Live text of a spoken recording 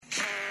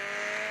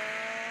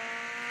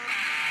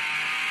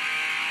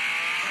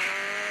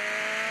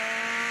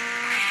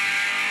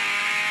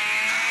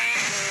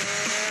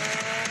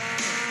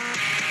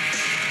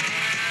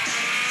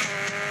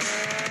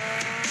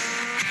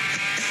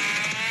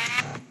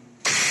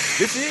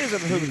This is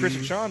Under the Hood with Chris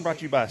and Sean, brought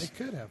to you by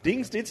could have.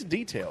 Dings, Dits, and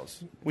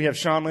Details. We have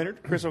Sean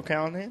Leonard, Chris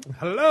O'Callahan,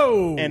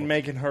 Hello. and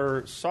making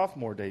her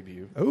sophomore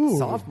debut. Ooh.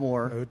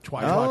 Sophomore.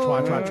 Twi.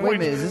 Wait a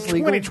minute, is this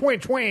legal?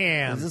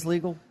 Twin. Is this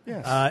legal?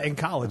 Yes. In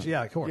college,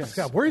 yeah, of course. Yes.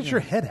 God, where's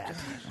your head at?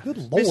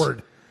 Good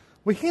Lord.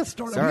 We can't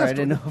start. Sorry, we gotta I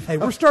didn't start- know. Hey,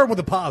 we're starting with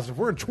a positive.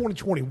 We're in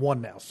 2021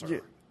 now,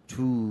 sir.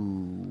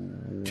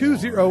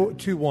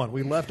 2021.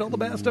 We left all the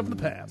bad stuff in the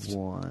past.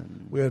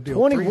 We have to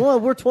deal with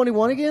 21. We're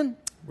 21 again?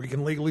 We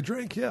can legally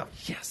drink, yeah.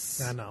 Yes.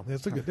 I know.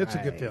 It's a good fit.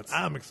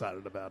 I'm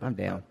excited about it. I'm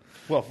down.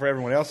 Well, for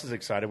everyone else is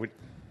excited, we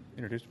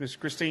introduced Miss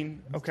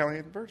Christine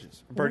O'Callahan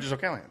Burgess. Burgess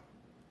O'Callahan.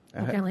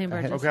 O'Callahan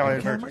Burgess.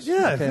 O'Callahan Burgess.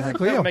 Yeah,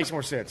 exactly. That Yeah. makes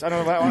more sense. I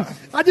don't know about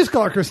I just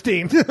call her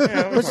Christine.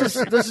 Let's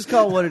just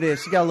call it what it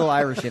is. She got a little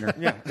Irish in her.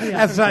 Yeah.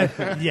 That's right.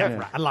 Yeah,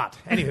 right, a lot.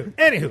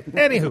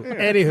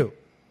 Anywho.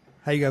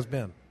 How you guys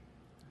been?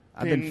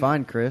 I've been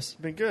fine, Chris.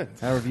 Been good.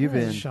 How have you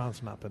been?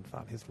 Sean's not been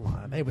fine. He's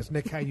lying. Hey, was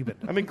Nick, how you been?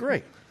 I've been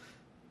great.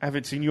 I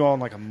haven't seen you all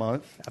in like a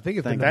month. I think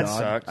it's been That God.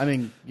 sucks. I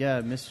mean, yeah,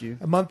 I missed you.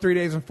 a month, 3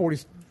 days, and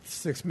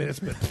 46 minutes,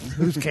 but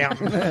who's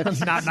counting?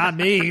 not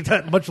me.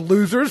 A bunch of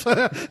losers.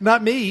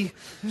 Not me.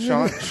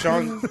 Sean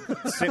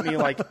sent me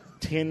like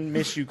 10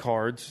 miss you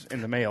cards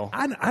in the mail.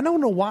 I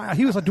don't know why.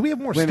 He was like, do we have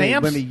more Wait a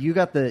minute, stamps?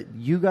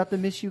 you got the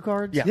miss you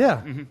cards? Yeah.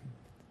 Yeah.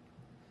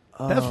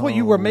 That's what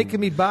you were making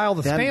me buy all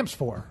the stamps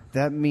for.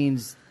 That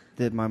means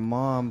that my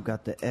mom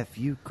got the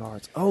FU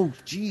cards. Oh,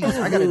 jeez.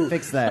 I got to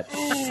fix that.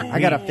 I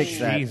got to fix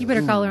that. You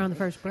better call her on the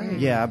first break.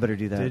 Yeah, I better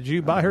do that. Did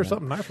you buy her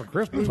something nice for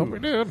Christmas? Hope we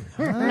did.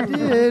 I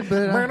did,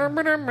 but I don't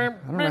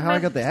know how I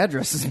got the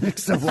addresses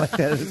mixed up like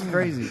that. It's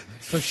crazy.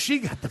 So she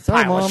got the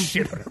Sorry, pile Mom. of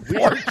shit on her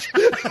porch.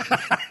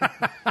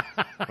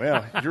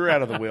 Well, you're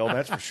out of the will,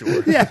 that's for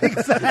sure. Yeah,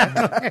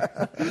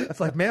 exactly. It's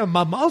like, man,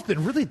 my mom's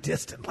been really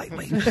distant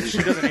lately. She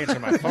doesn't answer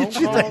my phone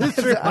She calls. doesn't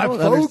answer I my don't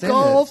phone understand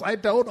calls. I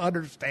don't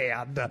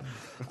understand.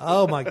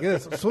 Oh, my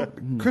goodness. So,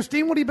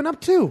 Christine, what have you been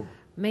up to?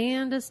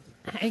 Man, just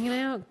hanging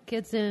out.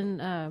 Kids in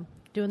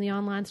doing the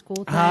online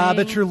school thing. I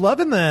bet you're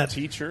loving that.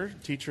 Teacher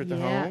at the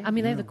Yeah, home. I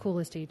mean, they have the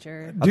coolest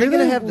teacher. Are they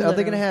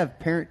they? gonna have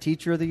parent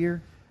teacher of the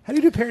year? How do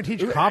you do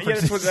parent-teacher Yeah,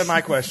 conferences? that's my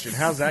question.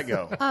 How's that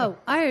go? Oh,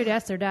 I already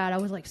asked their dad. I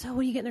was like, so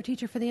what are you getting their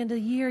teacher for the end of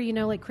the year? You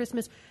know, like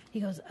Christmas. He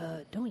goes,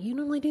 don't you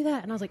normally do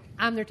that? And I was like,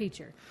 I'm their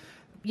teacher.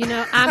 You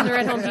know, I'm their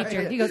at-home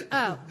teacher. He goes,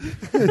 oh.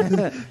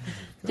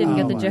 Didn't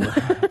get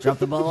the joke. Drop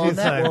the ball on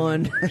that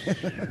one.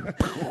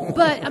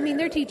 But, I mean,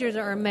 their teachers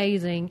are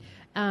amazing.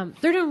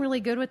 They're doing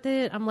really good with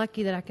it. I'm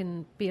lucky that I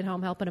can be at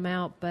home helping them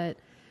out, but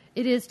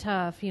it is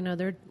tough. You know,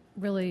 they're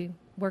really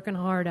working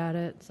hard at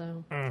it.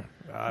 So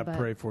I But-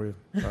 pray for you.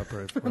 I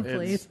pray for you.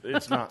 please.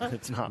 It's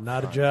not.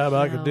 Not a job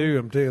I could No. do.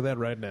 I'm telling you that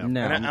right now.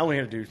 No. And I only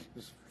had to do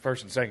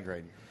first and second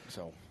grade.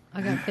 So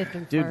I got fifth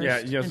and Dude, first yeah,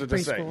 you know in what to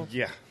say. preschool.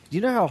 Yeah. Do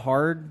you know how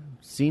hard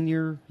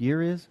senior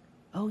year is?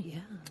 Oh, yeah.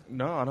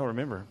 No, I don't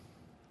remember.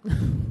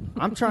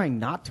 I'm trying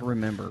not to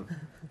remember.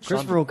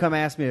 Christopher will come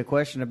ask me a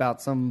question about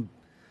some.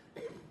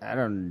 I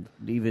don't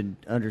even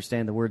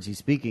understand the words he's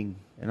speaking,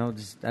 and I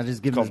just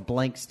give him this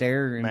blank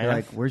stare and be Math?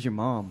 like, "Where's your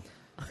mom?"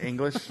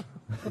 English.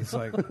 He's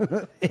like,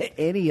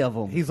 Any of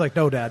them. he's like,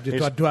 no, Dad.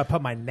 His- Do I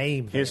put my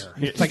name there? his-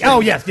 It's like, oh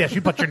yes,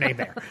 you put your name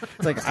there.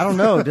 It's like I don't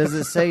know. Does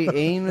it say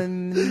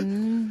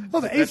aim?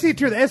 Well, the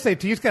ACT or the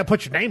SAT, you just got to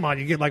put your name on.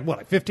 You get like what,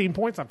 like 15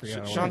 points? I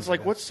forget. Sean's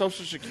like, what's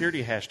Social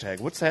Security hashtag?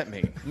 What's that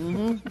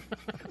mean?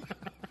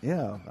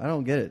 Yeah, I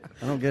don't get it.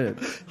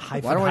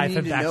 Hyphen, Why do I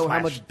hyphen, need to know how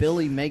backslash. much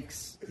Billy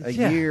makes a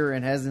Yeah. year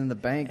and has in the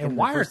bank And and,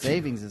 why for are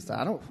savings and stuff?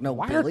 I don't know.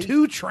 Why Billy. are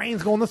two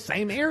trains going the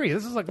same area?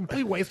 This is a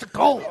complete waste of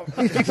coal.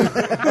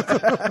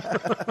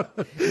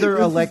 They're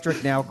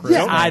electric now, Chris.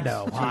 Yeah, I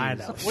know.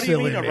 What do you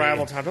Silly mean me.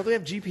 arrival time? Don't they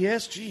have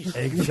GPS? Jeez.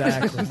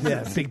 Exactly.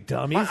 Yeah, big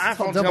dummies. My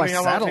iPhone done tell by me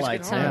how long it takes to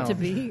get satellites home. now. Time to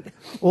beat.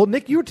 Well,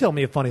 Nick, you were telling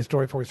me a funny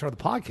story before we started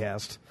the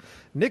podcast.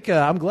 Nick,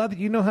 I'm glad that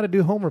you know how to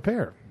do home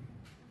repair.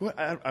 What?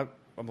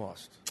 I'm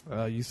lost.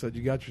 You said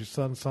you got your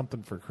son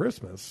something for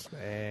Christmas.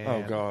 And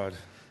Oh God.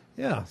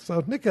 Yeah,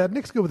 so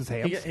Nick's good with his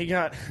hands. He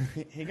got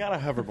a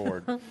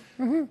hoverboard.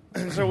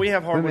 So we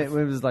have hardwood. It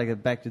was like a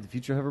Back to the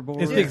Future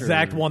hoverboard. It's the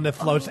exact one that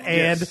floats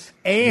Yes.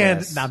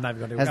 Yes. No, I'm not even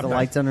going to do Has it. the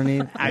lights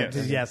underneath.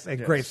 Yes, and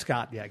Yes. Great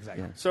Scott. Yeah,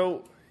 exactly.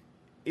 So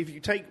if you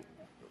take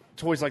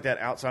toys like that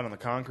outside on the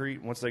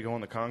concrete, once they go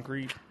on the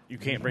concrete, you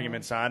can't bring them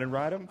inside and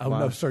ride them. Oh,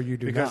 no, sir, you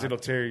do because not. it'll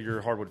tear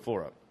your hardwood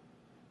floor up.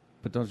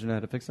 But don't you know how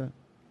to fix that?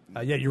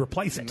 Yeah, you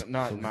replace it.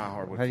 Not my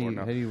hardwood How do floor. you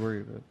No, how do you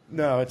worry about it?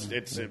 no,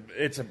 it's a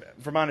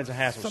for mine it's a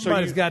hassle.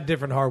 Somebody's so you, got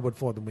different hardwood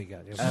floor than we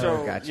got. You know?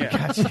 So,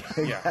 gotcha,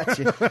 yeah.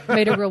 gotcha.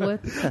 Made of real wood.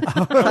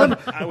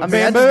 I would I mean, I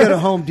Bamboo? just go to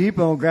Home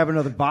Depot and grab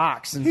another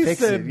box and He fix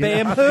said it. you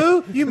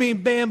know? bamboo? You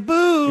mean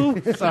bamboo?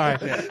 Sorry.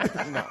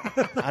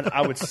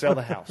 I would sell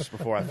the house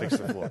before I fix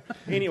the floor.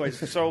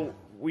 Anyways, so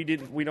we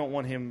don't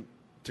want him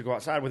to go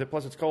outside with it.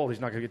 Plus, it's cold. He's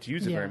not going to get to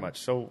use it Yeah. very much.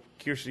 So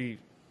Kirsty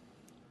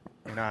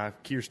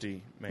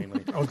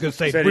mainly. I was going to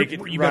say, said you he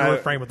could better ride-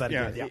 refrain with that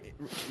Yeah, again.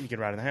 he could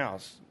ride in the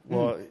house.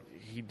 Well,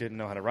 he didn't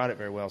know how to ride it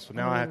very well, so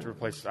now I have to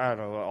replace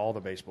all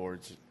the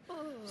baseboards.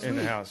 in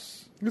the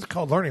house. It's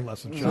called learning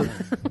lessons, Sean.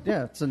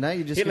 Yeah, so now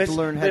you just Hey, get to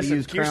learn how to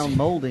use Kirsty- crown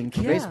molding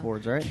for Yeah.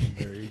 baseboards, right?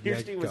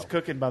 Kirsty was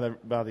cooking by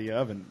the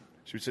oven.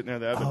 She was sitting there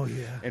in the oven. Oh,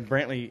 yeah. And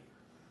Brantley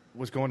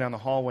was going down the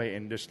hallway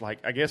and just like,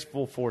 I guess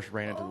full force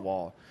ran into the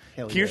wall.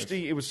 Hell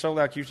Kirsty, it was so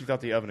loud, Kirsty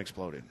thought the oven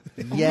exploded.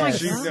 Yes.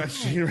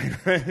 She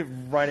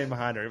ran right in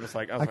behind her. It was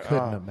like, I I was like,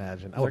 couldn't oh.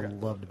 imagine. I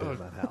would love to be in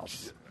that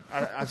house.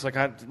 I was like,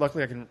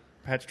 luckily I can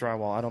patch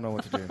drywall. I don't know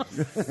what to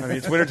do. I mean,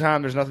 it's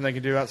wintertime. There's nothing they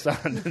can do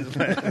outside.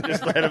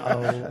 just let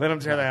them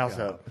tear the house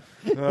up.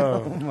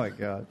 Oh, my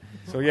God.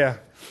 So, yeah.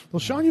 Well,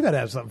 Sean, you got to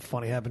have something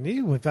funny happen to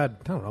you. We've had,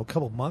 I don't know, a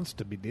couple months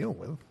to be dealing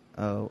with.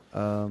 Oh,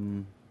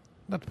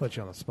 Not to put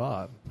you on the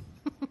spot.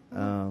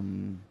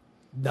 um,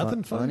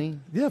 Nothing funny?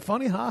 Yeah,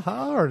 funny,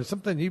 ha, or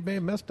something you may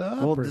have messed up.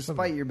 well, or despite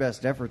something. your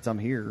best efforts, I'm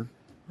here.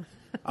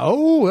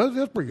 Oh, that's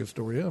a pretty good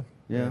story, yeah.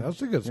 Yeah,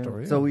 that's a good Yeah.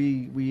 story. So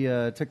yeah. we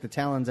took the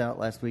Talons out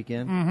last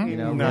weekend. You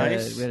know,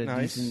 Nice, we had a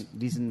nice.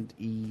 decent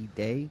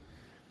day.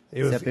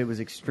 It was, Except it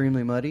was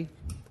extremely muddy.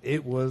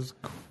 it was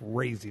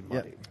crazy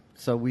muddy. Yep.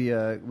 So we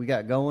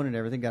got going and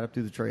everything, got up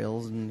through the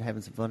trails and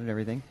having some fun and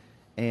everything.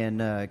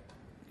 And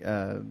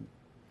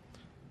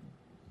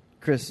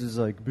Chris is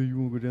like, "But you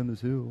won't go down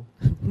this hill."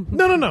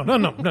 No.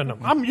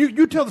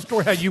 You tell the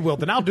story how you will,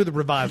 then I'll do the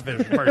revised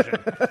version.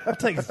 I'll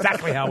tell you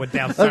exactly how it went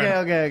down.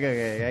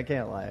 Okay. I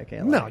can't lie.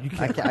 No, you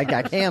can't.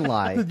 I can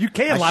lie. You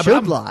can I lie,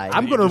 should but lie.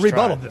 I'm going to just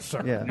rebuttal tried. this,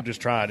 sir. Yeah. You just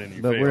tried and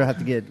you But failed. we're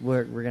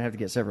gonna have to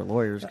get separate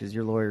lawyers because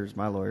your lawyer's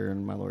my lawyer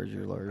and my lawyer's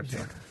your lawyer.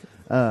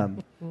 So.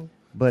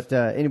 But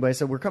anyway,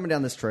 so we're coming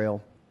down this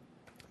trail,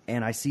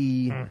 and I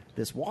see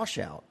this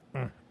washout,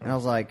 and I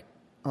was like,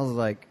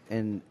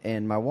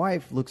 and my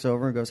wife looks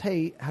over and goes,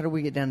 "Hey, how do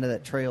we get down to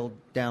that trail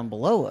down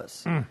below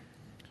us?"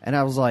 And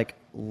I was like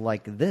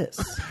this.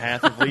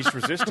 Path of least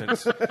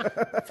resistance.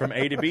 From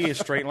A to B, a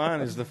straight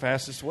line is the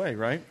fastest way,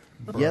 right?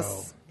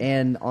 Yes,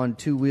 and on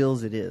two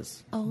wheels it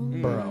is. Oh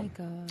my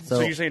God! So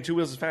you're saying two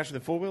wheels is faster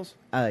than four wheels?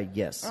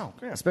 Yes. Oh,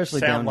 yeah.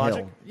 Especially Sound downhill.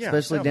 logic? Yeah,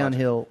 Especially sound logic.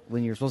 downhill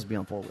when you're supposed to be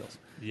on four wheels.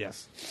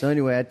 Yes. So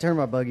anyway, I turn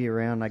my buggy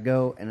around, and I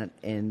go,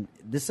 and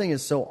this thing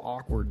is so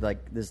awkward,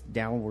 like this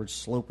downward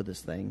slope of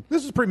this thing.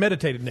 This is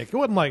premeditated, Nick. It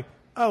wasn't like,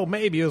 oh,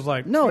 maybe. It was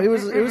like, No, it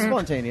was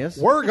spontaneous.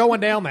 we're going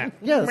down that.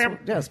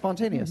 Yeah,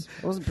 spontaneous.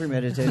 It wasn't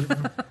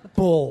premeditated.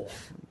 Bull.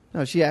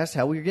 No, she asked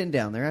how we were getting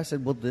down there. I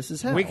said, well, this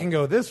is how. We can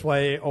go this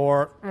way,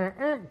 or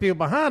people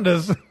behind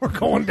us, we're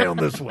going down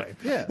this way.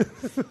 Yeah.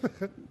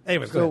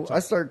 Anyways, So go I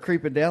ahead. started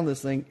creeping down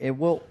this thing, and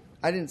well,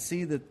 I didn't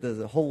see that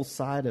the whole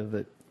side of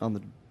it on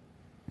the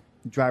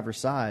driver's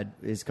side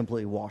is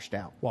completely washed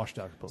out. Washed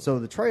out completely. So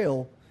the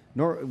trail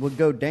would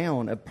go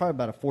down at probably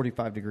about a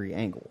 45-degree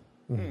angle.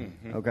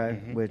 Okay?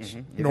 Which,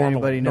 if Normal,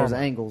 anybody knows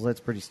normal. angles, that's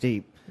pretty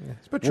steep.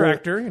 It's a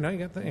tractor, you know, you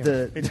got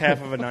the. It's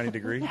half of a 90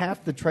 degree.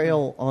 Half the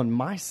trail on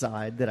my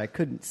side that I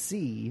couldn't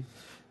see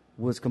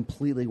was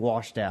completely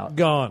washed out.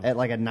 Gone. At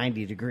like a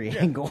 90-degree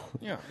angle.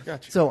 Yeah,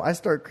 gotcha. So I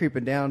start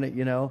creeping down it,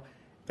 you know.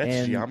 That's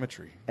and,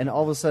 geometry. And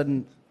all of a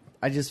sudden,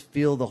 I just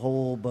feel the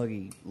whole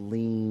buggy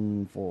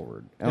lean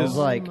forward. And I was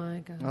Oh like, my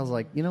God. I was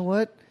like, you know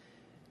what?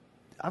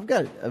 I've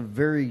got a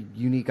very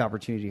unique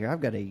opportunity here.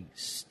 I've got a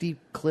steep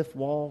cliff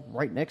wall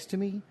right next to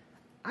me.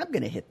 I'm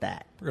going to hit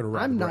that. We're gonna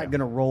ride I'm the not ground. going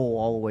to roll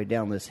all the way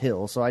down this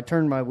hill. So I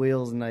turned my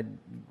wheels and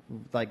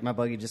my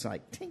buggy just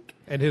like tink.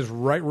 And his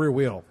right rear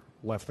wheel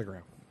left the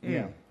ground.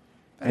 Yeah.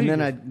 And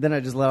then I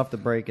just let off the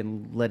brake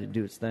and let it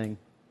do its thing.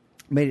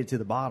 Made it to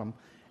the bottom,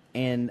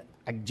 and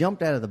I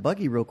jumped out of the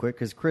buggy real quick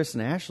because Chris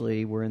and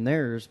Ashley were in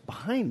theirs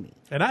behind me.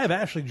 And I have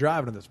Ashley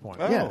driving at this point.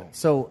 Oh. Yeah.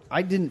 So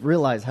I didn't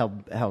realize how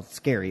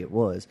scary it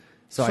was.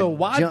 So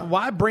I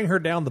why bring her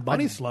down the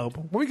bunny slope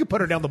when we could put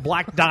her down the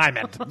Black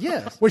Diamond?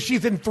 Yes. Where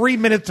she's in 3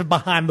 minutes of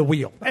behind the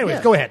wheel. Anyways,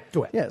 Yeah. go ahead.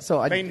 Yeah,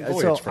 so Maiden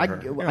voyage for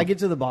her. I get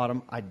to the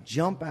bottom, I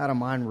jump out of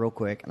mine real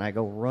quick, and I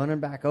go running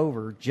back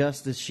over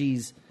just as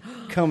she's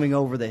coming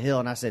over the hill,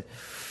 and I said,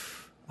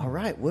 "All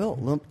right, well,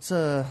 let's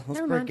Never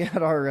break mind.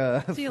 out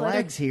our See you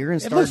flags later. here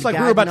and It start looks like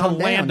we were about to guiding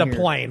on land down a here."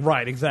 plane.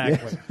 Right,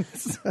 exactly.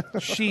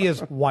 She is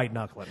white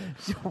knuckling.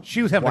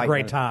 She was having a White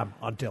great knuckling. time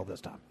until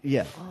this time.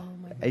 Yeah. Oh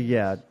my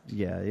God.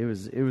 Yeah. It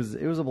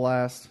was a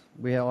blast.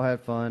 We all had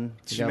fun.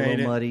 It She got a made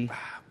little it. muddy.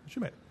 She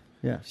made it.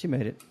 Yeah, she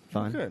made it.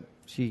 Fun. Good.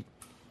 She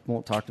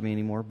won't talk to me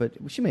anymore, but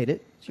she made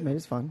it. She made it.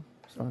 It's fun.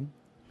 It's fun.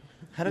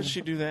 How does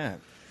she do that?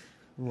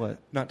 What?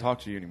 Not talk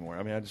to you anymore.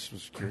 I mean, I just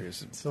was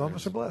curious. So I'm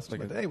so blessed. Like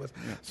But a- anyways,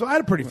 so I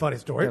had a pretty funny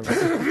story.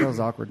 That was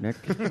awkward, Nick.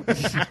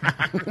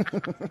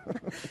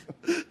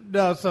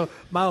 No, so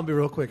mine will be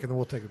real quick, and then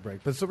we'll take a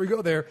break. But so we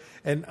go there,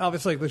 and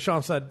obviously, like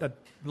Sean said, a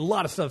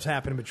lot of stuff's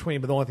happened in between.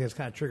 But the only thing that's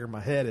kind of triggered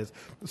my head is,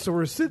 so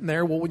we're sitting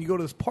there. Well, when you go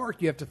to this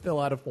park, you have to fill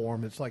out a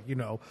form. It's like, you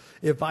know,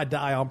 if I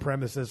die on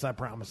premises, I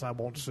promise I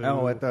won't sue.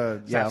 Oh, at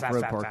the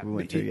off-road park we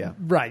went to, yeah.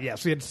 Right, yeah.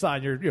 So you had to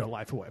sign your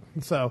life away.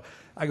 So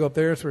I go up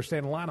there, so we're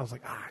standing in line. I was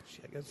like,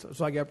 shit. I guess.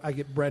 So I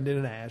get Brendan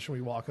and Ash, and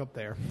we walk up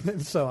there.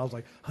 And so I was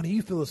like, honey,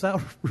 you fill this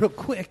out real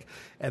quick,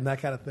 and that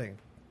kind of thing.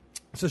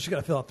 So she got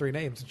to fill out 3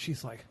 names, and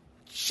she's like,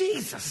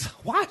 Jesus,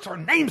 why is her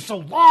name so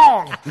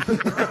long?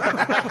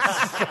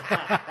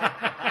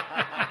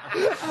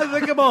 I was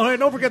like, come on, hey,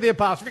 don't forget the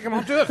apostrophe. Come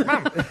on, do this.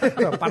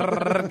 Come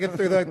on. Get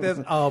through like this.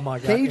 Oh, my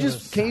God.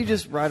 Can you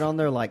just write on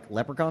there like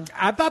leprechaun?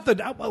 I thought that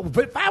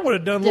if I would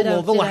have done a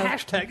little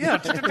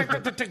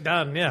hashtag,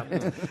 done,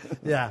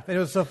 yeah. And it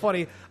was so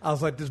funny. I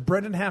was like, "Does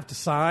Brendan have to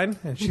sign?"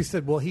 And she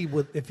said, "Well, he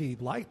would if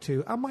he'd like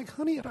to." I'm like,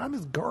 "Honey, I'm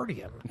his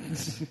guardian."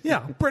 Yeah,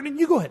 Brendan,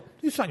 you go ahead.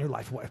 You sign your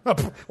life away.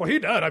 Well, he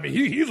did. I mean,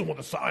 he's the one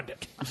that signed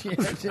it.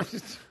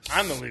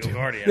 I'm the legal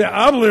guardian. Yeah,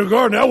 I'm the legal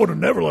guardian. I would have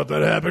never let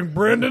that happen.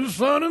 Brendan's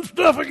signing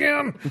stuff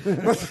again.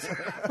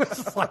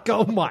 It's like,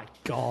 oh my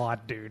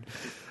God, dude.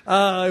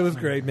 It was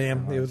great,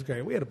 man. It was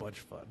great. We had a bunch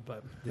of fun,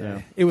 but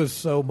it was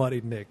so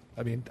muddy, Nick.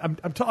 I mean,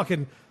 I'm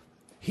talking.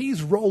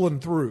 He's rolling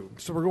through,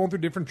 so we're going through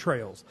different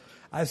trails.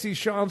 I see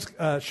Sean's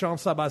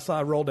side by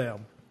side roll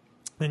down,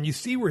 and you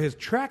see where his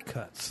track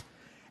cuts,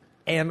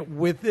 and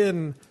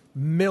within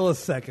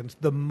milliseconds,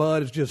 the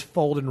mud is just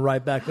folding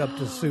right back up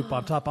to soup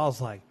on top. I was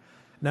like,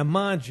 now,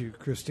 mind you,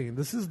 Christine,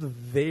 this is the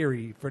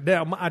very for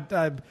now.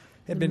 I've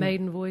been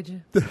maiden voyage.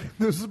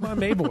 This is my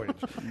maiden voyage,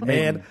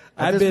 and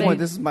at this point,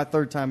 this is my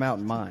third time out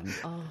in mine.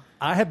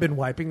 I have been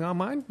wiping on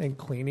mine and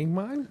cleaning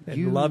mine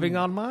and loving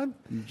on mine.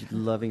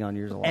 Loving on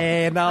yours a lot.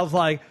 And I was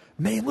like,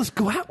 man, let's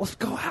go out. Let's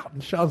go out.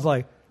 And Sean's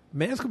like,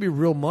 man, it's going to be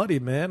real muddy,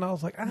 man. I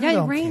was like, I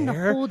don't it rained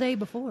care. the whole day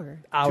before.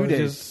 I was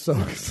just so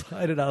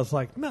excited. I was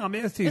like, no,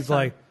 man. He's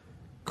like,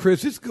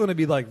 Chris, it's going to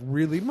be like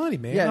really muddy,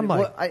 man. Yeah, I'm like,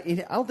 well,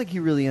 I don't think he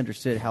really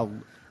understood how.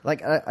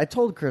 Like I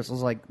told Chris, I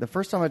was like, the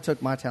first time I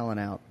took my Talon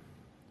out,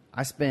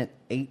 I spent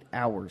 8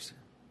 hours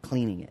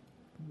cleaning it.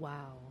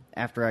 Wow.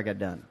 After I got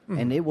done,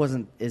 and it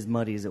wasn't as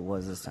muddy as it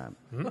was this time.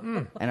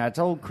 And I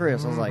told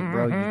Chris, I was like,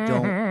 "Bro,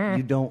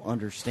 you don't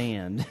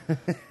understand."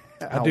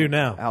 I do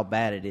now how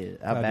bad it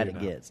is, how bad it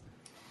gets.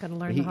 Got to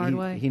learn the hard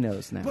way. He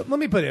knows now. But let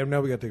me put it.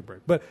 Now we got to take a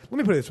break. But let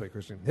me put it this way,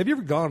 Christine. Have you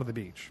ever gone to the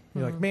beach?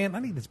 You're like, man,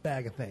 I need this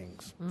bag of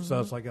things. So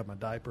it's like I got my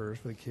diapers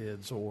for the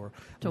kids or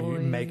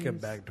Toys.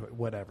 makeup bag,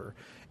 whatever.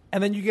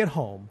 And then you get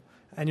home.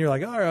 And you're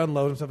like, all right,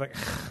 unload and stuff. Like,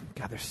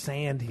 God, there's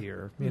sand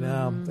here, you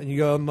know. And you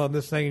go unload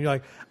this thing, and you're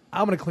like,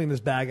 I'm going to clean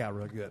this bag out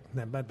real good.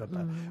 Well,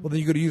 then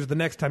you go to use it the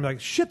next time. You're like,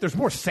 shit, there's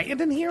more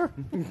sand in here?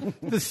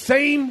 The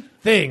same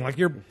thing. Like,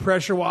 you're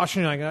pressure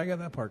washing. You're like, I got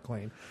that part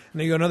clean. And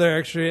then you go another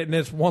extra, and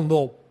it's one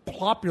little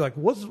plop. You're like,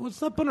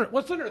 what's up under?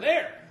 What's under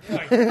there? You're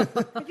like, are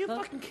you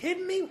fucking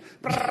kidding me?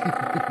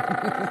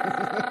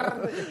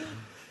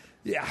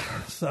 Yeah.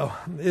 So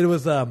it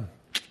was. So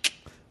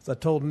I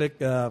told Nick.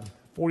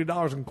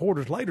 $40 in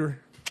quarters later,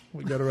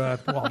 we go to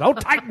well, don't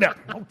tighten up.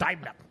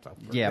 So,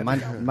 yeah,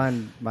 mine.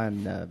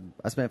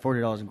 I spent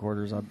 $40 in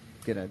quarters. I'll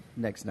get a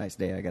next nice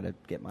day. I got to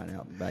get mine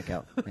back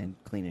out, and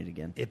clean it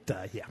again. It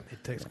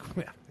takes.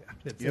 Yeah.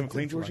 You haven't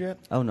cleaned yours yet?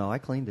 Oh no, I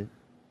cleaned it.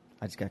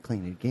 I just got to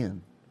clean it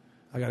again.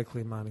 I got to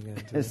clean mine again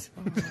too.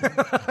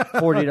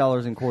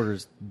 $40 in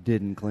quarters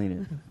didn't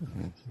clean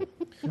it.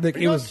 Nick,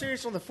 you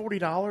serious on the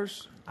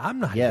 $40? I'm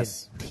not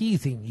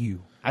teasing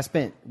you. I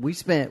spent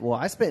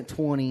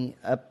 $20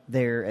 up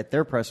there at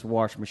their pressure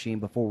wash machine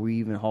before we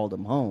even hauled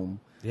them home.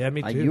 Yeah,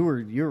 me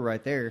too. You were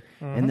right there,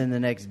 and then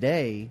the next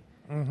day,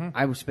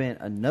 I spent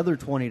another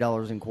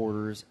 $20 in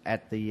quarters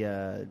at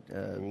the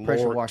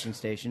pressure washing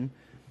station,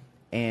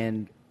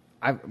 and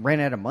I ran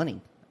out of money.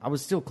 I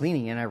was still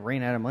cleaning, and I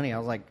ran out of money. I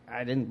was like,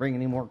 I didn't bring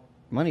any more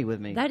money with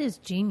me. That is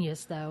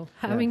genius, though.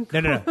 Having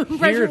no.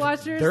 pressure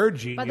washers. Their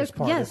genius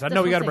part is. I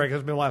know we got to break.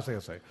 That's been the last thing I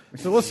say.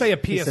 So let's say a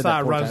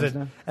PSI runs it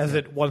as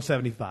at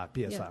 175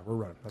 PSI. Yeah. We're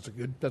running.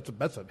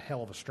 That's a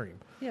hell of a stream.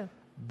 Yeah.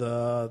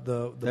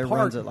 The Their park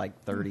runs at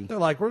like 30. They're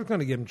like, we're going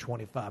to give them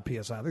 25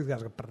 PSI. These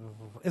guys,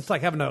 it's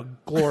like having a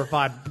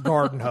glorified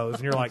garden hose,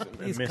 and you're like,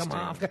 please come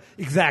on.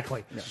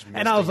 Exactly. Yeah.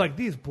 And I was like,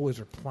 these boys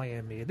are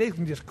playing me. They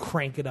can just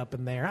crank it up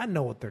in there. I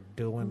know what they're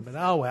doing, but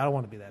I don't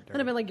want to be that dirty. I'd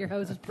have been like, your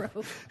hose is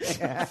broke.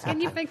 Can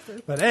you fix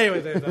it? But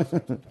anyways,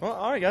 well,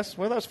 all right, guys.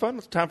 Well, that was fun.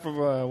 It's time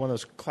for one of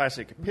those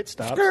classic pit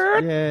stops.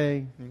 Skirt.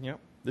 Yay. Yep.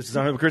 This is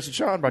On with Chris and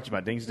Sean, brought to you by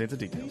Dings Dents and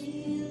Details.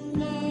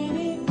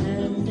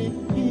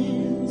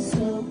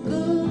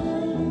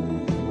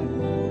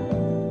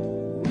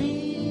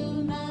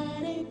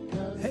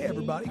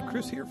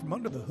 Chris here from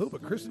Under the Hood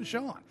with Chris and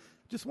Sean.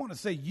 Just want to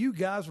say you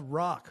guys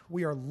rock.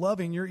 We are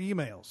loving your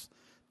emails.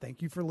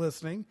 Thank you for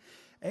listening.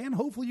 And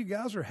hopefully you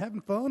guys are having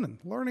fun and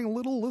learning a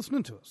little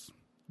listening to us.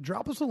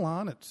 Drop us a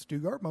line at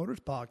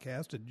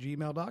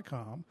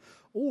StugartMotorsPodcast@gmail.com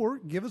or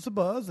give us a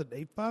buzz at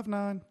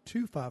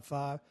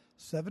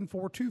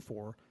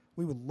 859-255-7424.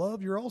 We would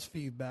love your all's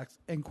feedbacks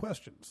and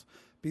questions.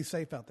 Be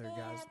safe out there,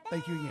 guys.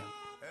 Thank you again.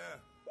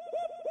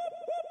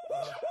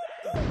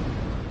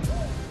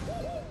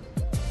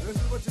 This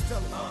is what you're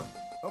telling me.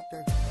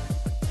 Okay.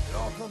 It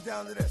all comes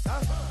down to this,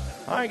 huh?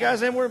 All right,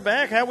 guys, and we're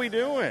back. How we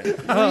doing?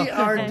 We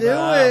are doing.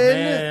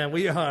 Man,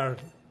 we are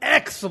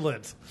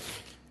excellent.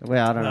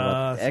 Well, I don't know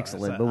about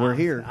excellent, but we're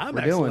here. I'm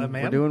we're excellent, doing.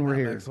 man. We're doing. We're I'm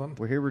here. excellent.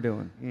 We're here. We're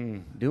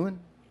doing. Doing.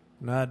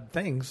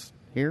 Things.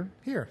 Here.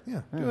 Yeah.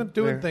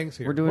 Doing things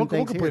here. We're doing things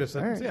we'll complete here. a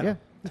sentence. All right,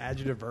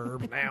 Adjective,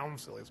 verb, noun,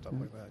 silly stuff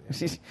like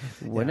that.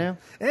 Yeah. What now?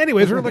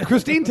 Anyways, we're going to let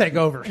Christine take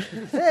over.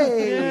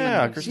 Hey,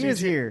 Yeah, she Christine's is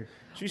here.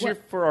 She's here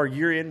for our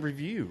year-end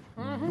review.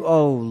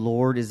 Oh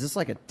Lord, is this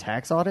like a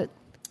tax audit?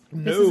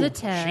 This No, is a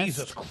test.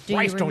 Jesus Do you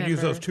Christ, don't use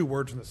remember? those two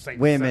words in the same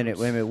Wait a sentence.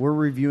 minute. We're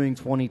reviewing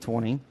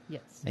 2020,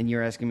 Yes. and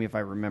you're asking me if I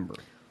remember.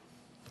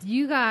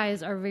 You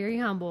guys are very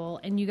humble,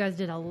 and you guys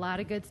did a lot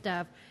of good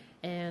stuff.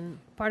 And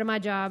part of my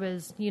job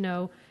is,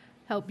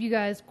 help you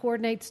guys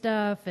coordinate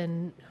stuff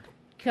and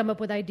come up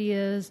with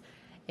ideas.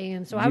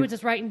 And so I was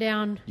just writing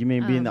down. You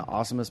mean being the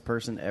awesomest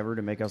person ever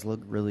to make us look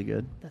really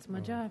good? That's my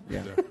job.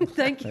 Yeah.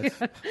 Thank you.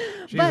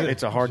 But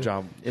It's a hard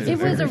job. It's it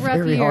was a rough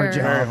very year. hard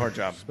job. Very hard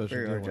job. Especially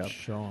Very hard dealing with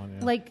job. Sean.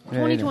 Yeah. Like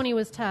 2020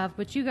 was tough,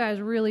 but you guys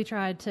really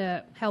tried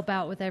to help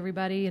out with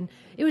everybody, and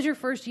it was your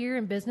first year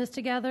in business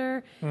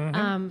together,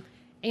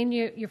 and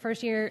your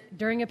first year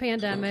during a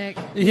pandemic.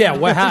 Yeah,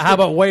 well, how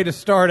about way to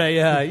start a,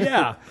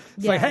 yeah.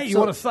 It's like, Yeah. hey, you So-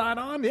 want to sign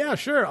on? Yeah,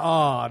 sure.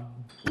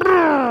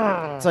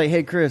 It's like,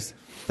 hey, Chris,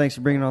 thanks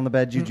for bringing on the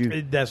bad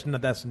juju. That's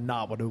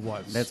not what it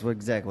was. That's what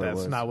exactly That's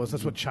it was. not what.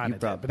 That's what China You did.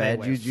 brought But bad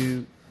anyways. juju.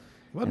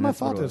 It wasn't and my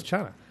that's what fault. it It was was.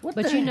 China. What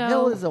But the you know-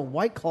 hell is a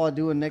White Claw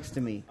doing next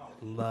to me?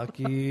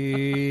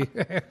 Lucky.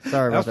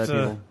 Sorry about That's that,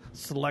 a people.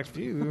 select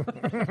few.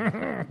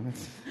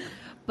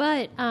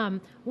 But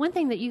one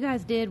thing that you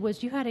guys did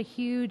was you had a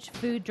huge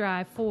food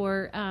drive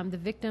for the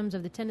victims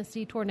of the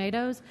Tennessee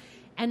tornadoes,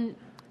 and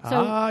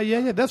so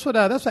Yeah. That's what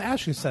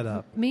Ashley set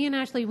up. me and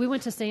Ashley, we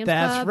went to Sam's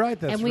That's Club, right,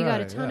 that's and we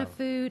got a right, ton yeah. of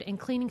food and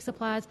cleaning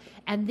supplies,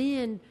 and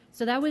then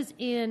so that was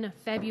in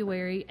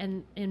February,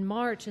 and in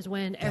March is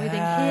when everything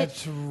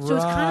That's hit. So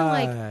it's kind of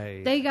right.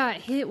 like they got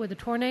hit with a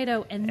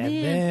tornado, and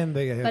then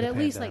they got hit but with at the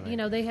least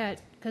pandemic. they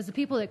had because the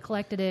people that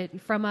collected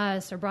it from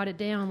us or brought it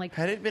down, like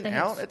Had it been they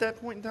out at that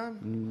point in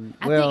time?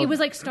 I Well- think it was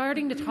like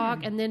starting to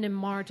talk, and then in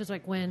March is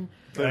like when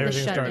the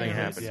Everything shutdown started to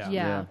happen. happen.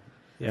 Yeah.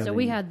 Yeah. So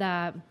we had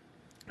that,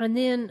 and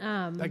then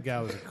That guy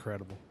was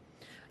incredible.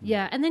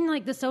 yeah, and then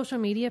like the social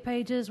media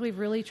pages, we've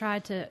really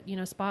tried to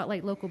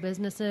spotlight local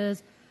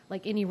businesses,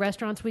 like any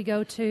restaurants we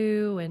go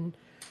to, and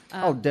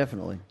Oh,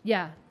 definitely.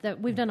 yeah, that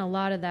we've done a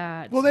lot of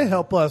that. Well, they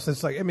help us.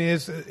 It's like, I mean,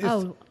 it's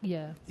oh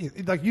yeah,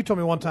 like you told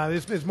me one time,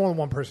 it's more than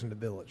one person in the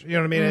village. You know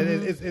what I mean?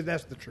 Mm-hmm.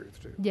 That's the truth,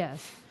 too.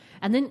 yes.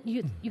 And then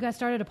you guys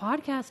started a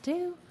podcast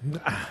too, Isn't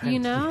that Who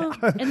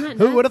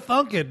nuts? would have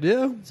thunk it?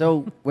 Yeah.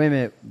 So, wait a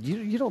minute.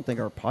 You don't think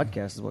our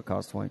podcast is what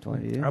caused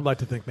 2020, do you? I'd like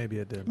to think maybe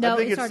it did. No, I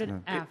think it it's-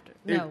 started after.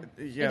 it- No,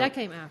 yeah. that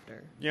came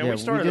after. Yeah, we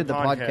started did the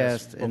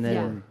podcast, and Yeah.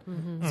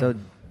 then so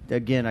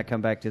again, I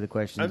come back to the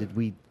question: did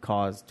we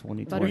cause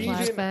 2020? Butter-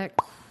 Butterfly did-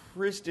 effect.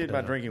 Chris did by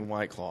drinking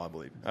White Claw, I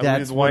believe. I believe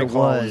That's it's what White it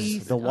Claw was.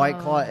 Please. The White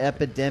Claw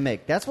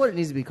epidemic. That's what it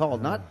needs to be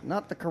called.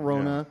 Not the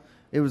Corona.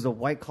 It was a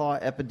White Claw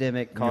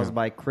epidemic caused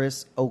by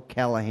Chris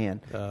O'Callahan.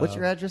 What's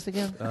your address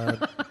again?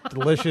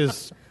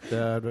 Delicious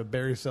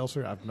berry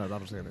seltzer. I'm not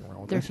saying anything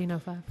wrong with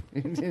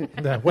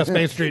 1305. West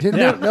Main Street.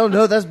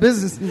 No, that's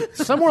business.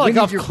 Somewhere We like need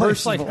off your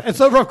Clays, like, personal.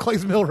 it's over off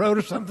Clays Mill Road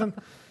or something.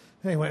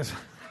 Anyways,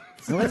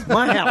 So that's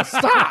my house.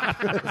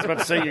 Stop. I was about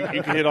to say you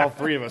can hit all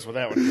three of us with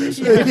that one, Chris.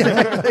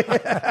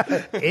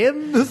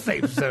 in the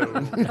safe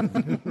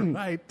zone.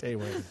 Right.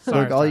 Anyways,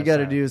 sorry, Look, all you got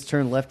to sorry. do is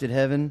turn left at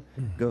heaven,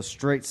 go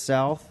straight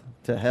south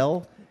to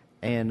hell,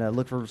 and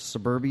look for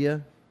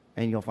suburbia,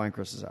 and you'll find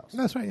Chris's house.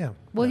 That's right. Yeah.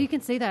 Well, you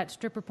can see that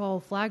stripper pole,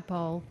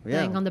 flagpole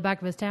Yeah. thing on the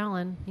back of his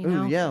talon. You Ooh,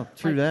 know? yeah,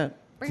 true that.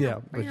 Yeah,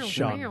 but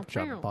Sean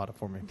bought it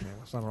for me. Yeah,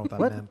 I don't know what that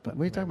What? meant. But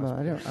What are you talking about?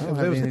 I don't It have was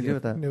a anything to do gift.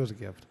 with that. It was a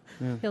gift.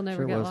 He'll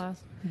never Sure get was.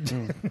 lost.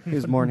 He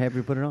was more than happy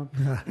to put it on.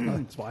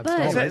 That's why. But-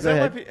 Is that, Go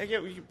why ahead.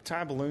 you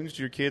tie balloons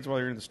to your kids while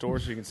you're in the store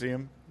so you can see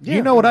them?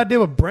 You know what I did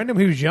with Brendan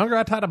when he was younger?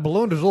 I tied a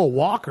balloon to his little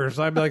walker,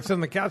 so I'd be like sitting on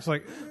the couch,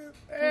 like,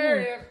 there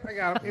he is. I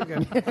got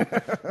him. He's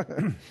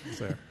good.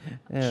 So,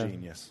 Yeah.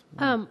 Genius.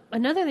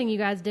 Another thing you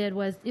guys did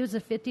was it was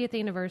the 50th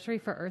anniversary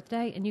for Earth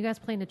Day, and you guys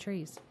planted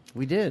trees.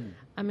 We did.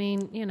 I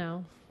mean,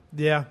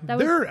 yeah, That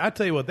was- I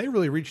tell you what, they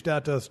really reached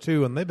out to us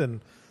too, and they've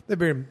been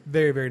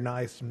very, very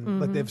nice,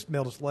 and like they've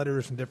mailed us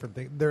letters and different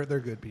things. They're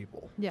good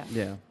people. yeah.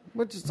 Yeah.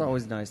 Which is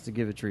always nice to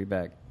give a tree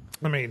back.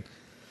 I mean,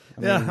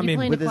 yeah, I You mean,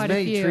 planted With as quite a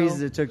many few. trees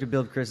as it took to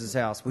build Chris's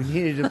house, we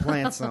needed to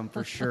plant some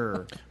for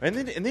sure. And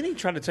then he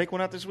tried to take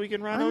one out this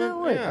weekend, right? I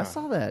know it. Yeah. I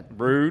saw that.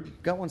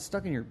 Rude. Got one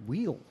stuck in your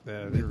wheel.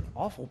 Yeah, You're an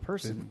awful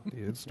person.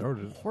 it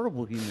started.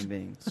 Horrible human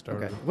being.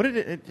 Started. Okay. What did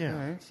it? Yeah. All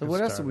right. So It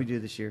what else did started. we do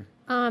this year?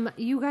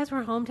 You guys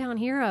were hometown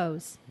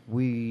heroes,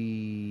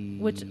 We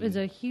which is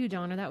a huge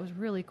honor. That was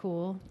really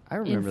cool. I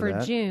remember for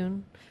that.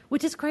 June,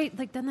 which is great.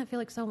 Like, doesn't that feel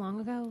like so long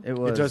ago? It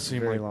was. It does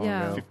seem very like long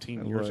Yeah. ago. 15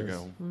 It years was.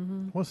 ago.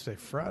 What's today?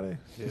 Friday?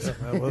 Yeah,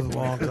 that was a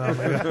long time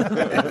ago.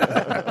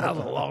 That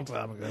was a long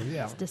time ago.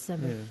 Yeah,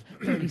 December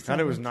God, 37th.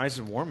 it was nice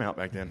and warm out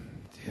back then.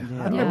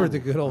 I remember the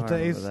good I old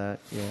remember days. that.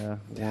 Yeah.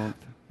 Warmth.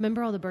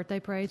 Remember all the birthday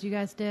parades you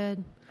guys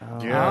did?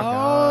 Yeah.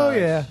 Oh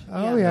yeah,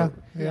 oh Yeah.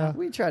 yeah.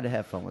 We tried to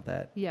have fun with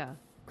that. Yeah.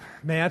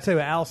 Man, I tell you,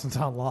 Allison's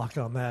on lock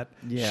on that.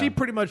 Yeah. She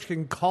pretty much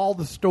can call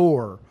the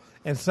store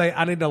and say,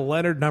 "I need a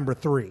Leonard number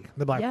 3."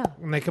 They're like, Yeah.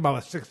 and they come out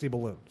with 60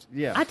 balloons.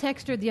 Yeah. I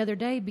texted her the other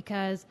day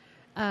because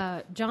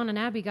John and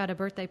Abby got a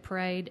birthday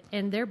parade,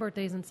 and their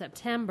birthday's in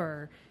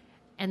September.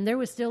 And there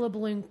was still a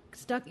balloon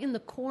stuck in the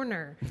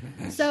corner.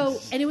 So,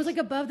 and it was like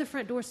above the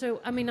front door.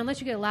 So, I mean, unless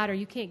you get a ladder,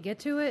 you can't get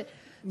to it.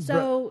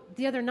 So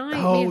the other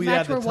night, me and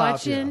Matt were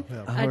watching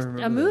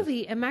a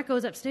movie, and Matt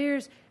goes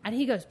upstairs, and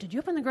he goes, "Did you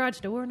open the garage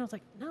door?" And I was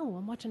like, "No,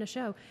 I'm watching a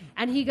show."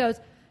 And he goes,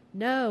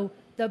 "No,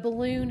 the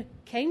balloon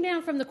came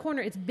down from the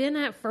corner. It's been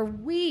out for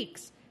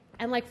weeks,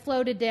 and like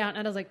floated down."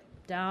 And I was like,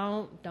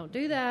 Don't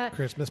do that.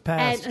 Christmas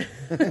passed.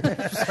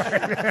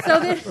 So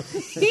then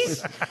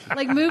he's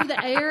like moved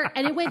the air,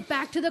 and it went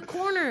back to the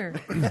corner.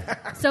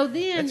 So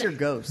then That's your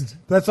ghost.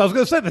 That's what I was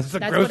going to say. That's the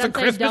that's gross what I'm of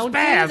saying. Christmas Don't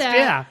past. do that.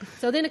 Yeah.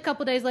 So then a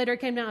couple days later, it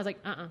came down. I was like,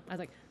 I was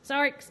like,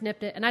 sorry,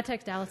 snipped it. And I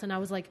texted Allison. I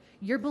was like,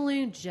 your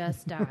balloon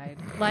just died.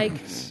 Like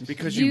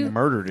Because you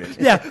murdered it.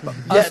 Yeah.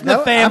 Us and the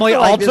no, family I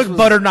feel like all this took was-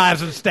 butter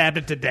knives and stabbed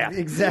it to death.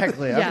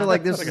 Exactly. I Yeah. feel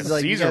like this It's like is a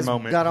like you Caesar guys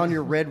moment. got on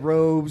your red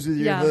robes with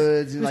your Yeah.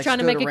 hoods. And Was like trying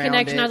to stood make a around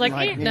connection. it I was like,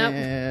 and nope.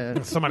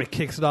 yeah. Somebody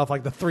kicks it off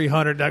like the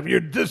 300.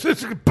 Like, this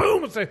is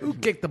boom. And say, who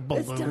kicked the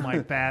balloon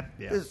like that?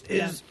 Yeah. This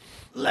is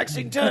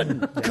Lexington.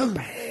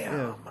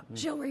 Bam.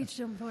 She'll reach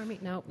them for me.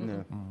 No.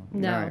 No.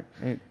 No. All right.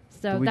 Hey,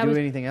 So did we that do was-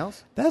 anything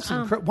else? That's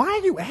incredible. Why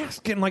are you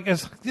asking? Like,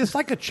 it's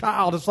like a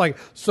child. It's like,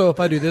 so if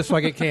I do this, do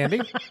I get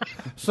candy?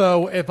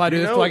 So if I do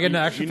this, do I get an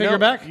action figure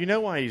back? You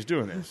know why he's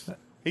doing this.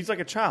 He's like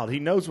a child. He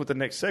knows what the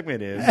next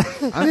segment is.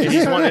 And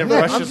he's wanting to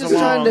rush I'm us just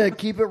along. trying to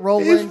keep it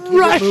rolling. He's keep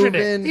rushing it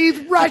it. moving. He's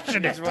rushing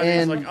it. That's right.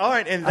 And- He's like, all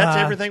right, and that's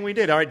everything we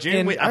did. All right,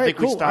 June, and- I all right, think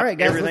we cool. stopped All right,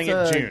 guys, everything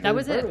let's, in June. That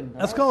was it.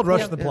 That's called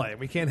rush the play.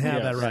 We can't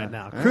have that Yes. right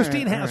now.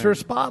 Christine has her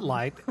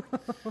spotlight.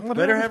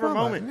 Let her have her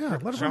moment. Yeah,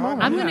 let her have Sean, her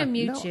moment. I'm Yeah. going to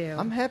mute you.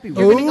 I'm happy. You're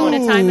going to go in a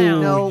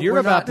timeout. No, You're we're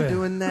about not to-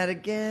 doing that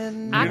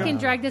again. I can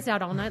drag this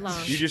out all night long.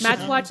 You just-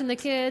 Matt's watching the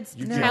kids.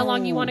 How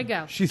long you want to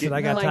go? She said,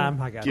 I got Like-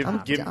 time. I got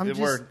time. Give I'm the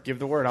just- word. Give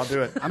the word. I'll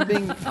do it.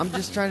 I'm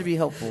just trying to be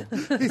helpful. He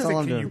That's said, all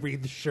I'm can you doing.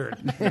 read the shirt?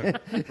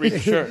 Read the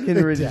shirt. Can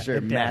you read the shirt?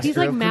 It does. Master He's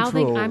like of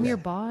mouthing, control. "I'm your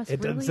boss." It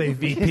doesn't really? say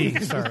VP,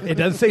 sir. It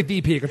doesn't say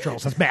VP of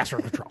controls. It says master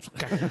of controls.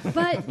 Okay.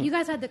 But you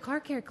guys had the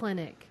car care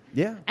clinic.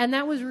 Yeah. And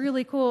that was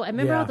really cool. And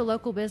remember Yeah. all the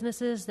local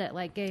businesses that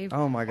like gave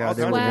Oh my God,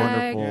 they Swag.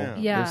 were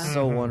wonderful. Yeah. They're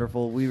so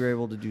wonderful. We were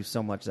able to do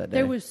so much that day.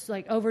 there was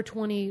like over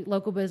 20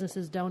 local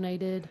businesses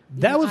donated.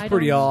 That was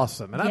pretty items.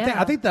 awesome. And Yeah.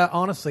 I think that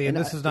honestly, and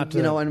this is not to,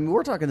 you know, and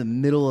we're talking the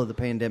middle of the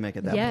pandemic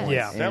at that Yes. point.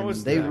 Yeah. And That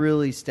was they the-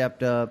 really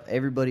stepped up.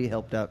 Everybody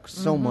helped out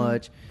so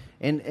much,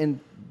 and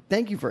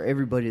thank you for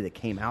everybody that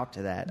came out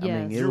to that. I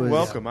Yes. mean, it You're was,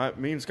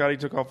 welcome. Me and Scotty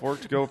took off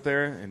work to go up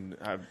there, and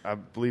I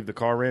believe the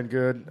car ran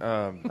good.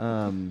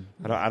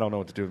 I don't know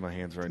what to do with my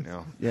hands right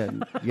now.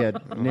 Yeah,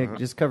 Nick,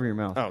 just cover your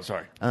mouth. Oh,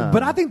 sorry.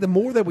 but I think the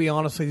more that we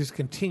honestly just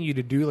continue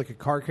to do like a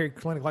car care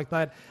clinic like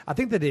that, I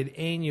think that it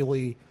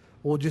annually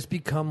will just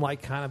become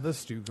like kind of the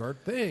Stuttgart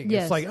thing.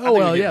 Yes. It's like, I oh think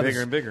well, we get yeah,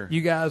 bigger and bigger.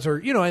 You guys are,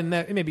 and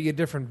that maybe get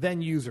different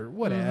venues or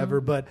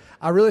whatever. But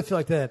I really feel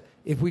like that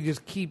if we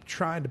just keep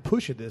trying to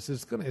push at this,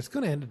 it's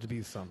gonna end up to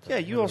be something. Yeah,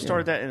 you all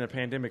started that in a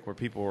pandemic where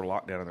people were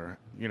locked down in their,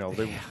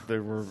 they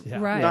were. Yeah.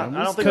 Right. Not,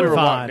 I don't think we were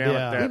locked Confined, down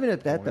yeah. at that. Even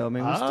at that, though, I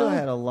mean, we still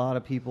had a lot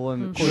of people,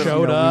 and of course,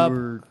 Showed up. we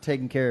were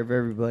taking care of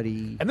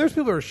everybody. And there's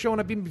people that are showing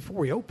up even before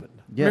we opened.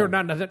 Yeah.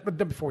 Remember,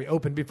 not before we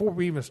opened, before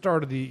we even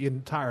started the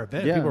entire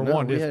event. Yeah, people were no,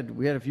 wanting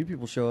we had a few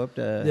people show up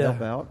to Yeah.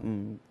 help out,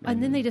 and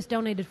And then they just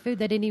donated food.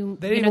 They didn't even,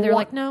 They didn't they're even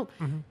like, want-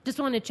 no, just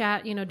want to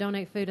chat,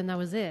 donate food, and that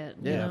was it.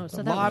 You Yeah. know? So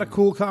a that lot was, of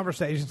cool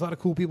conversations. A lot of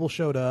cool people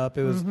showed up.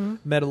 It was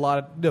met a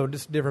lot of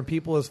just different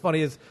people. As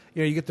funny as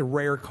you get the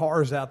rare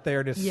cars out there,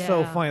 and it's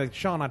so Yeah. funny. Like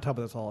Sean and I talk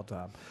about this all the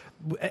time.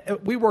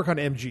 We work on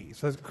MGs.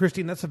 So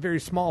Christine, that's a very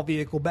small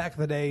vehicle. Back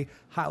in the day,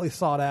 highly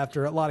sought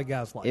after. A lot of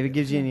guys like if it it.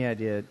 gives you any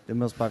idea, the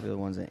most popular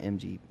one's an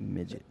MG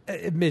Midget.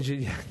 Midget,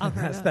 yeah.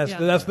 that's yeah.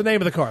 that's the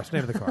name of the car. It's the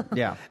name of the car.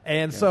 Yeah.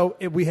 And so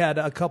we had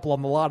a couple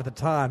on the lot at the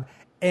time,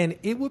 and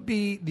it would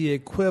be the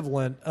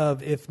equivalent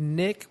of if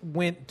Nick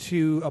went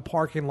to a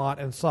parking lot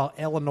and saw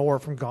Eleanor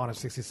from Gone in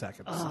 60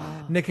 Seconds.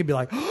 Nick would be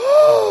like,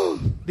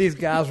 "Oh!" These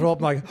guys roll up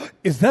and like,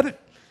 "Is that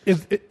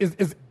is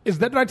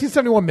that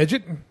 1971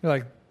 Midget?" And you're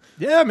like,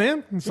 "Yeah,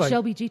 man." It's the like,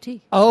 Shelby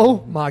GT.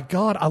 oh my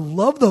God, I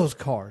love those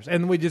cars.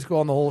 And we just go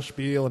on the whole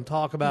spiel and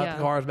talk about Yeah.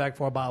 the cars back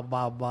for blah,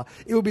 blah, blah.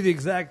 It would be the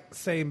exact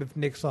same if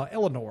Nick saw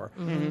Eleanor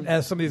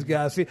as some of these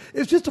guys see.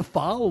 It's just a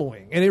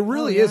following. And it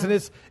really is. And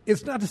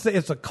it's not to say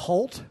it's a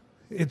cult.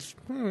 It's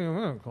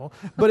cool.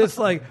 But it's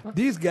like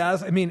these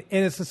guys, I mean,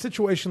 and it's a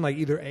situation like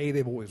either A,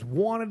 they've always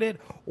wanted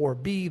it, or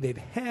B, they've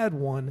had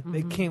one.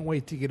 They can't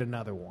wait to get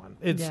another one.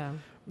 It's Yeah.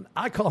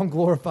 I call them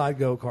glorified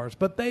go-karts,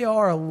 but they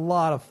are a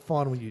lot of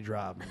fun when you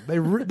drive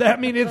them. I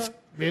mean, it's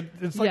like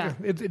Yeah.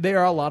 they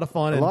are a lot of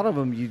fun. A and lot of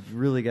them, you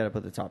really got to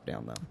put the top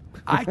down,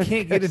 though. I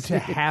can't get into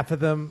half of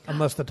them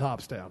unless the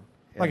top's down.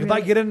 Like if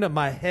I get into,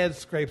 my head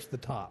scrapes the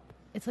top.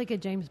 It's like a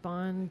James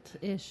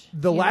Bond-ish.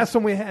 The last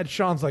one we had,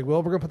 Sean's like,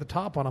 "Well, we're gonna put the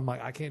top on." I'm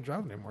like, "I can't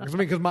drive it anymore,"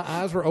 because my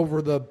eyes were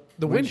over the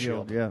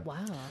windshield. Yeah. Wow.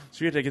 So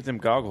you had to get them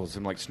goggles,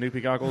 them like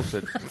Snoopy goggles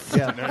that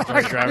Yeah.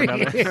 don't driving down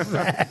there.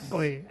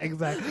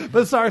 exactly.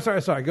 But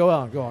sorry. Go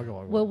on.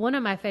 Well, one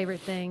of my favorite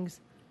things,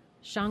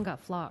 Sean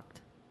got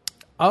flocked.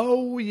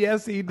 Oh,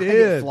 yes, he I get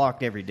did.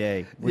 flocked every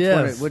day.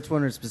 Yes. Which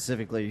one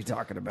specifically are you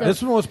talking about?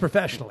 This one was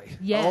professionally.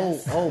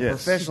 Yes. Oh,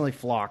 Yes. professionally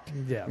flocked.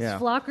 Yes. Yeah.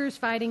 Flockers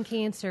Fighting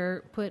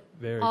Cancer put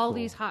Very all cool.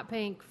 these hot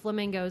pink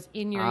flamingos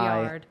in your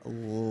I yard.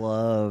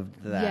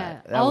 loved that. Yeah,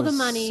 That all the was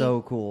money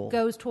so cool.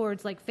 goes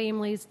towards like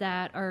families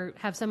that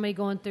have somebody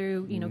going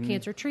through Mm-hmm.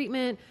 cancer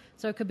treatment.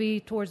 So it could be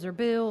towards their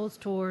bills,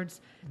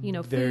 towards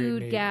Very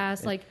food, neat.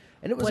 gas, like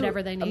And it was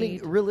whatever they need. I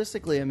mean,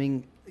 realistically,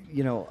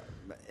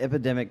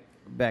 epidemic.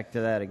 Back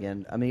to that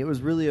again. I mean, it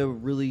was really a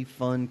really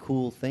fun,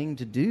 cool thing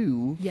to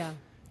do. Yeah.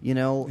 Yeah.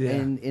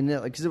 And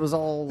because it was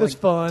all was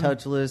fun.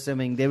 touchless. I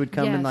mean, they would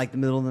come in Yes. like the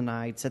middle of the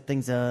night, set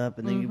things up,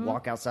 and then you'd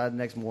walk outside the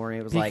next morning.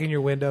 It was Peek like, in your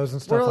windows and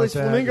stuff where all like these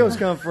that. flamingos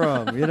come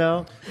from? Oh, you didn't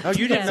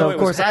Yeah. know So it of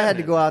course, was I had to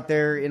happening. go out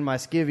there in my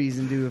skivvies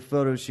and do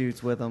photo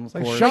shoots with them. Of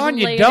Like, course. Sean,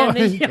 you Laid don't.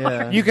 in the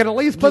yard. You can at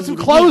least put some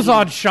clothes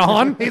on,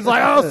 Sean. He's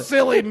like, oh,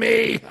 silly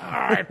me. All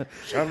right.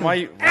 Sean,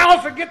 why?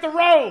 Allison, get the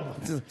robe.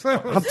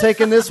 I'm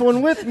taking this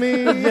one with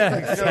me. Yeah,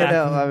 exactly.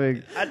 I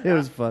mean, it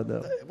was fun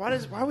though.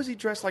 Why was he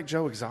dressed like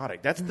Joe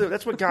Exotic? That's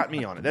what got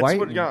me on it. That's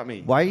what got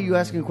me. Why are you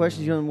asking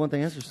questions you don't want the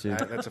answers to?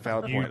 That's a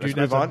valid You point. do- Let's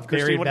that's move a on.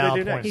 very Christine, what did they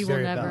do valid next? point. he will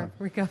Very never valid.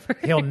 recover.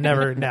 He'll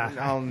never. Nah.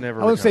 I'll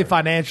never. I wouldn't say recover.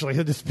 financially.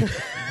 He'll just.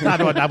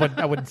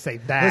 I wouldn't say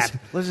that.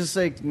 Let's just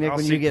say, Nick, I'll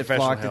when you seek get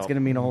professional flocked, it's help. going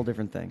to mean a whole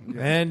different thing.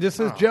 And just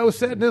as Joe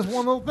said in this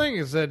one little thing,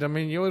 he said, I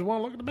mean, you always want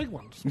to look at the big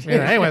ones. Yeah,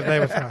 anyway, they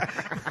was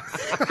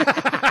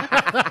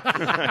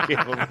I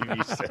can't believe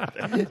you said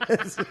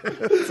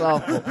that. It's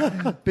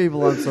awful.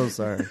 People, I'm so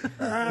sorry.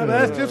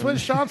 that's just what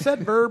Sean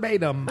said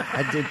verbatim.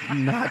 I did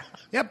not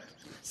Yep.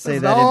 say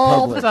Says that in all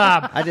public. the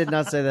time. I did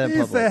not say that in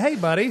He public. said, hey,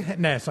 buddy.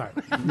 Nah, sorry.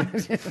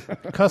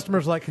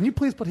 Customer's like, can you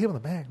please put him in the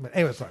bag? But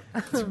anyway, sorry.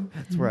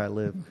 That's where I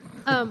live.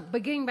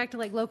 But getting back to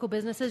like local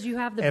businesses, you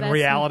have the In best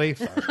reality,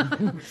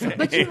 sorry.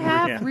 but you In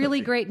have reality.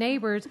 really great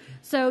neighbors.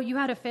 So you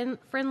had a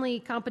friendly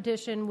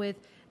competition with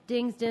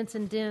Dings, Dents,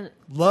 and Dent.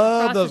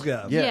 Love across those the-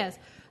 guys. Yeah. Yes.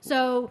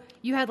 So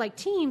you had like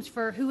teams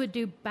for who would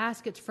do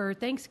baskets for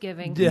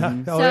Thanksgiving. Yeah.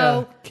 Oh, So-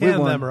 yeah. Ken We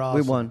and won. them are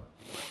awesome. We won.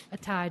 A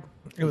tied.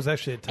 It was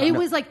actually a tie. It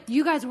was like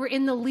you guys were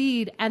in the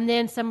lead, and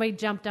then somebody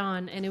jumped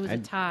on, and it was a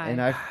tie.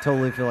 And I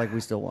totally feel like we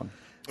still won.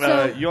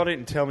 So- Y'all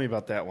didn't tell me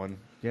about that one.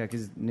 Yeah,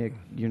 because Nick,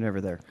 you're never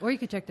there. or you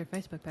could check their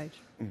Facebook page.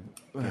 Yeah,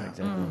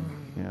 exactly.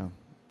 You know,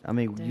 I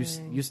mean, Dang.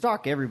 you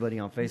stalk everybody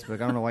on Facebook. I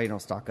don't know why you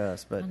don't stalk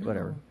us, but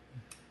whatever.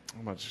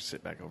 I'm gonna just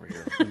sit back over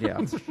here. Yeah,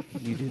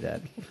 you do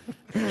that.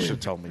 You should have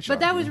told me. Sean. But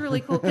that was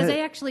really cool because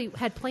they actually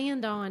had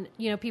planned on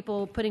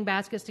people putting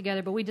baskets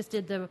together, but we just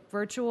did the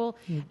virtual,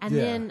 and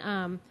Yeah.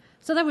 then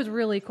so that was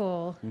really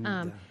cool.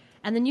 And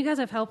then you guys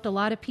have helped a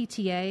lot of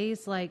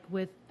PTAs like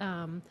with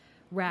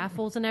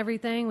raffles and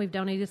everything. We've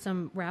donated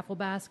some raffle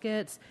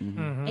baskets,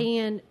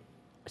 and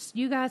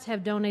you guys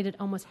have donated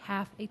almost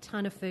half a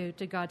ton of food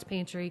to God's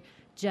Pantry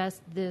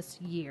just this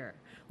year,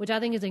 which I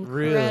think is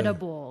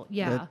incredible.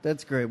 Yeah.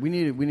 That's great. We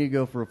need to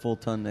go for a full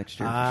ton next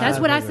year. That's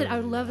what I said. I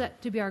would love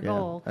that to be our Yeah.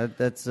 goal. I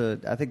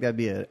think that'd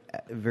be a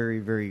very,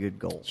 very good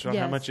goal. Sean,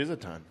 how Yes. much is a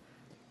ton?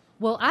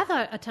 Well, I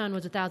thought a ton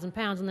was 1,000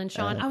 pounds, and then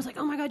Sean, I was like,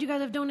 "Oh my God, you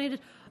guys have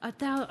donated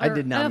 1,000." I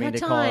did not of mean a to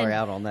ton. call her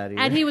out on that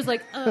either. And he was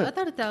like, "I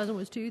thought 1,000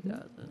 was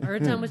 2,000, or a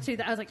ton was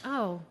 2,000." I was like,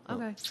 "Oh,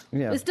 okay."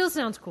 Yeah. It still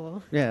sounds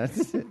cool. Yeah,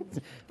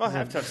 Well,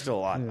 half ton's still a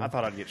lot. I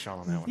thought I'd get Sean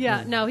on that one.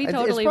 Yeah, no, he it's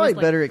totally probably was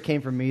like, better it came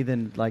from me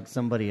than like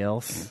somebody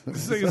else.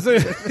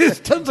 It's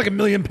tons like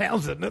 1,000,000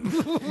 pounds, isn't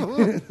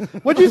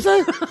it? What'd you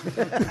say?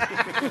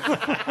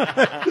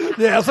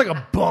 Yeah, it's like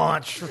a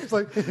bunch. It's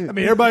like, I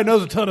mean, everybody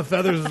knows a ton of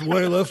feathers is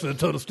way less than a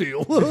ton of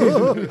steel.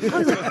 "It's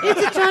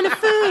a ton of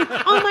food!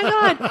 Oh my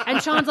God!"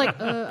 And Sean's like,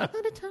 "I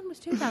thought a ton was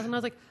 2,000." I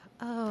was like,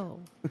 "Oh,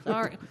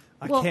 sorry."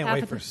 I Well, can't half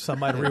wait a for ton.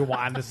 somebody to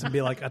rewind this and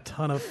be like, a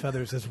ton of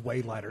feathers is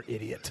way lighter,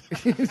 idiot.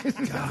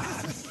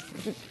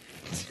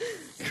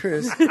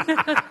 Chris,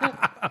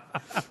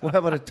 well, how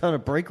about a ton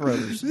of brake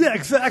rotors? Yeah,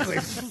 exactly.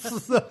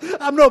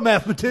 I'm no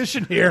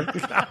mathematician here.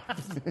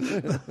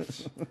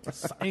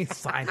 Any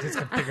scientist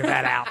can figure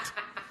that out.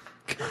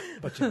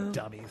 Bunch of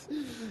dummies. I don't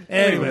even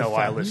Anyway, know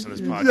why I fine. listen to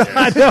this I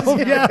podcast. know.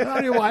 Yeah, I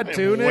don't know why I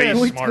tune Way in. Can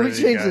we smarter than you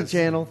change the guys.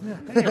 channel?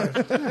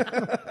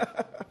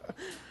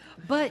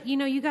 But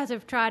you guys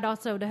have tried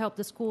also to help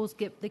the schools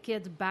get the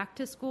kids back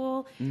to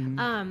school.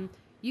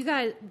 You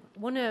guys,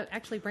 one of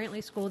actually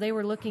Brantley School, they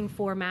were looking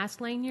for mask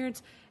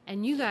lanyards,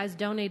 and you guys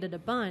donated a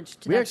bunch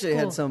to We that actually school.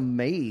 had some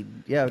made.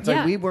 Yeah, it's Yeah.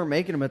 like we weren't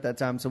making them at that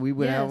time, so we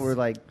went out. Yes. We're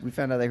like, we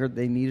found out they heard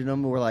they needed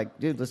them. We're like,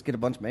 dude, let's get a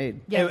bunch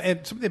made. Yes.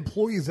 And some of the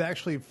employees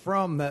actually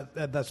from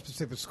that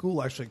specific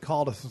school actually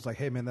called us and was like,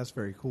 hey, man, that's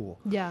very cool.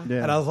 Yeah.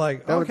 Yeah. And I was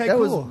like, That, okay, that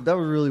cool. was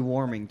really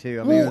warming too.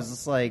 I mean, it was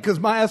just like, Because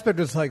my aspect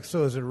is like,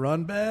 so is it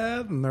run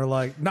bad? And they're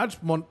like, not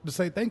just want to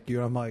say thank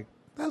you. I'm like,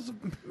 that's,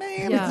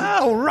 man, Yeah.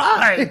 all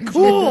right,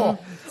 cool.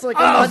 it's like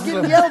I'm not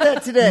getting yelled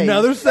at today.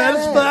 Another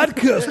satisfied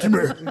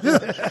customer.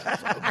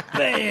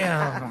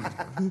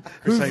 Bam.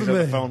 Chris hangs up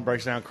the the- phone,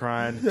 breaks down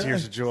crying,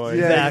 tears of joy.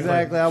 Yeah, Exactly.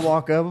 exactly. I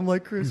walk up. I'm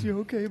like, Chris, you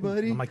okay,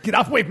 buddy? I'm like, get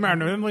off away from her.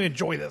 Let me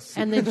enjoy this.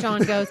 And then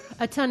Sean goes,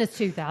 "A ton is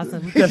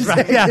 2,000." That's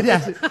right. Yeah, yeah.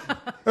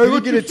 Hey,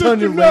 look at a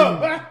ton of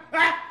rain.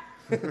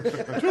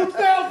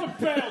 2,000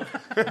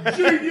 pounds.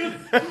 Genius.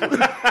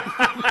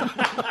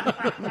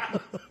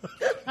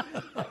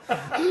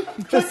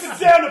 Take it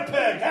down a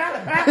peg.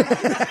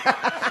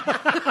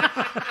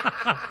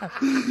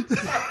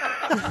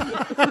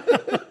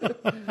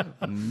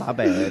 My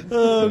bad.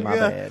 Oh, My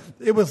God. bad.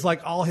 It was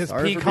like all his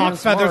Sorry for peacock being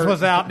feathers smart.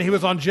 was out, and he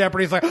was on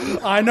Jeopardy. He's like,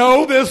 I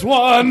know this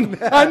one.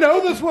 I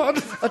know this one.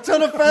 A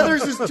ton of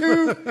feathers is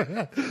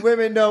 2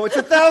 women. No, it's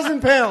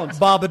 1,000 pounds.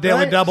 Bob the Daily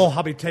Right? Double.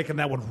 I'll be taking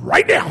that one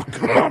right now.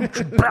 Come on,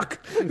 back.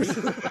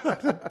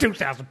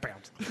 2,000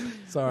 pounds.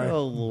 Sorry.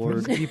 Oh,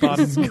 Lord. Keep on.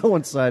 It's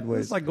going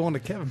sideways. It's like going to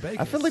Kevin Bacon.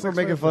 I feel like we're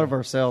making fun of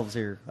ourselves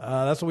here.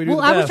 That's what we do. Well,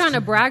 the I was best. trying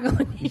to brag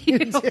on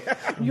you.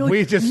 You're We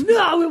like, just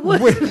no, it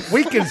wasn't.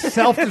 we can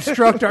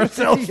self-destruct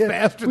ourselves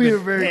faster We than are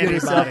very good at anybody.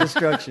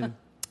 self-destruction.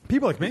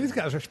 People are like, man, these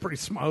guys are pretty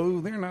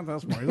smooth. They're not that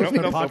smart. Listen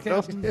to the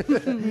podcast.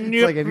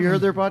 It's like, have you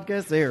heard their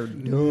podcast? They are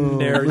dumb.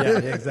 Yeah,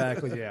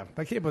 exactly. Yeah,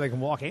 I can't believe they can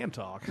walk and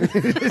talk. I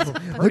Pretty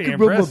can rub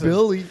my impressive.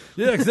 belly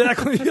Yeah,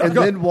 exactly. Yeah, and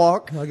then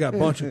walk. I got a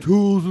bunch of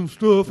tools and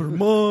stuff that are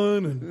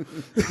mine, and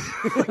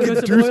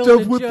There's do some oil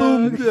stuff in with the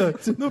them. jug.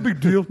 Yeah, no big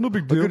deal. No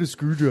big I deal. got a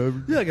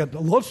screwdriver. Yeah, I got a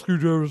lot of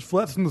screwdrivers,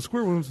 flats and the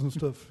square ones and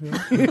stuff. You know?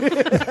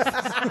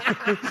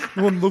 The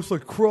one that looks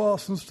like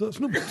cross and stuff. It's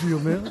no big deal,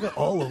 man. I got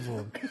all of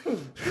them.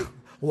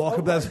 Walk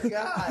up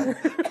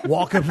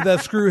to that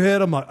screw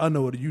head. I'm like, I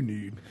know what you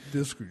need.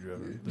 This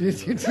screwdriver.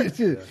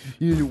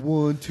 You need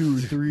 1, 2,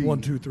 3.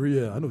 1, 2,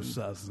 3. Yeah, I know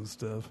sizes and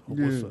stuff.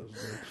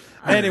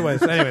 Anyways,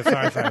 sorry.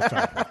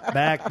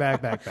 Back.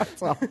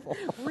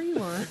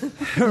 Rewind.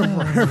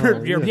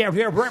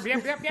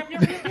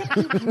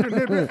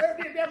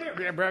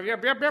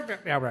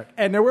 Yeah, right.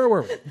 And now where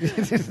were we?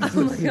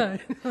 Oh my god!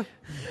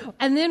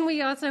 And then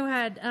we also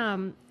had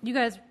you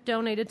guys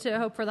donated to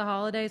Hope for the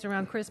Holidays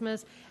around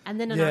Christmas, and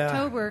then in Yeah.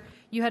 October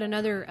you had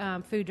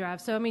another food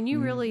drive. So I mean, you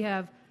really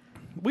have.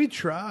 We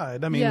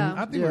tried. I mean, Yeah.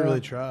 I think we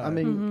really tried. I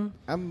mean,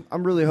 I'm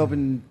really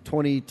hoping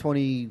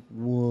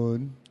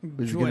 2021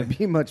 is going to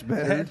be much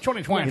better.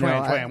 2020, You know,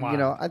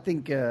 2021. I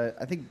think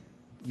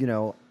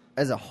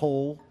as a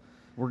whole,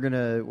 we're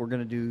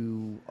gonna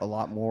do a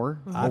lot more.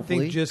 I Hopefully.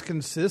 think just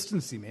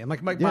consistency, man.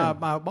 Like my Yeah.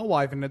 my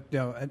wife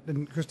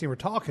and Christine were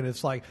talking.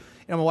 It's like,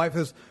 my wife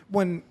is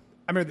when.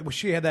 I remember when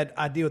she had that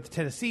idea with the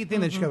Tennessee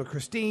thing. Then she got with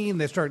Christine.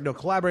 They started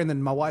collaborating.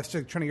 Then my wife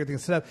started trying to get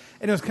things set up,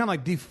 and it was kind of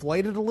like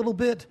deflated a little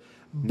bit.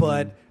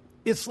 But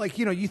it's like,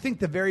 you think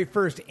the very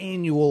first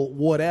annual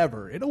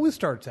whatever, it always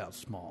starts out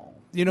small.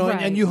 And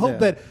Right. you hope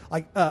Yeah. that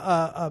like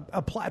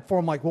a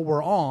platform like what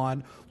we're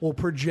on will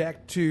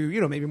project to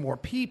maybe more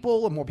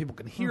people, and more people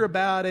can hear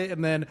about it,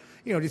 and then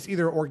just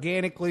either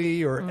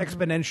organically or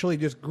exponentially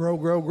just grow,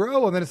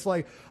 and then it's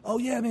like, oh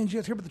yeah, man, did you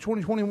guys hear about the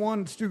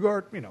 2021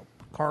 Stuttgart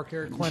car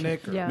care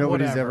clinic? Or Yeah.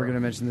 nobody's whatever. ever going to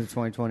mention the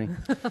 2020.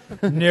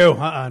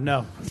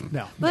 No.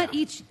 But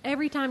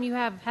every time you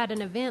have had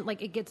an event,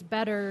 like it gets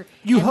better.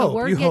 You and the hope,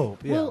 word you gets-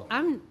 hope, yeah. Well,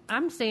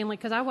 I'm saying like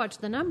because I watch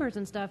the numbers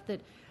and stuff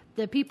that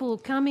the people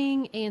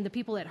coming and the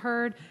people that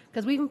heard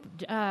because we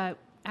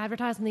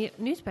advertised in the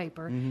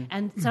newspaper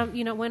and some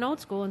went old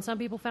school and some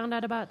people found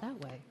out about it that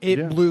way.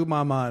 It blew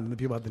my mind, the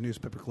people about the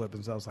newspaper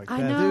clippings. I was like, I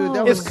that- know. Dude,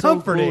 that It's was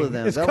comforting. so cool of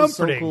them. It's that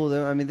comforting. was so cool of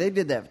them. I mean, they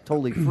did that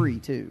totally free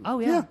too. Oh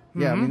yeah.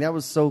 Yeah, I mean that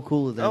was so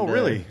cool of them. Oh,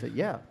 really?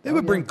 Yeah. They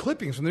would bring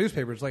clippings from the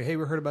newspapers, like, "Hey,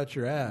 we heard about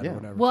your ad," Yeah. or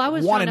whatever. Well, I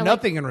was wanted trying to,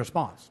 nothing in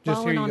response. Just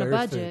Following here you on go. a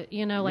Here's the- budget,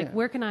 Yeah.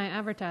 where can I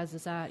advertise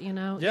this at?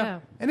 Yeah.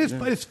 And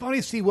it's funny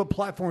to see what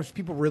platforms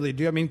people really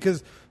do. I mean,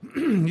 because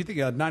you think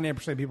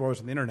 99% of people are always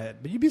on the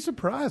internet, but you'd be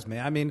surprised,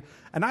 man. I mean,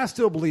 and I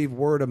still believe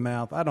word of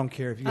mouth. I don't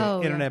care if you got Oh,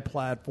 yeah. internet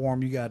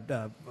platform, you got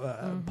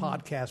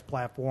podcast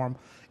platform.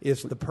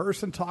 It's the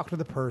person talking to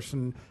the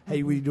person.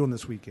 Hey, what are you doing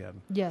this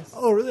weekend? Yes.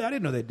 Oh, really? I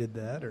didn't know they did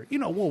that. Or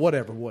well,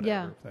 whatever.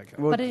 Yeah. That kind of-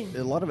 Well, But it-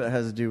 a lot of it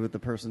has to do with the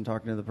person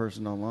talking to the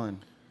person online.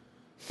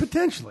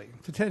 Potentially.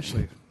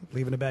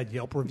 Leaving a bad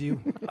Yelp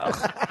review.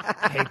 Ugh,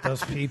 I hate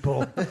those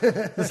people.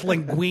 This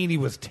linguine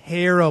was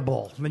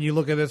terrible. And then you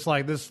look at this,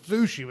 like, this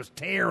sushi was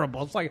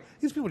terrible. It's like,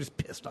 these people are just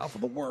pissed off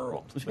with the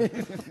world.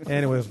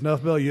 Anyways,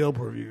 enough about Yelp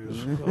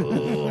reviews.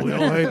 Oh, we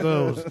all hate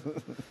those.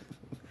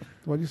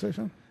 What did you say,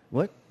 Sean?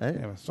 What?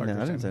 Yeah, sorry,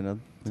 I didn't say Sorry.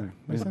 nothing.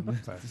 What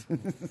did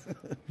you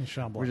say?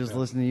 Sean We're just blacked out.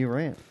 listening to you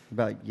rant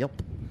about Yelp.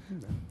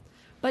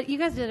 But you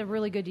guys did a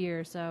really good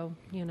year, so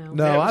No, Yeah, it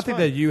I was think fun.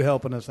 that you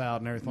helping us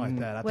out and everything like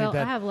that. I well, think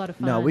that I have a lot of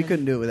fun. No, we and-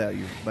 couldn't do it without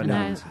you. But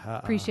And no. I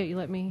appreciate you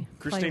letting me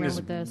play Christine around is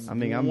with this. I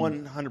mean, I'm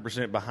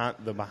 100%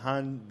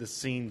 behind the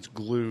scenes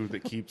glue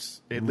that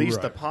keeps at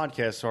least the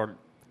podcast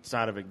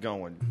side of it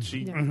going.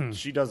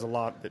 She does a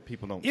lot that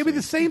people don't. Yeah, but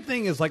the same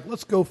thing is like,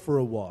 let's go for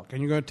a walk,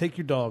 and you're going to take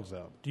your dogs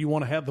out. Do you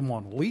want to have them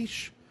on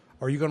leash,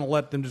 or are you going to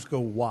let them just go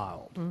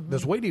wild?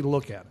 There's a way to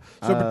look at it.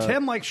 So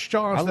pretend like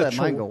Sean's I'll that let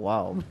mine go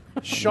wild.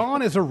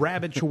 Sean is a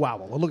rabid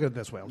Chihuahua. Well, look at it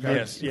this way, okay?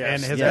 Yes, and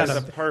has yes. got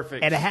That's a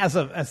perfect- and it has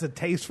a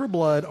taste for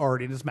blood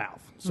already in his mouth,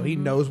 so he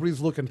knows what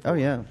he's looking for. Oh,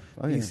 yeah.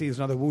 Oh, he yeah. sees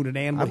another wounded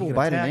animal. I he will can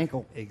bite an attack.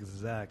 ankle.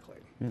 Exactly.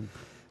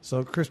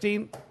 So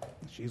Christine,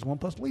 She's one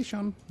plus leash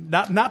on.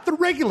 Not the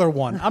regular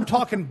one. I'm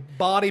talking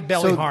body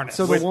belly harness.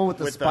 So the one with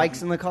the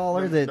spikes in the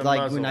collar that the like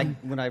muzzle.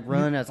 when I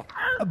run, I was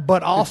like,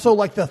 but also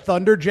like the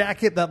thunder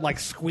jacket that like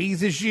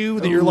squeezes you.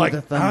 That you're Ooh, like,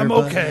 the thunder I'm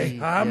buddy. okay.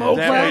 I'm Yeah.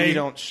 okay. That way you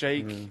don't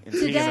shake and pee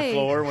in Today- the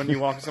floor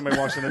when somebody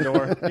walks in the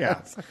door.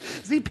 Yeah.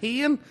 Is he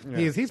peeing?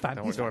 He's fine.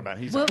 Don't He's worry fine.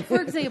 about it. Well,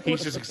 for example,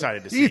 He's just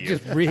excited to see He's you.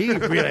 just he really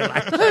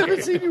likes I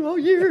haven't seen you all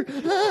year.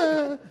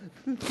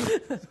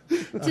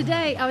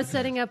 today I was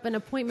setting up an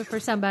appointment for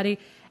somebody,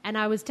 and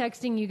I was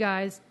texting you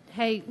guys,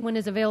 hey, when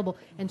is available?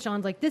 And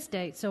Sean's like, this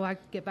date. So I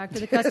get back to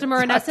the customer,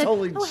 and I said,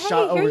 totally oh, hey,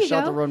 shot- here you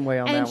overshot go. the runway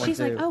on and that one, she's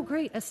like, too. oh,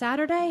 great, a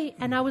Saturday?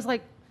 And I was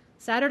like,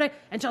 Saturday?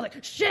 And Sean's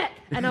like, shit.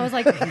 And I was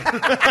like,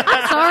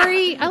 I'm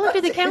sorry, I looked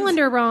at the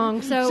calendar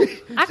wrong. So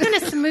I kind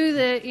of smooth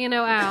it,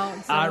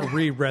 out. So. I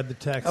reread the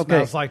text. And Okay.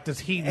 I was like, does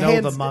he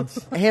know the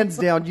months? Hands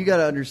down, you got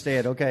to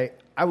understand. Okay,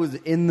 I was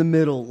in the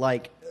middle,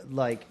 like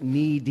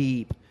knee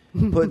deep,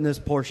 putting this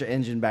Porsche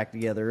engine back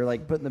together,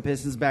 like putting the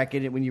pistons back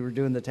in it when you were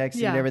doing the texting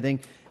Yeah. and everything.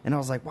 And I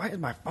was like, why is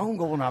my phone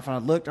going off? And I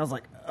looked, I was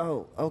like,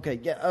 oh, okay,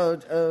 yeah,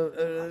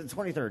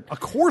 23rd. Of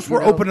course,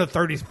 we're open to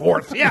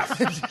 34th. Yes.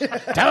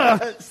 Duh.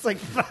 It's like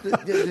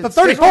The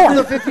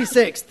 34th. the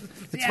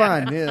 56th. It's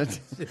fine.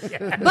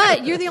 Yeah.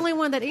 But you're the only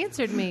one that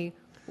answered me.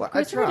 Well, I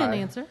Christopher try. didn't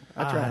answer.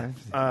 I try.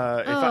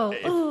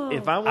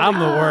 If I want I'm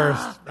the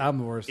worst. I'm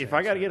the worst. If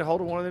I got to get a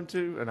hold of one of them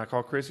two, and I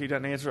call Chris, he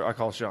doesn't answer, I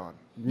call Sean.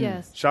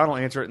 Yes. Sean will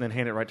answer it and then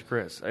hand it right to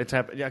Chris. It's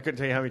happened. Yeah, I couldn't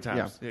tell you how many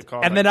times. Yeah. He'll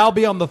call And back. then I'll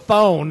be on the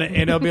phone, and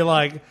it'll be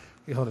like,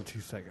 hey, hold on 2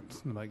 seconds.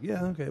 And I'm like,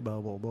 yeah, okay, blah,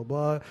 blah, blah,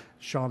 blah.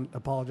 Sean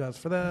apologized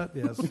for that.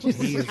 Yes,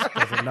 he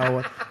doesn't know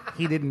it.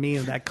 He didn't mean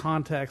in that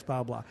context,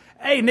 blah, blah.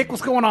 Hey, Nick,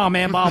 what's going on,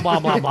 man? Blah, blah,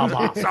 blah, blah,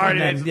 blah. Sorry, And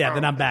then, Nick. yeah,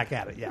 then I'm back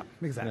at it. Yeah,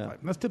 exactly. Yeah.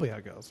 That's typically how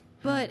it goes.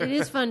 But it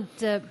is fun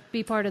to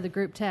be part of the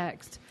group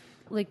text.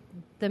 Like,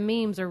 the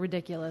memes are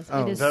ridiculous.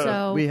 Oh, it is the-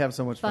 so We have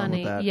so much fun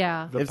funny. with that.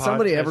 Yeah. The If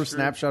somebody podcast ever group.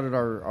 snapshotted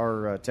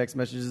our text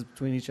messages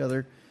between each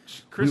other,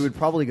 Chris- we would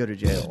probably go to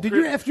jail. Dude,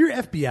 your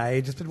FBI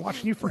agent's been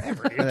watching you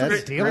forever. Dude. That's-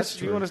 That's the deal. that's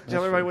Do you want to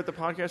tell everybody what the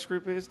podcast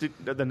group is?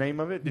 The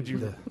name of it? Did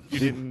you? You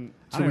didn't.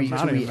 Should we, I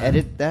should don't we even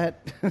edit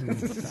that? I don't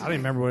even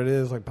remember what it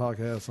is, like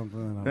podcast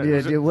something.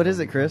 Yeah, dude, what is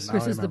it, Chris?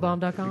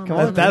 ChrisIsTheBomb.com. Come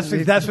on. That's what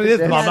it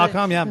is.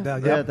 Bob.com. Yeah,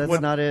 Yeah, that's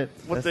not it.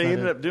 What That's they not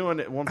ended it. up doing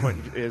at one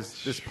point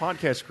is this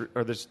podcast group,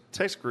 or this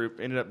text group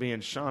ended up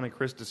being Sean and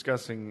Chris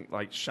discussing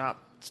like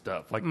shop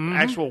stuff, like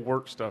actual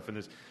work stuff, and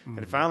this.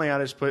 And finally, I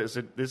just put it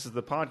said, "This is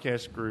the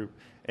podcast group,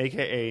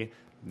 aka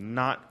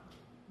not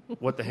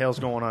what the hell's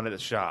going on at the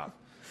shop."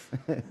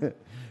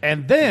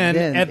 And then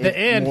at it the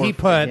end, he morphed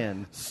put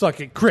again.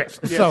 "suck it, Chris."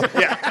 So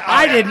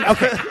I didn't.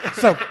 Okay,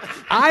 so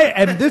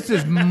and this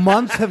is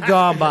months have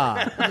gone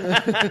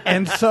by,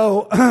 and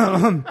so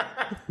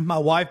my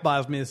wife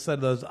buys me a set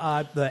of those the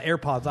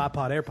iPod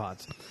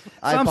AirPods. So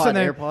I'm iPod sitting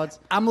there, AirPods?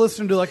 I'm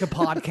listening to like a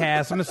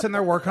podcast. I'm just sitting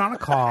there working on a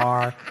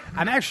car.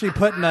 I'm actually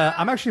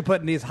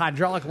putting these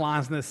hydraulic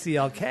lines in the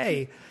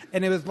CLK.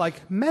 And it was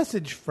like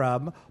message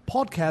from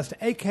podcast,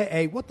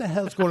 a.k.a. what the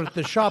hell's going on at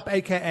the shop,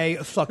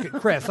 a.k.a. suck it,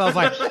 Chris. I was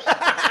like,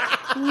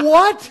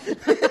 what?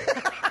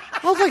 I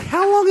was like,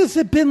 how long has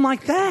it been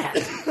like that?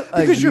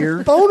 Because year?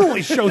 your phone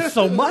only shows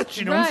so much,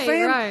 you know what I'm Right,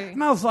 saying? right.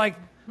 And I was like,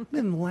 I've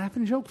been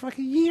laughing joke for like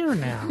a year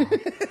now.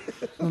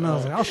 And I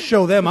was like, I'll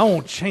show them. I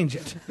won't change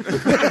it.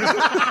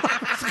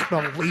 Just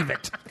gonna leave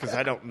it. Because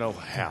I don't know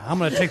how. I'm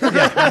gonna take right.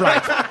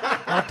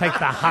 I'll take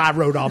the high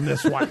road on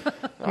this one.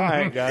 All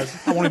right, guys.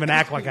 I won't even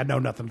act like I know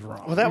nothing's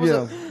wrong. Well, that was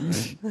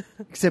Yeah.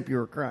 Except you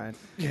were crying.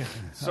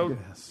 so.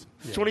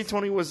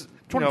 2020 was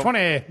 2020.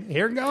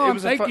 Here it It goes.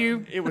 was Thank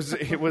you. It was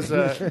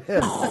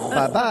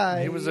Bye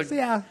bye. it was a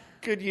Yeah.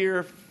 good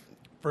year.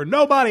 For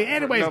nobody.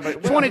 Anyways, nobody.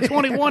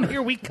 2021,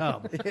 here we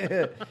come.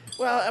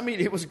 Well, I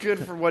mean, it was good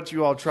for what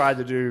you all tried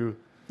to do.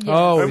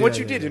 Oh, and what yeah,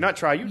 you yeah, did yeah. not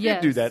try. You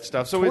Yes. did do that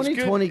stuff. So it's good.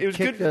 2020 It was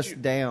kicked good. us that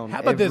you- down. How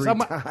about this? every I'm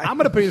time.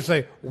 going to put you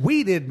say,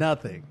 we did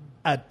nothing.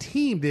 A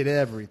team did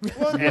everything.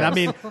 And I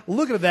mean,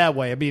 look at it that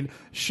way. I mean,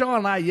 Sean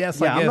and I,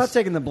 yes, I Yeah, guess. I'm not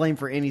taking the blame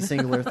for any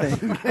singular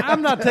thing.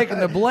 I'm not taking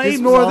the blame This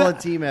nor was all the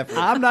a team effort.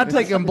 I'm not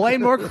taking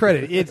blame nor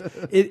credit.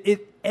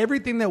 It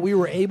everything that we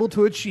were able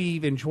to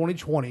achieve in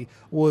 2020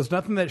 was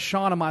nothing that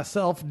Sean and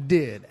myself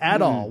did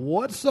at all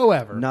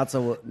whatsoever. Not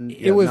so.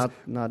 It was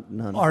not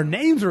none. our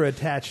names are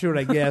attached to it,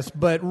 I guess,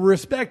 but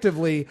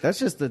respectively. That's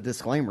just the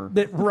disclaimer.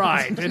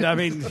 Right, and I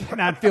mean,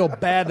 and I feel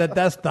bad that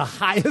that's the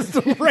highest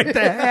rate to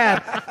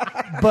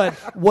have. But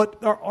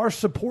what our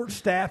support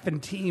staff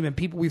and team and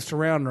people we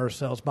surround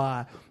ourselves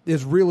by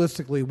is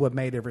realistically what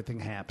made everything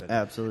happen.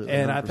 Absolutely,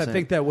 and I 100%.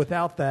 think that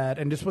without that,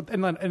 and just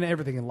and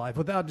everything in life,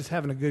 without just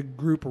having a good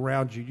group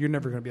around you, you're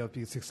never going to be able to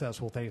be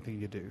successful with anything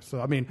you do.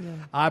 So, I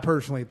mean, I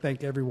personally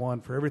thank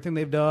everyone for everything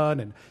they've done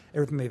and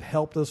everything they've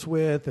helped us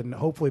with, and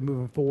hopefully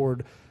moving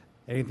forward,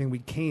 anything we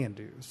can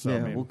do. So, Yeah. I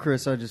mean, Well,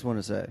 Chris, I just want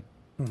to say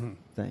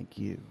thank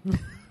you.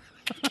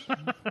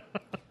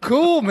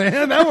 cool,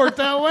 man. That worked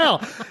out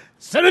well.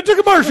 Send it to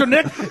commercial,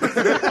 Nick.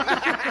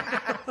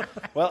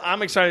 Well,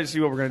 I'm excited to see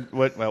what we're going to.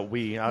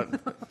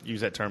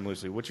 use that term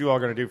loosely. What you all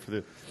going to do for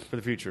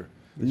the future?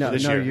 No,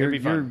 this no, year? It'll be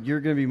you're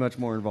fun. going to be much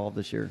more involved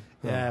this year.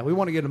 Yeah, we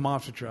want to get into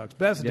monster trucks.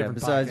 But that's a Yeah, different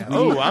besides podcast. we-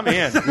 Oh, I'm in.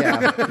 Yeah,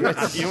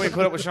 You want me to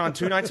put up with Sean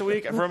 2 nights a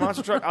week for a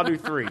monster truck? I'll do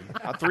 3.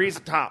 3's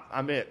the top.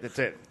 I'm it. That's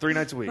it. 3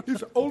 nights a week.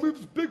 Only if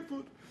it's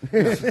Bigfoot.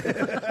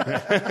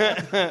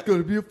 It's going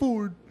to be a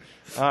Ford.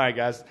 All right,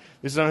 guys.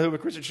 This is On the Hood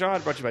with Chris and Sean,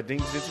 brought to you by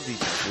Dings, Dents, and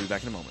Details. We'll be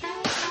back in a moment.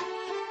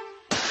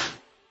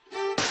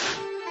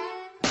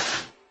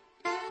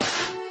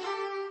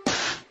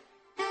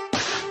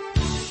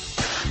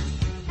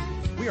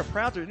 We are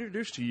proud to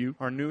introduce to you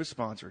our newest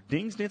sponsor,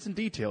 Dings, Dents, and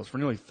Details. For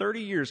nearly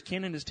 30 years,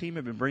 Ken and his team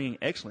have been bringing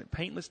excellent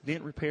paintless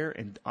dent repair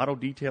and auto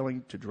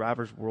detailing to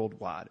drivers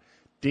worldwide.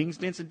 Dings,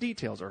 Dents, and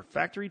Details are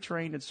factory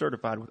trained and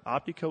certified with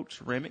OptiCoat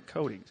ceramic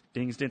coatings.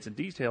 Dings, Dents, and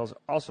Details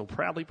also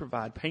proudly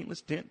provide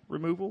paintless dent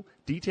removal,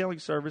 detailing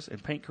service,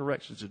 and paint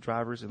corrections to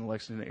drivers in the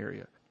Lexington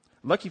area.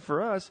 Lucky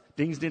for us,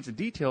 Dings, Dents, and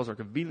Details are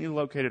conveniently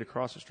located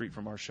across the street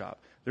from our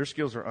shop. Their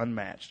skills are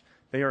unmatched.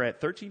 They are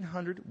at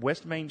 1300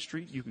 West Main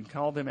Street. You can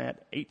call them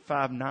at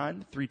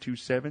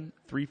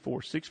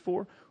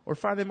 859-327-3464 or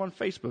find them on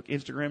Facebook,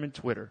 Instagram, and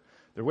Twitter.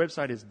 Their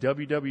website is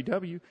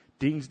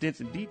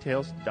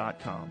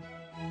www.dingsdentsanddetails.com.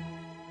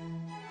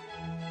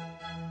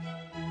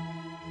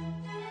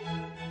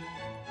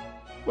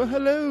 Well,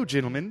 hello,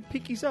 gentlemen.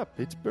 Pinkies up.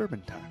 It's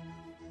bourbon time.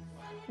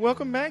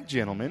 Welcome back,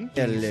 gentlemen.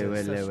 hello.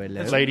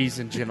 Ladies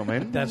and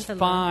gentlemen. That's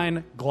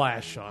fine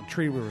glass, Sean.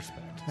 Treat with respect.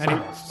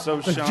 Anyways.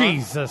 So, Sean,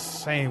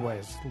 Jesus.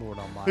 Anyways, Lord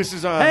Almighty. this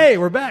is hey,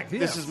 we're back.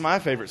 this Yes. is my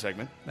favorite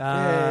segment.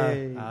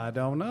 Yay. I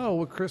don't know.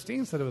 Well,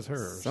 Christine said it was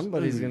hers.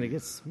 Somebody's going to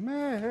get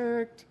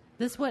smacked.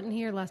 This wasn't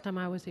here last time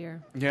I was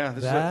here. Yeah,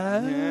 this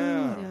That-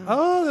 yeah.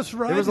 Oh, that's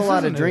right. There was a This lot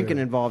isn't of drinking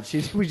new. involved.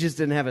 We just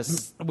didn't have a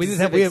We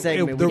didn't have.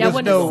 segment. There Yeah, was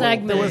wasn't no. a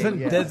segment. There wasn't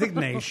Yeah.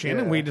 designation,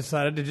 and we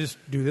decided to just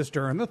do this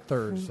during the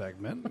third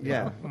segment.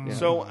 Yeah.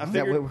 So I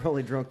That way figured, we're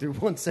only drunk through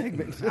one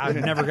segment. I've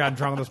never gotten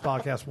drunk on this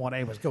podcast one.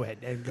 Anyways, go ahead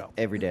and go.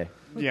 Every day.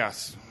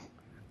 yes,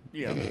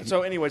 yeah.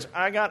 So, anyways,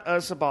 I got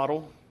us a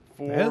bottle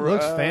for It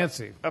looks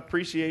fancy.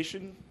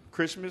 appreciation,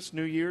 Christmas,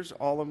 New Year's,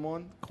 all in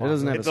one. It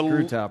doesn't have It's a a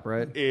screw l- top,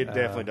 right? It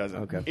definitely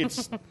doesn't. okay.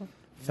 It's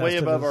way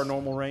above Festivus. our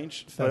normal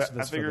range, but I Festivus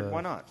for figured the-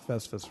 why not?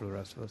 Festivus for the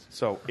rest of us.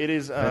 So it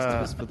is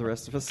Festivus for the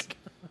rest of us.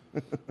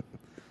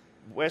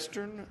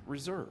 Western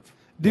Reserve.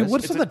 Dude,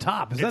 what's It's on the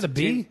top? Is that a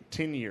bee?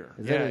 10-year.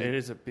 Is Yeah, that a- it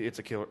is a. It's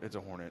a killer. It's a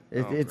hornet.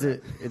 It, Oh, it's, crap.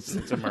 a, it's,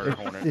 It's a murder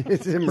hornet.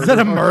 it's a murder Is that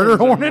a murder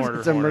hornet? murder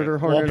It's a murder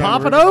Well, hornet.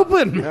 pop it on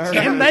open.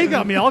 Damn, they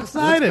got me all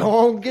excited.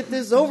 Go on, get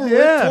this over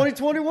Yeah. with.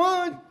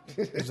 2021.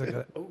 It's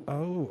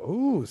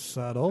like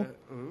subtle.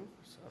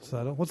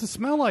 Subtle. What's it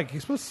smell like?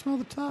 You're supposed to smell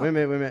the top. Wait a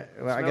minute.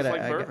 Well, Smells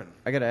like bourbon.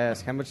 I gotta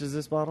ask, how much is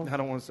this bottle? I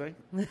don't want to say.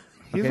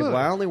 He's Okay, a- well,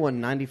 I only want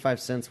 95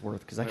 cents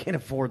worth because I can't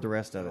afford the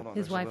rest of it.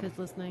 His wife is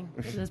listening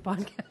to this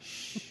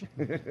podcast.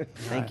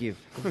 Thank you.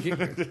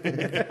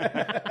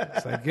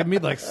 It's like, give me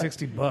like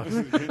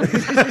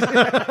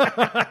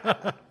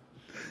 $60.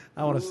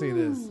 I want to see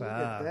this. Look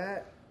at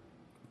that.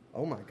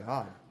 Oh my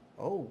God.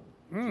 Oh,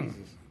 Jesus.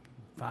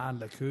 Fine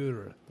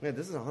liqueur. Man,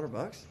 this is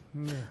 $100.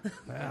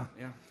 Yeah.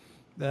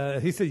 Yeah.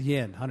 He said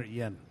yen, 100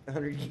 yen.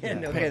 100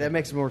 yen. Okay, that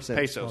makes more sense.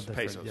 Pesos.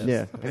 different, Pesos. yes.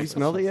 Yeah. Have you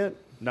smelled it yet?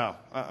 No.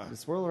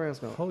 Swirl around,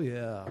 smell it. Oh,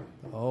 yeah.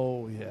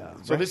 Oh, yeah.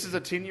 So this is a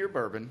 10-year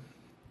bourbon.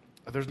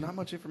 There's not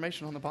much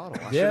information on the bottle.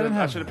 I Yeah,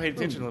 should I have paid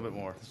attention a little bit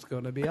more. It's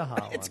going to be a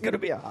hot one. It's going to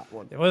be a hot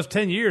one. It was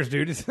 10 years,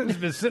 dude. It's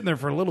been sitting there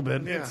for a little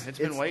bit. Yeah, it's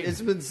been waiting. It's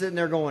been sitting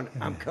there going,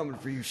 I'm coming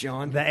for you,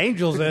 Sean. The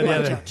Angels,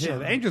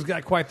 the Angels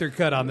got quite their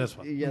cut on this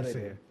one. Yeah, Let's they see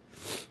did. here.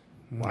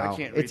 Wow. I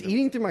can't read It's the-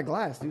 eating through my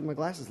glass, dude. My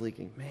glass is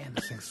leaking. Man,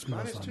 this thing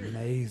smells is too.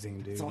 amazing,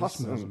 dude. This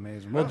awesome. smells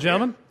amazing. Well,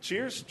 gentlemen,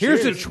 Cheers. here's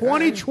to Cheers.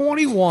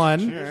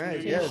 2021. All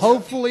right, yes.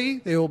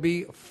 Hopefully, it will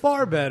be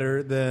far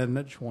better than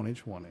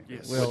 2020.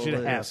 Yes. Which it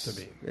Well, has to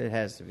be. It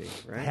has to be, It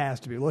right? has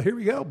to be. Well, here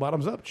we go.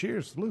 Bottoms up.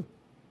 Cheers. Lou.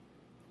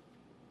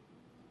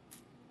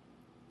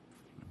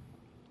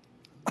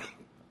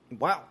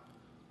 Wow.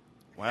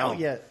 Wow. Oh,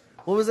 yeah.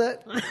 What was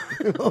that?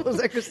 What was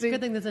that, Christine?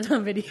 Good thing this is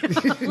on video.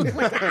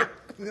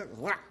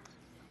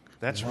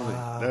 That's really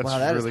Wow,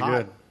 that is really hot.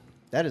 good.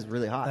 That is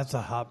really hot. That's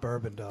a hot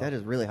bourbon, dog. That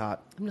is really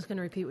hot. I'm just going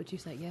to repeat what you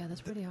said. Yeah,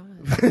 that's pretty hot.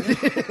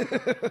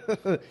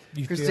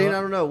 You Christine, feel I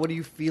it? don't know. What are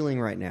you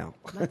feeling right now?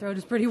 My throat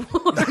is pretty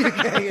warm.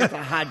 It's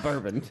a hot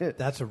bourbon.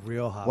 That's a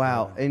real hot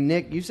Wow. bourbon. And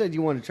Nick, you said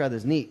you wanted to try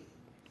this neat.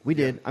 We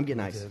did. I'm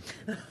getting ice.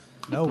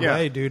 No Yeah.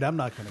 way, dude. I'm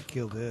not going to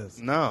kill this.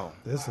 No.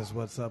 This is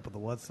what's up with the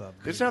what's up.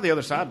 This is how the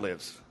other side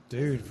lives.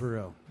 Dude, for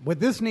real. What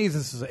this needs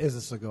is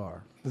a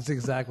cigar. That's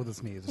exactly what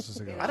this needs. It's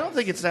a I cigar. don't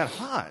think it's that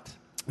hot.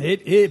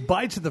 It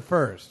bites at the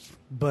first,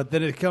 but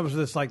then it comes to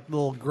this like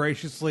little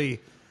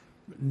graciously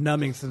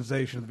numbing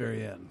sensation at the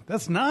very end.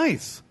 That's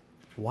nice.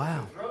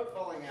 Wow. Throat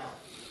falling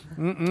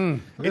out.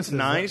 It's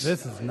nice.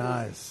 This is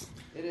nice.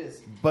 It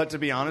is. But to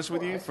be honest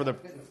with you, for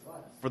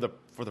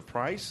the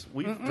price,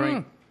 we've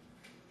drank.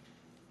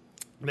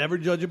 Never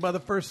judge it by the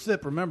first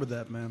sip. Remember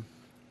that, man.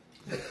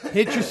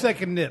 Hit your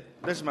second nip.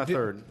 This is my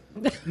third.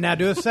 Now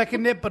do a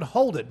second nip, but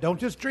hold it. Don't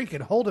just drink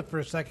it. Hold it for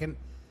a second.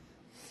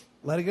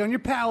 Let it go on your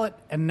palate,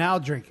 and now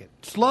drink it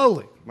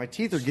slowly. My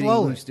teeth are getting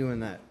Slowly. loose doing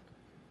that.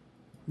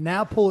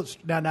 Now pull it.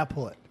 Now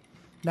pull it.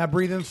 Now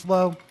breathe in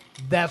slow.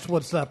 That's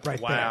what's up right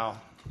there. Wow.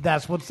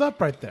 That's what's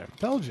up right there.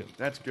 Told you.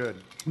 That's good.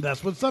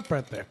 That's what's up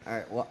right there. All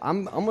right, well,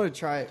 I'm going to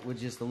try it with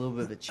just a little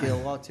bit of a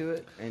chill to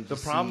it. And The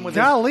just problem see- with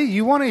Golly,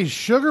 you want any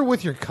sugar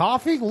with your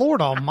coffee?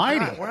 Lord Almighty!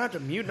 God, we're not to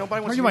mute.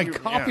 Nobody wants Are you to my hear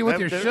coffee with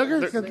your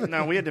sugar?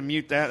 No, we had to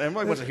mute that.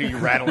 Everybody wants to hear you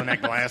rattling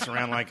that glass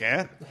around like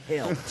that.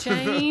 hell.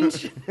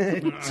 Change.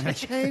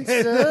 Change,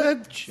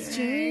 sir.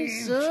 Change,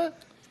 sir.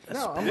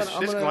 No, I'm This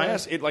gonna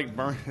glass, it like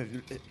burns.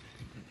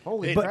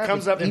 Holy It crap, comes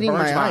it's up and eating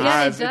burns my ice.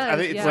 Yeah, it eyes. I does,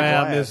 think it's yeah. a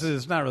Well, glass. this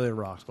is not really a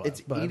rocks glass.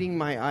 It's but- eating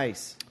my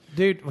ice.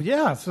 dude. Well,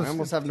 yeah, it's I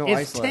almost have no it's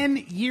ice left.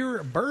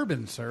 10-year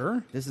bourbon,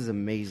 sir. This is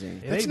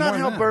amazing. It It's ain't not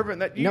more how than bourbon.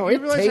 That you, No, you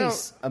it realize how-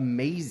 tastes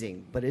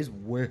amazing, but it's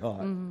way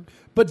hot.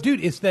 But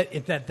dude, it's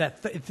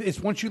it's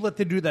once you let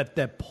them do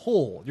that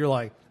pull, you're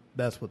like,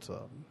 that's what's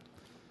up.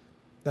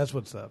 That's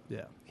what's up.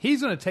 Yeah,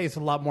 he's going to taste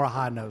a lot more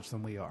high notes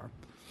than we are.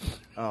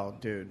 Oh,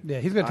 dude. Yeah,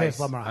 he's going to taste Ice-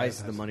 a lot more high Ice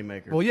notes. is the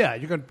moneymaker. Well, yeah,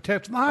 you're going to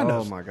taste the high oh,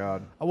 notes. my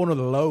God. I want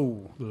the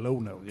low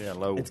notes. Yeah,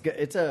 low. It's good.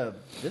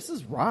 This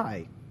is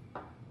rye.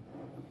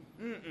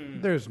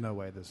 There's no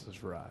way this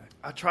is rye.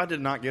 I tried to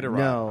not get it right.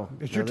 No.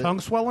 Is No, your tongue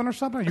swelling or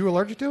something? Are you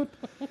allergic to it?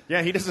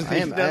 Yeah, he doesn't. I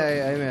am, he doesn't-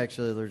 I am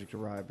actually allergic to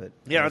rye, but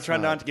yeah, I it's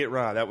tried not to get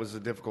rye. That was a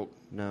difficult.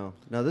 No,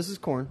 this is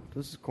corn.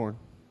 This is corn.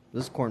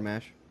 This is corn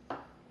mash.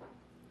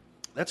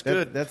 That's That-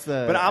 good. that's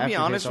the But I'll be aftertaste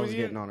honest I was with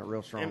you. getting on it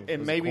real strong. And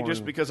was maybe corn.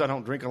 just because I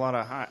don't drink a lot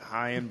of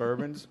high end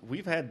bourbons,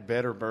 we've had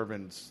better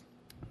bourbons.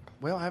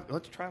 Well,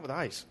 let's try it with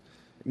ice.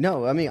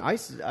 No, I mean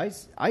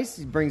ice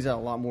brings out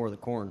a lot more of the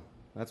corn.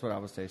 That's what I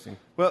was tasting.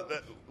 Well,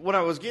 what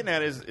I was getting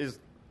at is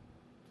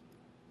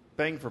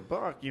bang for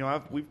buck. You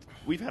know,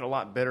 we've had a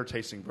lot better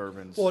tasting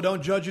bourbons. Well,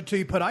 don't judge it till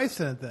you put ice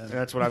in it. Then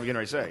That's what I was getting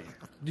ready to say.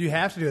 you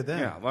have to do it then.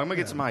 Yeah, well, I'm gonna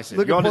get some ice in.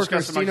 Look Y'all at poor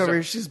discuss some Christine ice. over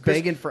here. She's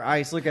begging for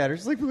ice. Look at her.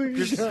 She's like,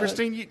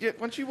 Christine, why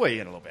don't you weigh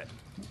in a little bit?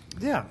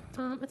 Yeah.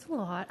 It's a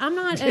little hot. I'm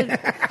not.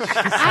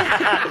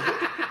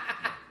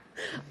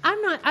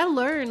 I'm not. I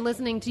learned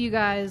listening to you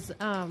guys.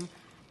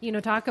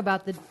 Talk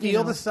about the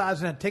Feel the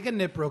size. Now take a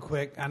nip real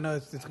quick. I know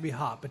it's gonna be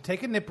hot, but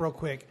take a nip real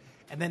quick,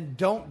 and then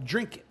don't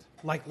drink it.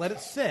 Like let it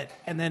sit,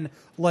 and then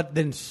like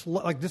just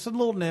a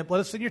little nip.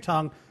 Let it sit in your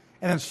tongue,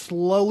 and then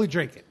slowly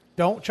drink it.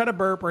 Don't try to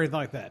burp or anything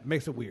like that. It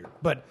makes it weird.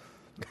 But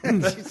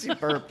She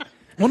burped.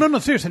 well, no,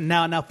 seriously.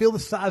 Now feel the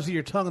size of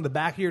your tongue and the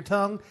back of your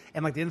tongue,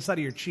 and like the inside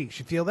of your cheeks.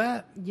 You feel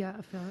that? Yeah,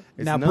 I feel it.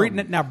 It's Now numb.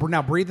 breathe.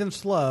 Now breathe in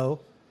slow,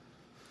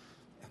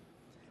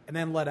 and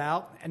then let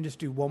out, and just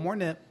do one more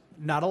nip.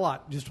 Not a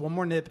lot, just one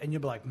more nip, and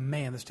you'll be like,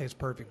 "Man, this tastes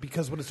perfect."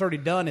 Because what it's already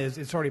done is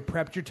it's already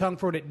prepped your tongue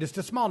for it. Just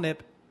a small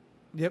nip.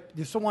 Yep,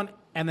 just the one,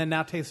 and then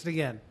now taste it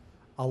again.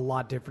 A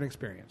lot different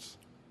experience.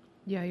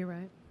 Yeah, you're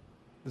right.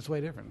 It's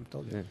way different. I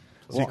told you.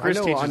 Well, Chris I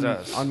know teaches on,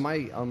 us.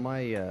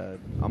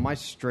 on my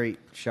straight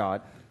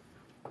shot,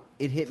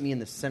 it hit me in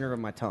the center of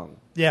my tongue.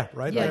 Yeah,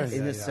 right Yes. there.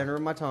 In Yeah, the yeah. center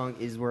of my tongue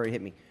is where it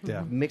hit me.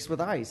 Yeah. Mixed with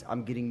ice,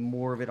 I'm getting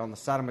more of it on the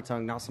side of my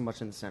tongue, not so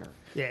much in the center.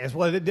 Yeah, it's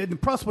what it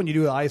did. Plus, when you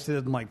do ice, it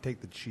doesn't like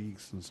take the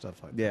cheeks and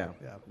stuff like Yeah,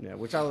 that. yeah.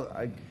 Which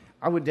I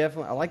would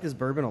definitely. I like this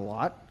bourbon a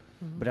lot,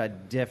 but I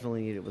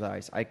definitely need it with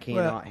ice. I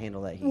cannot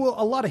handle that heat. Well,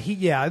 a lot of heat,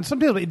 yeah, and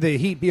sometimes the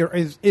heat beer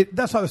is.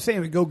 That's what I was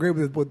saying. We go great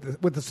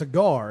with the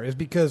cigar is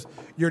because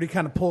you're already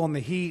kind of pulling the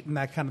heat and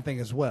that kind of thing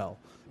as well.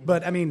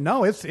 But I mean,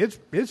 no, it's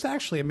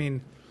actually. I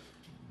mean,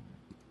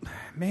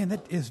 man,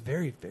 that is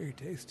very very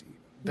tasty.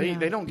 They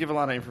don't give a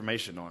lot of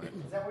information on it.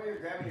 Is that why you're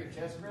grabbing your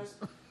chest, Chris?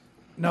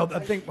 No, I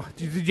think.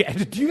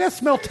 Did you guys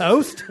smell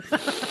toast?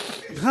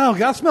 Oh,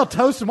 God, I smell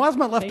toast, and why is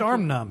my left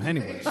arm numb?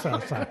 Anyway, so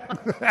sorry.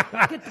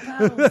 Get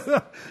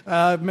the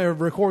bottles. May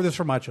record this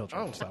for my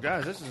children. Oh, so.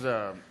 guys, this is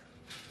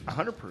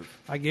 100 proof.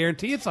 I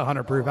guarantee it's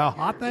 100 proof. How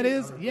hot that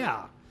is?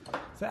 Yeah,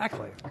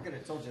 exactly. I could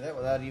have told you that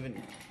without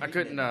even. I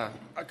couldn't.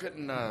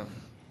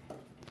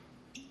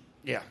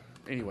 Yeah.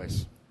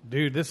 Anyways,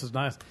 Dude, this is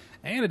nice.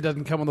 And it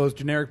doesn't come in those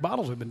generic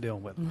bottles we've been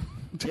dealing with.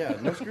 Yeah,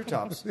 no screw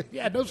tops.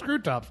 Yeah, no screw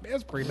tops.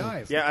 That's pretty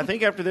nice. yeah. I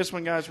think after this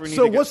one, guys, we need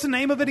So to what's the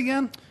name of it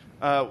again?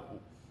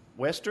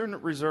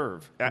 Western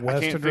Reserve. I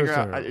Western can't figure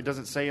Reserve. out. It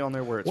doesn't say on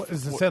there where it's. What,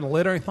 is it set on a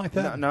lid or anything like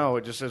that? No,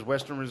 it just says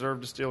Western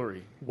Reserve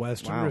Distillery,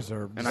 Western Wow.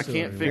 Reserve. and I can't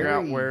Distillery. figure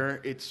out Very-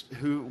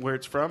 where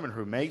it's from and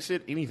who makes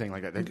it. Anything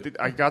like that.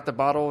 I got the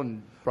bottle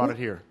and brought it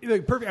here.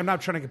 Perfect. I'm not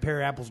trying to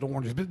compare apples to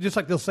oranges, but just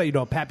like they'll say,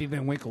 Pappy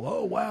Van Winkle.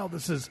 Oh wow,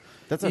 this is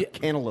That's a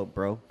cantaloupe,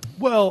 bro.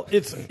 Well,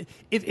 it's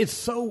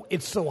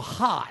so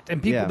hot,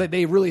 and people Yeah.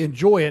 they really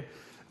enjoy it.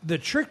 The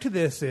trick to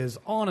this is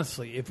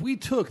honestly, if we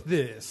took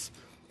this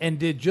and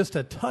did just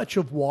a touch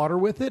of water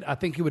with it, I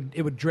think it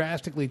would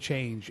drastically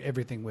change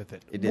everything with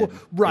it. It did. Right. It You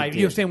know what I'm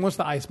did. saying? Once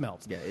the ice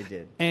melts. Yeah, it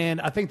did. And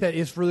I think that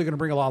it's really going to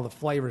bring a lot of the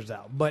flavors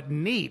out. But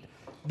neat.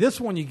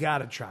 This one you got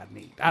to try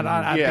neat. I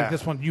Yeah. think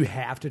this one you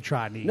have to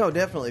try neat. No,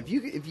 definitely.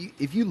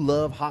 If you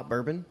love hot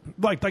bourbon,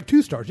 like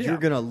 2 stars. Yeah. you're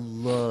gonna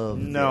love.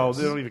 No, this.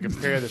 they don't even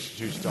compare this to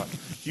Juice Star.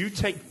 You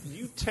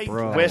take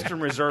Bro. Western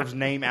Reserve's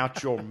name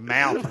out your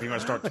mouth if you're going to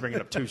start bringing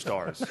up 2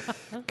 stars.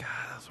 God,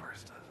 that's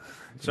worse.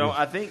 So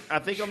I think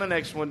on the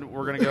next one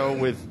we're going to go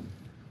with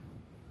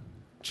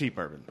cheap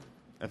bourbon.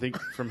 I think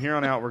from here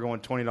on out we're going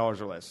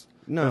 $20 or less.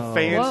 No. The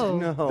fans,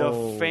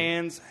 Whoa. the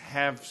fans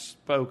have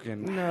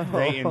spoken. No.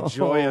 They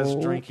enjoy us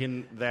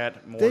drinking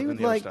that more They than would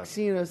the other like stuff.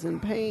 seeing us in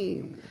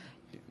pain.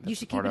 You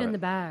should part keep it of in it. the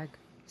bag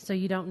so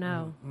you don't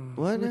know.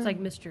 What? It's now? like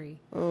mystery.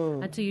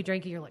 Until you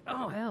drink it, you're like,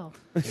 oh, hell.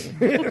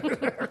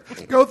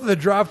 Go through the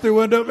drive-through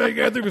window. Make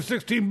I think it was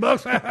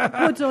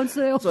 $16. What's on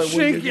sale? Like, what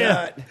Shake you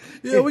yeah. got?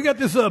 Yeah, we got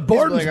this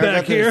Barton's Like, I back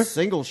got here. this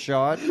single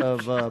shot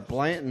of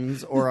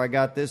Blanton's, or I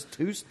got this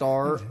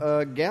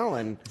 2-star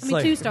gallon. I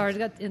mean, 2 stars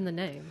got in the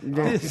name.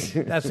 That's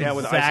Yeah,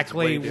 with ice, it's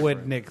exactly way what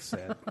different. Nick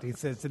said. He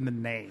said it's in the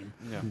name.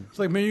 Yeah. It's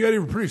like, man, you got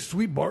any pretty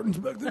sweet Bartons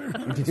back there?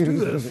 Let's do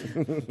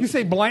this. You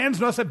say Bland's?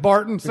 No, I said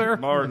Barton, sir.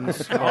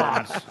 Martin's.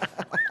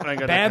 I ain't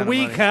got that Bad kind of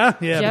week, money. huh?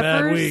 Yeah,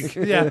 bad Jeffers?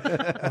 week.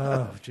 Yeah.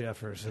 Oh,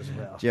 Jeffers as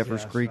well.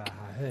 Jeffers Yes. Creek.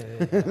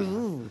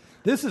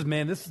 This is,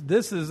 man.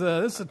 This is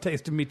a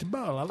taste of meat to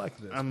bone. I like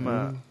this.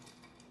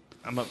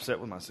 I'm upset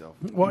with myself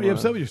Why are you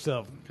upset with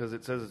yourself? because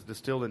it says it's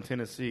distilled in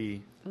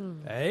Tennessee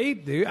Hey,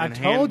 dude, I and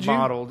told hand you.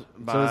 bottled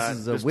by this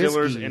is a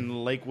distillers whiskey.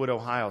 in Lakewood,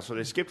 Ohio. So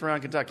they skipped around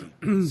Kentucky.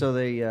 So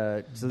they,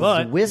 so this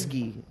But- is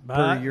whiskey per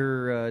but-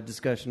 your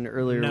discussion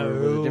earlier No.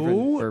 with a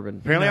different bourbon.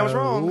 Apparently I was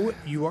wrong. No,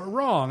 you are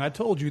wrong. I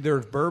told you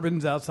there's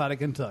bourbons outside of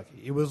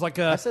Kentucky. It was like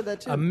I said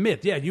that too. a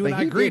myth. Yeah, you But and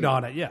I he agreed didn't.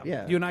 on it.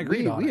 Yeah, you and I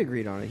agreed on it. We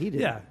agreed on it. He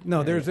did. Yeah,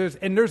 no, there's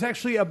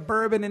actually a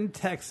bourbon in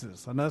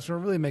Texas. I know that's going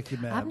to really make you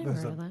mad. I've never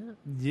There's heard a- of that.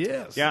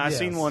 Yes. Yeah, I yes.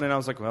 seen one and I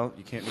was like, well,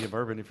 you can't be a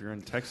bourbon if you're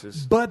in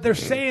Texas. But they're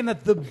saying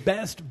that the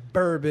best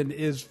bourbon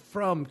is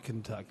from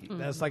Kentucky.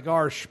 That's like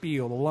our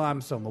spiel, the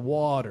limestone, the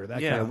water.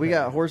 That Yeah, kind of We thing.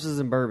 got horses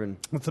and bourbon.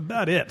 That's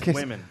about it.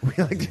 Women.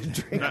 We like to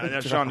drink. No,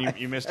 Sean,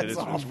 you missed it.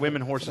 It's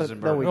women, horses,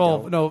 and No, we bourbon.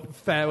 Oh don't. no,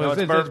 it's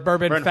it's bourbon,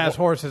 bourbon- fast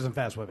horses, and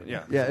fast women.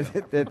 Yeah. Yeah.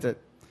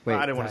 Wait.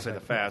 I didn't want to say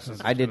the fast.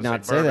 I did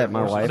not say that,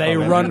 my wife. They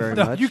Thank you run. very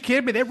No, much. you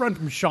kidding me? They run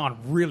from Sean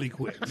really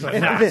quick. So,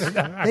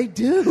 They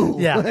do.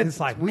 yeah, it's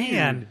like,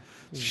 man,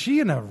 is she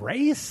in a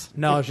race?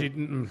 No, she.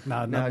 No,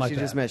 No, not like she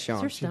that. just met Is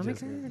Sean. your stomach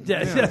hurt?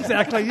 Yeah, yeah,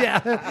 exactly.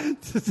 Yeah,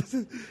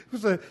 it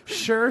was a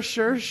sure,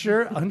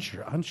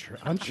 unsure.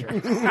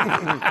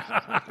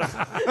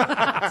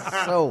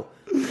 So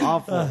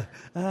awful.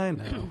 I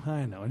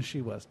know, and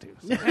she was too.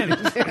 So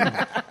anyways,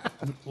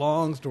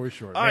 long story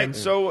short. All man. right,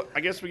 so I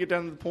guess we get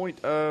down to the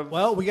point of.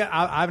 Well, we got.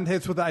 I haven't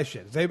tasted with the ice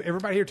yet. Does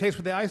everybody here taste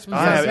with the ice?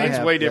 I have, I it's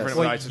have, way yes. different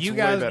Well, with ice. It's you way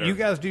guys, better. you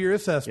guys do your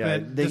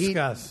assessment. the heat-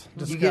 Discuss.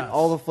 You get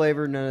all the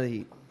flavor, none of the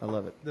heat. I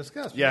love it.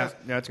 discuss. Yeah,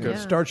 it's good.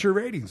 Yeah. Start your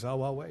ratings.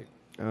 I'll wait.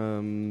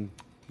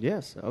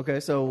 Yes. Okay.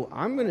 So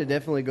I'm going to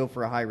definitely go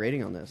for a high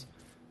rating on this.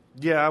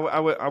 Yeah, I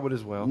would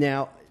as well.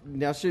 Now,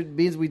 should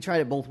because we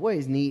tried it both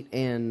ways, neat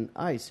and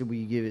ice. Should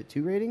we give it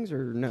 2 ratings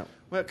or no?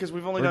 Well, because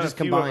we've only Or done just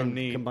a few of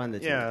them combine the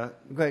two. Yeah,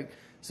 Okay.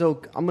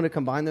 So I'm going to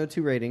combine those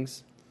 2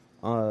 ratings.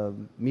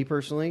 Me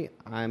personally,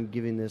 I'm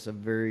giving this a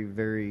very,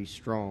 very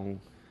strong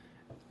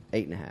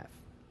 8.5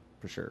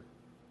 for sure.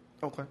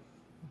 okay.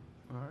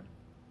 All right.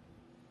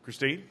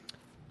 Christine?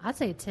 I'd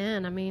say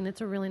 10. I mean,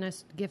 it's a really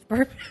nice gift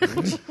bourbon.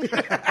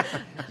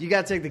 You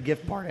got to take the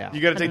gift part out.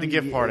 You got to take the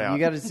gift part out. You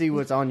got to see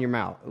what's on your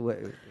mouth.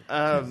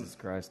 Jesus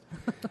Christ.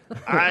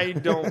 I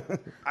don't.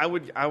 I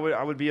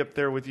would be up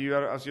there with you.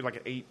 I was like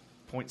an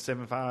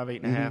 8.75,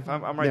 8.5.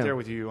 I'm right Yeah. there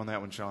with you on that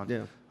one, Sean.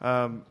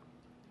 Yeah.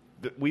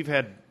 We've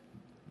had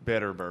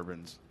better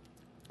bourbons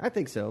I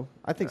think so.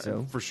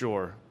 for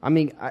sure. I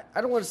mean,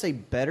 I don't want to say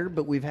better,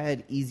 but we've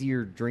had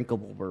easier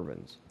drinkable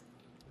bourbons.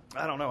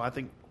 I don't know. I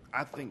think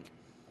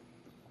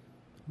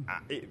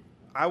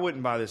I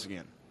wouldn't buy this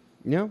again.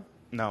 No?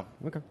 No,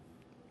 Okay.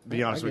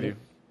 be honest I with get you.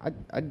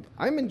 it.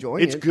 I'm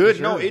enjoying It's it. good.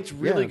 for No, sure. it's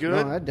really Yeah,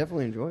 good. No, I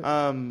definitely enjoy it.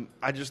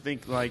 I just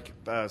think like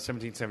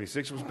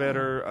 1776 was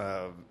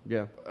better.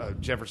 Yeah.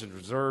 Jefferson's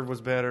Reserve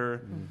was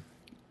better.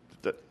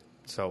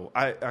 So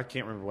I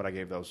can't remember what I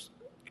gave those.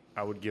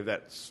 I would give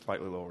that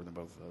slightly lower than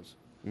both of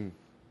those.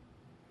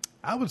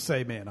 I would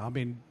say, man. I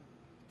mean,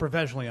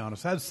 professionally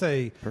honest, I'd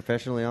say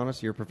Professionally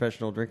honest, you're a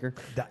professional drinker?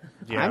 that.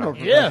 Yeah. I'm a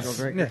professional Yes.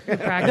 drinker.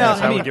 Practice. No, I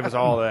I mean, would give us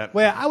all that.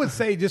 well, I would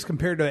say just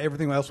compared to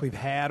everything else we've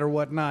had or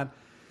whatnot,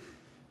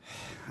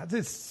 I'd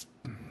say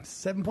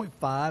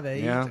 7.5,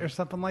 8 Yeah. or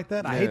something like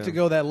that. I Yeah. hate to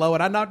go that low,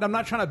 and I'm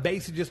not trying to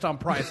base it just on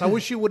price. I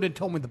wish you would have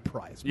told me the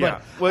price.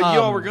 Yeah. But, Well,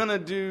 y'all were gonna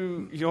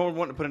y'all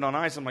wanted to put it on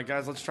ice. I'm like,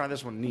 guys, let's try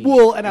this one neat.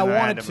 Well, and I had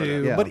wanted put to,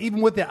 it- Yeah. but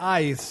even with the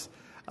ice,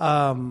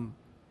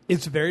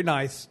 it's very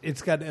nice.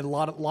 It's got a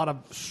lot of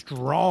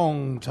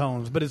strong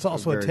tones, but it's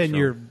also a Very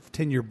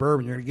 10-year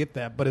bourbon. You're gonna get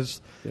that, but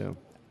it's Yeah.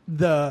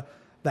 the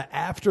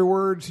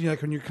afterwards. You know,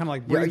 like when you're kind of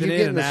like Yeah, breathing you're in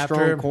getting and the after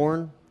strong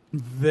corn.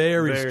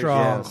 very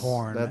strong Yes.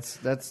 corn.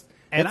 That's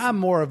and I'm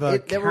more of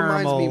a that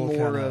reminds me caramel more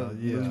kinda,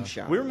 of yeah.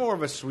 moonshine. We're more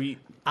of a sweet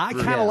I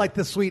kind of like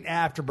the sweet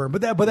afterburn,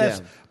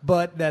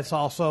 but that's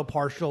also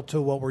partial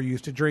to what we're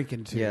used to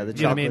drinking too. Yeah, the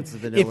You know what I mean? chocolates,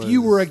 the vanillas. If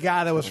you were a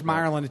guy that was from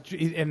Ireland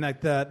and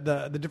like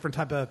the different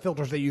type of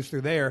filters they use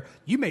through there,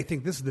 you may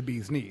think this is the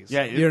bee's knees.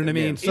 Yeah, you know what I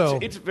mean. So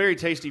it's very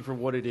tasty for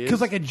what it is. because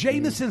like a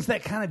Jameson's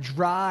that kind of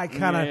dry,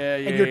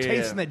 and you're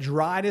tasting that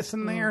dryness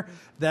in there.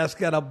 That's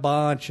got a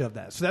bunch of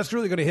that, so that's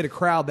really going to hit a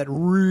crowd that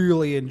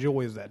really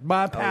enjoys that.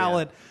 My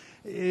palate,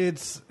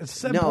 it's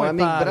 7.5. No, I mean,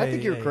 but I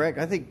think you're correct.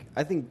 I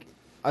think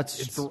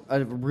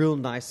a real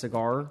nice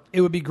cigar.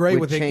 It would be great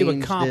with it. It would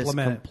change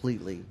complement this it.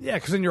 completely. Yeah,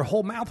 because then your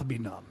whole mouth would be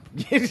numb.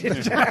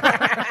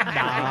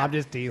 Nah, I'm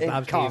just teasing.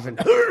 I'm coughing.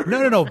 teasing.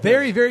 No.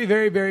 Very, very,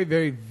 very, very,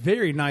 very,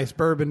 very nice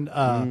bourbon.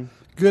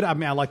 Good. I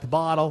mean, I like the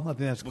bottle. I think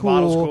that's cool. The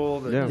bottle's cool.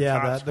 The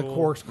The cool.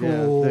 cork's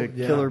cool. Yeah,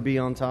 the Killer Bee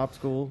on top's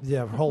cool.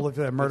 Yeah, whole of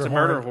Murder It's a Hornet.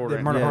 Murder Hornet.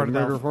 Yeah, Murder Yeah, Hornet.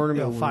 Murder Hornet.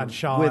 You'll find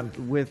Sean.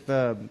 With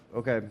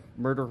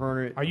Murder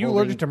Hornet. Are you holding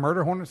allergic to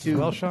Murder Hornets as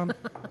well, Sean?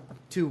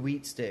 2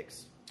 wheat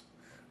sticks?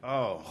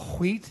 Oh,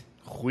 Wheat?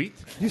 wheat?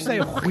 You say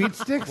wheat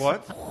sticks? What?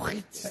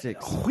 Wheat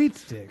sticks. Wheat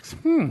sticks.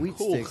 Wheat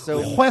sticks.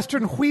 So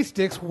Western wheat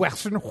sticks,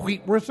 Western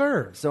wheat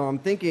reserves. I'm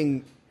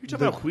thinking You're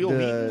talking about wheel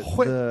the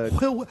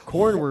wheat?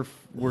 corn we're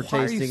Why are you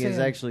tasting is saying-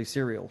 actually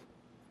cereal.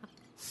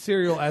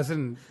 Cereal as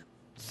in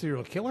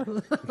serial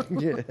killer?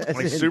 Yeah,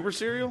 Like super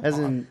cereal? as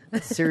in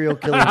serial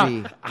killer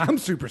bee. I'm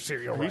super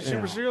cereal Are you right super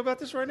now. serious about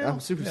this right now? I'm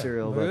super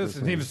cereal about This this.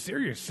 isn't even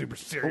serious super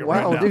cereal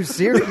Wow, right now. dude,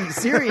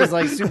 Siri is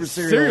like super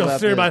cereal. about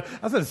Cereal. this.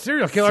 I said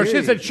serial killer. She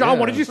Serial, said, Sean,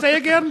 what yeah. did you say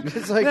again?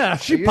 It's like, yeah, are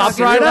she you popped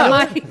serial right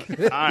up. Mike.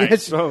 All right,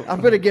 Yes, so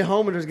I'm gonna get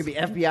home and there's gonna be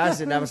FBI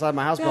sitting down beside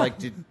my house. Be like,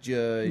 did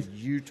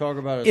you talk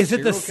about a Is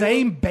it the serial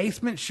same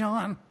basement,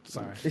 Sean?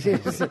 Sorry.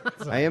 killer?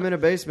 I am in a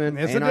basement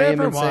It's and a I am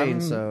different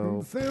insane.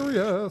 one. So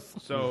Serious.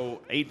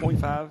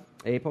 8.5,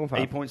 8.5.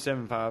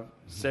 8.75,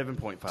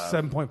 7.5.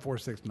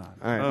 7.469. All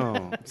right,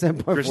 Oh,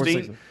 7.46.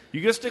 Christine,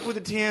 you gonna stick with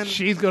the 10?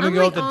 She's going to I'm go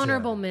like with the 10.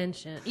 honorable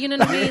mention. You know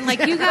what I mean?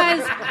 Like you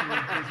guys,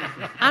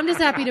 I'm just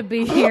happy to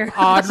be here.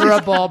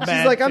 Honorable She's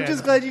mention. like, I'm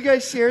just glad you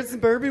guys shared some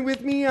bourbon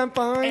with me. I'm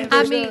fine. And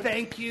I mean-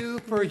 thank you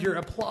for your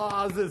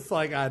applause. It's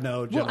like, I know,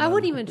 Well, gentlemen. I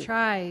wouldn't even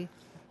try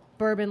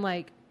bourbon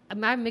like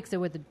I mix it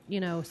with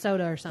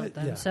soda or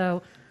something. Yeah.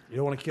 So You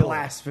don't want to kill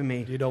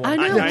Blasphemy. It. You don't I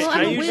want know. to well,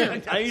 I'm a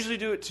wimp. I usually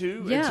do it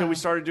too Yeah. until we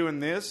started doing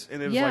this,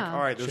 and it was like, Yeah. all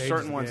right, there's Changes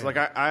certain ones. again.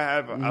 Like I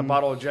have a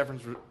bottle of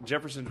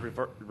Jefferson's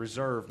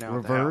Reserve now.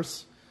 at the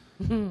Reverse.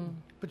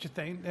 Put your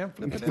thing down.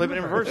 Flip it Flip it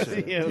and reverse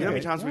it. Yeah, You know how many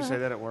right. times we say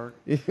that at work?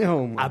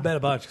 Oh my I bet a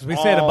bunch because we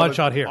say it a All bunch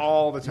the- on here.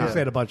 all the time. We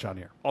say it a bunch on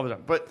here. All the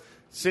time. But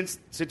since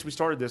we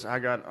started this, I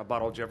got a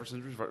bottle of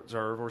Jefferson's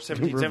Reserve or reverse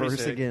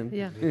 1776. again.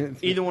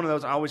 yeah. Either one of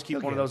those, I always keep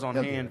You'll one of get those it. on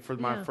You'll hand get for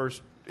my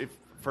Yeah.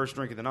 first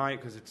drink of the night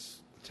because it's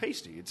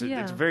tasty. It's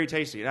Yeah. very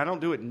tasty, and I don't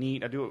do it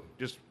neat. I do it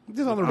just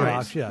Just on the with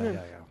rocks. ice.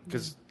 Yeah.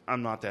 Because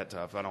I'm not that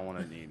tough. I don't want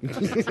to need.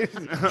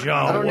 John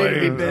I don't need to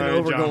be Wayne. bent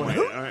over John going. Wayne.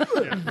 All right,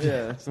 yeah.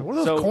 Yeah. What are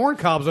those So- corn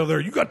cobs over there?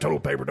 You got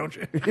toilet paper, don't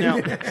you? Now,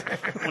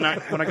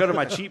 when I go to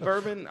my cheap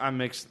bourbon, I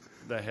mix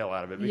the hell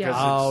out of it because Yeah.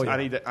 Oh, yeah. I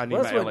need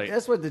Well, my LA.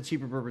 that's what the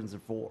cheaper bourbons are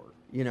for.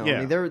 You know, Yeah.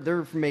 I mean,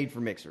 they're made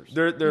for mixers.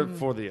 They're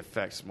for the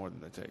effects more than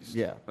the taste.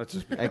 Yeah. Let's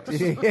just be Act-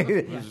 honest.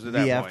 Let's just at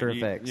that the after point,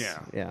 effects. Yeah,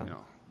 Yeah. you know,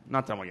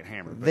 not that I'm gonna get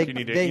hammered, but They, you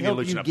need to, they you need to help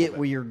loosen you up a get little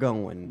where bit. you're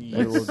going.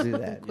 They will do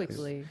that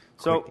Quickly.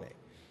 So, Quickly.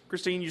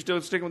 Christine, you still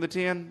sticking with the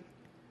 10?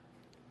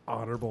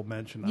 Honorable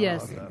mention.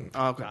 Yes. I love that.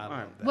 Oh, okay. All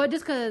right. Well,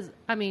 just because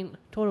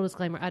total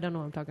disclaimer, I don't know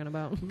what I'm talking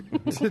about.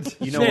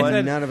 You know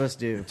what? None of us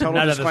do. Total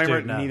None of us disclaimer: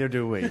 do, no. neither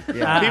do we.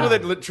 Yeah. People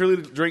that truly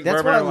drink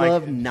That's bourbon why I are like,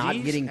 love not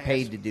 "These getting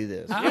paid ass-" to do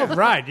this. Oh,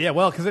 right. Yeah.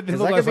 Well, because it Because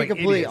looks I could be like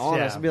completely idiots,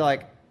 honest yeah. and be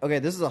like, okay,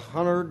 this is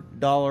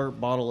 $100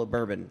 bottle of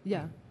bourbon.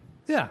 Yeah.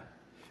 Yeah.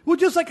 Well,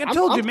 just like I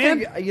told you, man.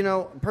 Thinking, you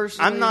know,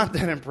 personally, I'm not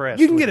that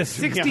impressed. You can get a with it,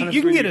 to be 60. honest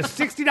You can with get a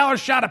 $60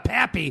 shot of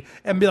Pappy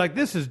and be like,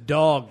 "This is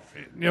dog."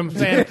 You know what I'm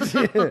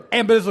saying?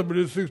 And but it's like, but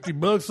it's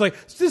 $60. Like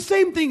it's the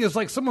same thing as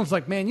like someone's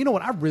like, "Man, you know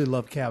what? I really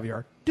love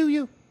caviar." Do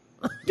you?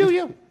 Do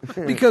you?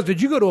 Because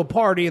did you go to a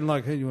party and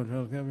like, hey, you want to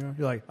have caviar?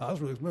 You're like, oh, that's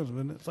really expensive,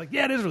 isn't it? It's like,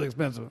 yeah, it is really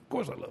expensive. Of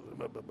course I love it.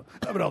 Blah, blah, blah.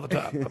 I have it all the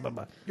time. Blah, blah,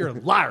 blah. You're a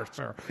liar,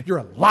 sir. You're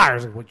a liar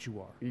is what you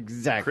are.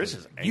 Exactly. Chris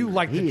is angry. You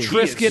like He the is-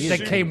 Triscuit he is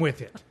that came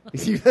with it.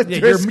 That Yeah,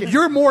 Triscuit-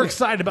 you're more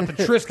excited about the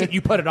Triscuit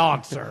you put it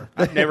on, sir.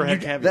 I've never had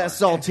caviar. that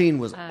saltine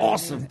was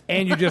awesome.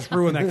 And you just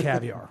ruined that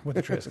caviar with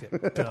the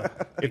Triscuit. Duh.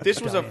 If this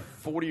was a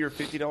 $40 or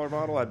 $50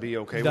 bottle, I'd be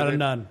okay Done with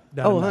and it. done.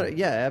 Done Oh, and done.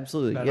 yeah,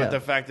 absolutely. But Yeah. But the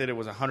fact that it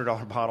was a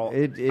 $100 bottle,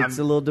 It's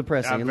a little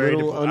depressing, I'm a very,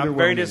 little I'm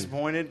very underwhelming.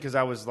 disappointed because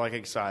I was like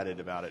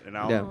excited about it, and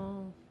I'll Yeah.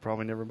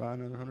 probably never buy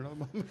another $100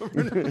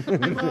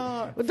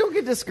 bottle. But don't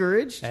get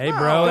discouraged. Hey, No,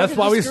 bro, don't that's get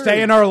why we discouraged.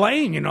 stay in our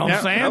lane. You know what I'm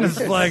Yep. saying?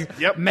 It's like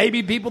Yep.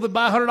 maybe people that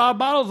buy $100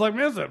 bottles like,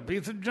 man, it's a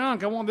piece of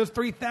junk. I want this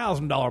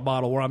 $3,000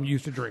 bottle where I'm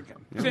used to drinking.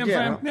 See what I'm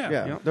Yeah, saying?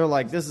 yeah. They're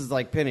like, this is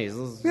like pennies.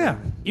 This is, Yeah.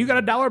 You got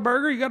a $1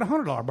 burger, you got a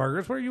 $100 burger.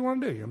 That's what you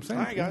want to do. You know what I'm saying?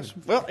 All right, guys.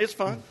 Well, it's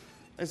fun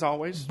as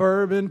always,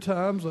 Bourbon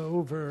time's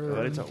over.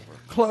 but it's over.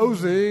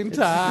 Closing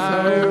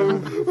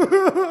time.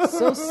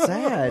 so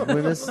sad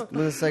when this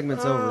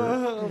segment's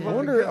over.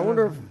 I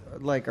wonder if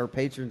like our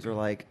patrons are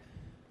like,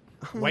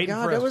 Oh my Waiting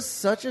God, for that us. was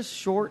such a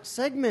short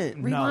segment.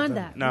 Rewind the-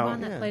 that. No.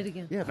 Rewind that. Yeah. Play it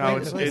again. Yeah, No,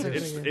 play it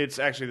again. it's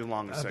actually the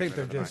longest I think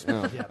segment they're of the just.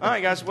 night. Yeah. All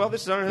right, guys. Well,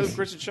 this is Under the Hood with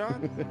Chris and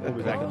Sean. We'll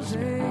be back in just a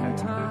minute.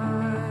 Closing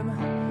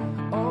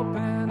time.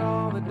 Open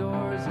all the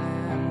doors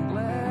and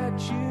let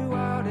you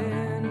out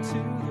into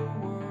the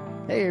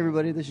world. Hey,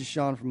 everybody, this is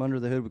Sean from Under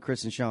the Hood with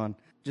Chris and Sean.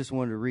 Just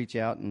wanted to reach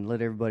out and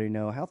let everybody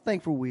know how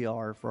thankful we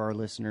are for our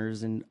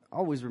listeners, and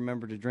always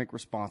remember to drink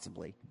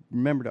responsibly.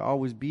 Remember to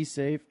always be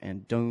safe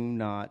and do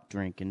not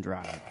drink and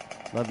drive.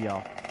 Love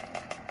y'all.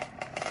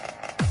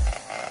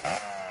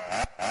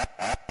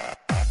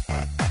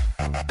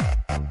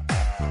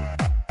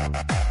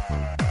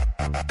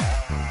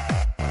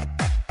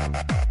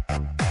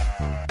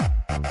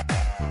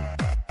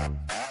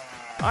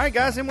 All right,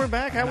 guys, and we're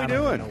back. How we I don't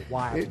even doing? know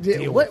why I have to Did-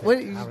 deal what- with what-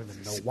 it. I don't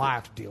even know why I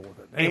have to deal with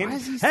it. And- Anyway. Why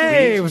is he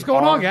Hey, so- what's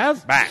going on,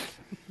 guys? Back.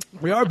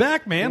 We are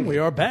back, man. We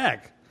are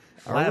back.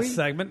 Are Last we?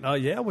 segment. Oh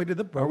yeah, we did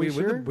the. Are we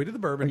sure? We did the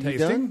bourbon Are you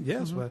tasting. done?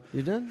 Yes. But,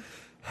 You done?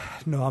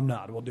 no, I'm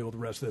not. We'll deal with the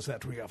rest of this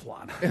after we got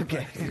flying.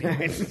 Okay.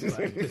 This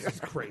is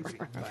crazy.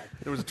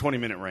 It was a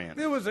 20-minute rant.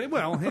 It was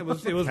well. It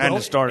was. I had well,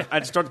 to start. I had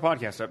to start the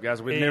podcast up, guys.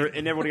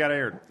 It never would have got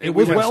aired. It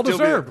was We would well still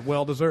be- deserved.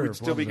 Well deserved. We'd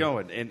still be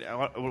Well-deserved. going, and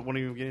I won't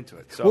even get into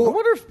it. So, Well, I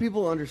wonder if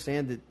people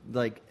understand that,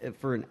 like,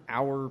 for an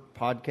hour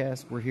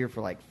podcast, we're here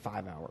for like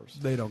 5 hours.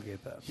 They don't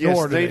get that. yes,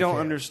 Nor do they don't care.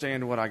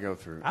 understand what I go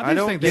through. I I, just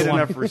don't think they get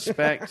want- enough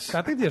respect.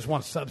 I think they just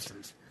want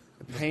substance.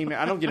 Payment.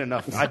 I don't get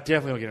enough. I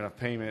definitely don't get enough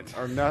payment,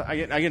 or no. I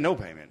get no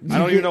payment. I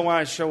don't even know why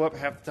I show up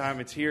half the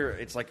time. It's here.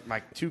 It's like my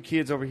 2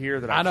 kids over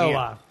here that I I know can't.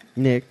 why.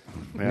 Nick.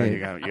 Well, Nick, you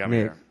got me Nick,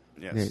 there.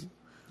 Yes. Nick,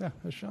 Yeah,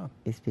 that's Sean.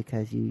 it's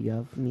because you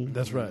love me.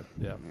 That's right.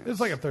 Yeah, it's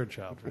like a third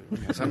child.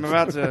 So I'm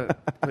about to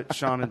put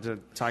Sean into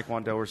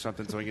Taekwondo or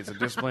something so he gets a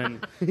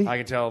discipline. I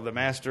can tell the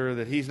master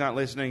that he's not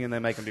listening, and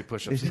then make him do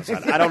push-ups.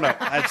 Inside. I don't know.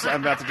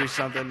 I'm about to do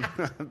something.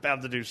 I'm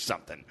about to do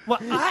something. Well,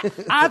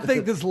 I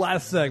think this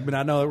last segment,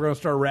 I know that we're going to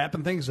start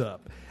wrapping things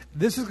up.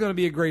 This is going to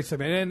be a great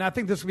segment, and I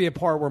think this will be a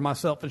part where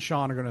myself and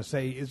Sean are going to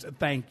say is a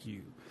thank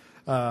you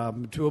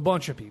to a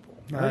bunch of people.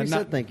 I already not,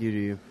 said thank you to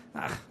you.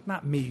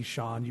 not me,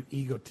 Sean. You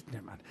ego.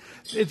 Never mind.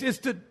 It's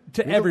to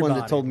You're everybody. the one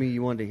that told me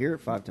you wanted to hear it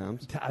 5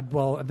 times.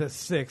 Well, that's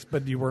 6,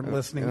 but you weren't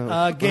listening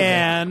oh,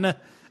 again.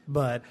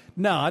 But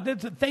no,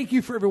 thank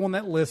you for everyone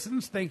that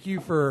listens. Thank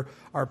you for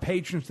our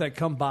patrons that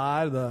come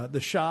by the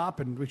shop,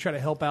 and we try to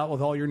help out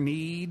with all your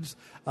needs.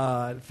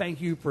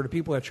 Thank you for the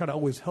people that try to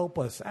always help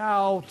us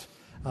out.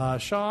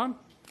 Sean?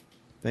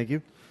 Thank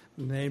you.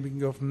 And then we can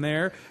go from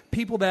there.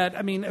 People that,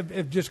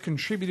 have just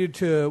contributed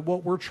to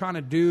what we're trying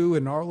to do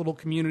in our little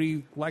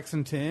community,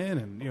 Lexington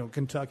and,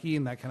 Kentucky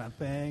and that kind of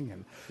thing.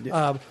 And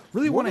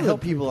really One want to of the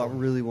help people I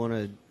really want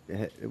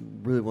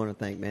to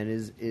thank, man,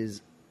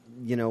 is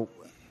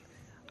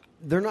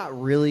they're not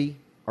really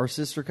our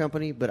sister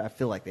company, but I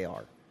feel like they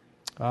are.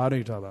 I know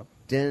you're talking about.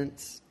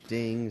 Dents,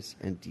 dings,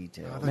 and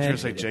details. I thought you were going to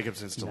say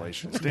Jacob's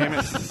Installations. Damn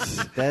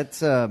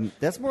it.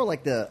 That's more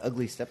like the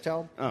ugly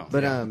stepchild. Oh,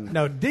 but yeah.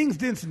 No, dings,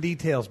 dents, and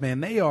details,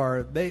 man.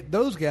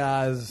 Those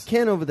guys.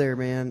 Ken over there,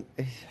 man.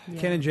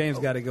 Ken and James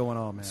got it going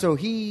on, man. So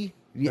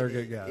They're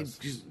good guys.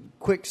 Just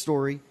quick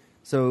story.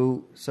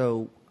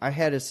 So I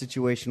had a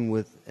situation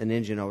with an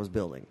engine I was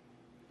building,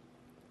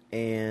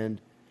 and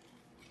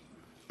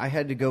I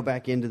had to go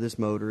back into this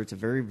motor. It's a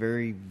very,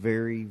 very,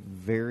 very,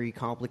 very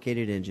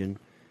complicated engine,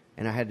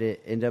 and I had to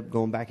end up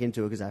going back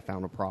into it because I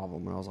found a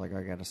problem, and I was like,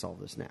 I got to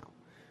solve this now.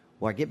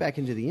 Well, I get back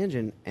into the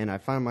engine, and I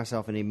find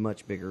myself in a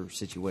much bigger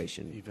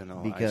situation Even though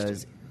I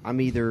because still-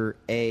 I'm either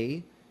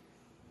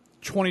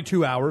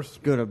 22 hours.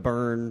 going to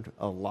burn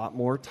a lot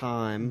more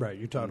time, Right,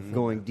 you're talking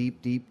going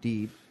deep, deep,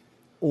 deep,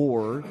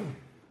 or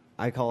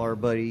I call our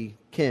buddy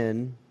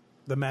Ken,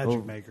 The magic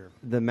over- maker.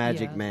 the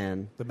magic Yes.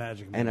 man, The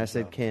magic and I maker,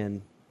 said, so.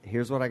 Ken,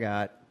 here's what I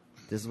got.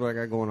 This is what I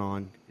got going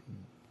on.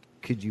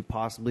 Could you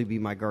possibly be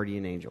my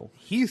guardian angel?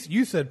 You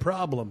said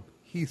problem.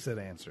 He said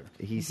answer.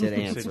 He said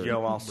He answer. said,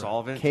 yo, I'll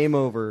solve it. Came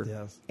over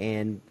Yes.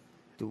 and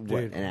Dude.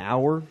 an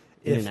hour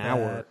in If an hour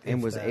that, and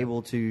if was that.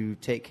 able to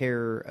take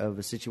care of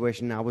a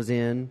situation I was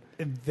in.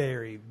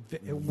 Very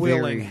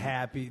willing, Very.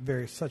 happy,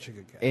 such a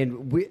good guy.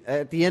 And we,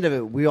 at the end of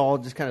it, we all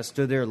just kind of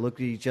stood there and looked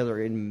at each other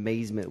in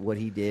amazement what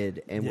he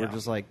did, and we're Yeah.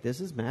 just like, "This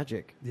is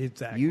magic."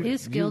 Exactly.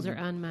 His skills are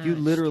unmatched, You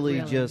literally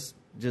really. just.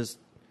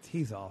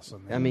 He's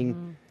awesome, man. I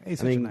mean, He's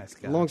such a nice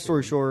guy. long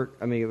story short,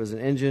 it was an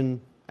engine.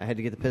 I had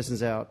to get the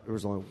pistons out. There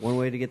was only one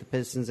way to get the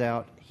pistons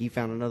out. He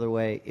found another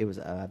way. It was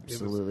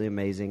absolutely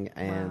amazing,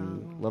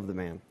 and Wow. love the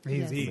man.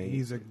 He's Yes.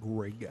 he's a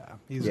great guy.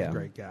 He's Yeah. a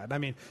great guy. I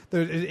mean,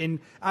 and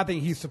I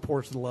think he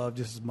supports the love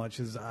just as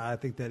much as I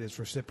think that it's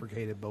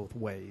reciprocated both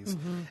ways.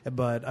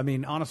 But I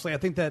mean, honestly, I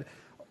think that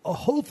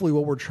hopefully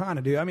what we're trying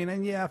to do. I mean,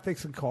 and yeah,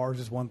 fixing cars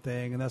is one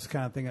thing, and that's the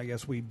kind of thing I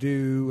guess we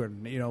do,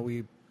 and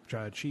we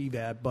try to achieve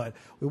that, but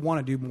we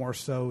want to do more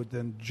so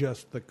than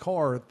just the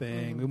car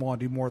thing. We want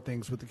to do more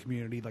things with the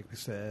community, like we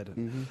said,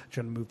 and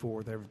trying to move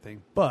forward with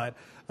everything. But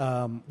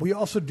we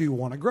also do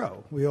want to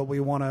grow. We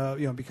want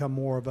to become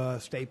more of a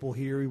staple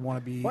here. We want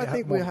to be. Well, I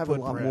think more we have a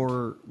lot footprint.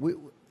 more.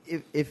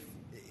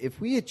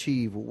 If we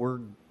achieve what we're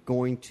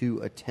going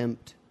to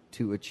attempt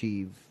to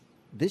achieve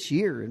this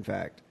year, in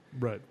fact.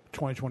 Right,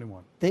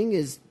 2021.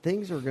 Things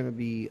are going to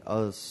be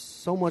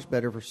so much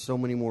better for so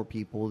many more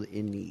people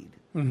in need.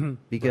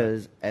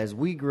 Because as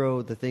we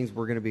grow, the things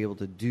we're going to be able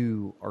to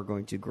do are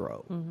going to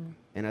grow.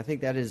 And I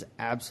think that is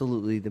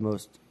absolutely the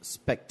most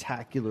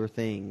spectacular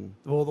thing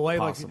Well, the way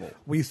possible. like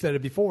we said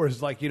it before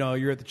is like,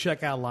 you're at the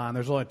checkout line.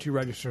 There's only 2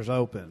 registers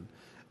open.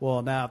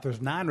 Well, now if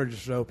there's 9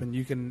 registers open,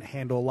 you can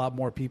handle a lot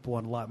more people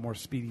in a lot more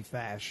speedy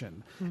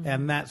fashion.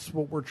 And that's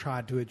what we're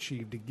trying to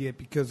achieve to get,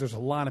 because there's a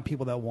lot of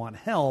people that want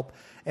help.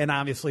 And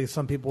obviously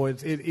some people,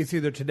 it's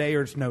either today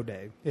or it's no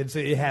day.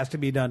 It has to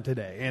be done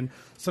today. And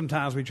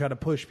sometimes we try to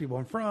push people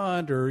in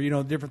front or,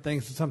 different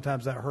things. And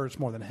sometimes that hurts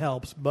more than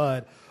helps.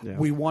 But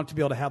we want to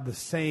be able to have the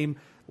same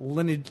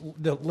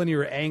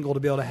linear angle to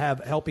be able to have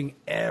helping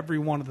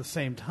everyone at the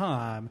same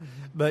time,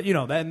 but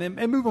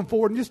and moving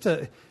forward,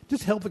 and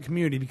just help the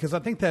community, because I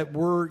think that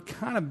we're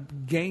kind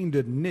of gained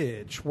a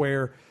niche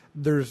where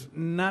there's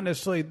not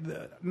necessarily,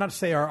 not to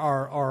say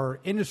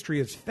our industry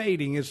is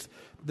fading, is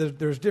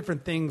there's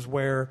different things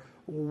where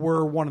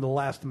we're one of the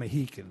last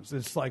Mohicans.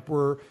 It's like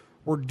we're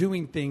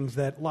doing things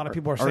that a lot of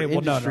people are saying,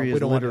 well, no, we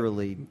don't want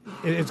to.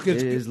 It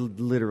is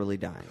literally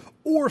dying.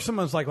 Or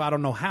someone's like, well, I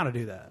don't know how to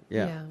do that.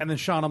 Yeah. And then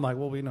Sean, I'm like,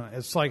 well, we know.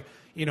 It's like,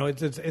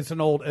 it's an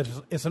old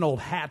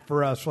hat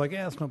for us. We're like,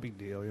 yeah, it's no big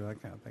deal,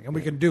 that kind of thing. And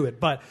we can do it.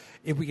 But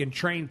if we can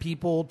train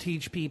people,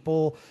 teach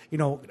people,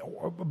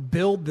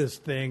 build this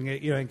thing,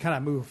 and kind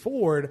of move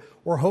forward,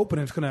 we're hoping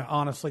it's going to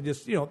honestly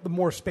just, the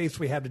more space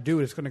we have to do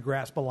it, it's going to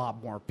grasp a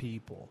lot more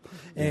people.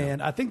 Yeah.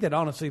 And I think that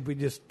honestly, if we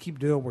just keep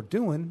doing what we're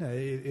doing,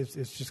 it's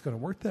just going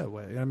to work that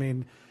way. I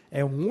mean,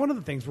 and one of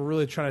the things we're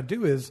really trying to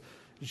do is,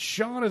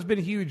 Sean has been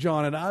huge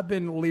on it. I've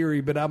been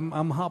leery, but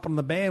I'm hopping on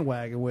the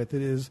bandwagon with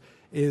it.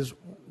 Is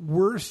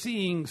we're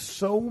seeing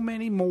so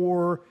many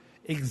more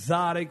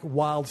exotic,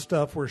 wild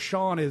stuff where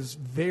Sean is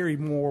very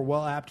more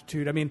well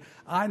aptitude. I mean,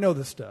 I know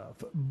the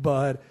stuff,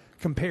 but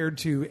compared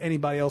to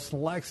anybody else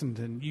in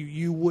Lexington,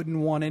 you wouldn't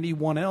want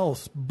anyone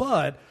else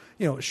but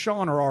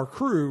Sean or our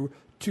crew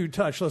to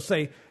touch. Let's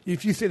say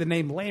if you say the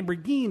name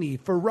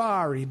Lamborghini,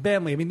 Ferrari,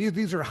 Bentley. I mean,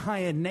 these are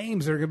high end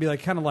names that are going to be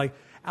like kind of like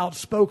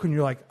outspoken.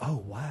 You're like, oh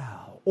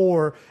wow.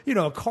 Or,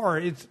 a car,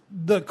 it's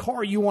the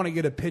car you want to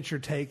get a picture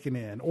taken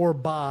in or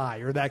buy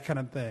or that kind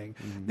of thing,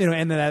 and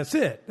then that's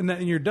it. And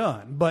then you're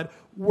done. But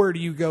where do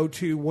you go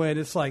to when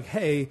it's like,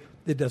 hey,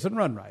 it doesn't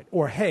run right,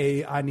 or,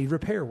 hey, I need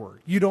repair work?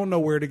 You don't know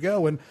where to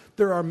go. And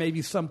there are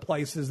maybe some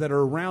places that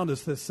are around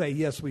us that say,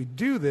 yes, we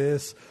do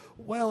this.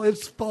 Well,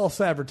 it's false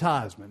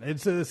advertisement.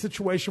 It's a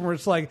situation where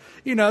it's like,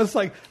 it's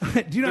like,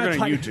 do you know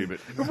how to YouTube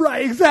it?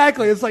 Right,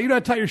 exactly. It's like,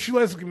 tie your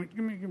shoelaces. Give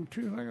me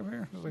 2 seconds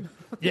here. It's like,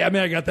 yeah,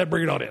 I got that.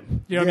 Bring it on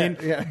in. You know what I mean?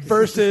 Yeah.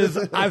 Versus,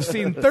 I've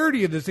seen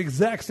 30 of this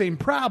exact same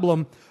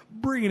problem.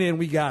 Bring it in.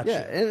 We got you. Yeah,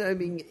 and I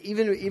mean,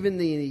 even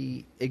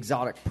the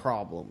exotic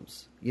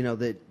problems,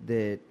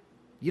 that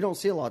you don't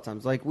see a lot of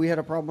times. Like we had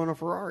a problem on a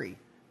Ferrari,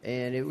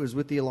 and it was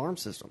with the alarm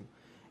system.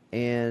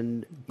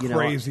 And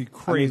crazy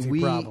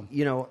problem.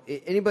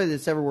 Anybody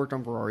that's ever worked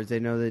on Ferraris, they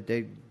know that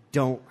they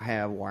don't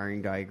have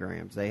wiring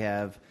diagrams. They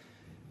have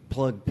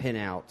plug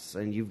pinouts,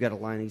 and you've got to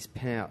line these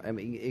pinouts. I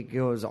mean, it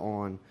goes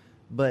on.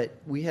 But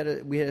we had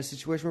a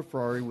situation with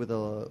Ferrari with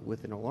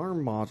an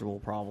alarm module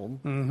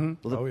problem.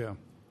 Mm-hmm. Well,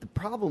 the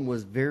problem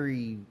was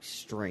very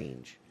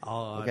strange.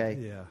 Okay,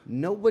 yeah.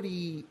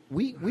 Nobody.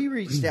 We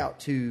reached out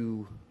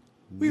to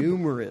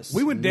numerous.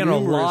 We went down a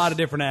lot of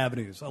different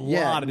avenues. A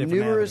lot of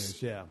different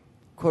avenues. Yeah.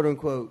 Quote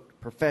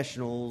unquote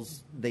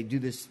professionals. They do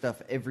this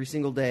stuff every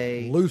single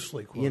day.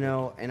 Loosely quoted.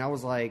 And I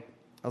was like,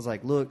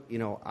 look,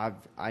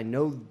 I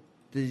know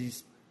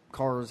these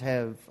cars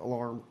have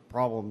alarm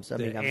problems. I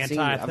mean, I've seen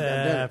it.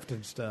 Anti-theft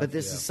and stuff. But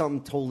this is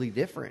something totally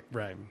different.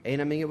 Right. And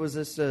I mean, it was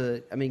just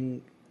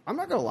I'm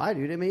not gonna lie,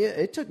 dude. I mean,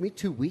 it took me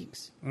 2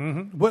 weeks.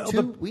 Mm-hmm. Well,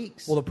 2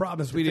 weeks. Well, the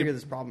problem is we figure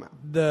this problem out.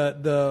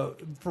 The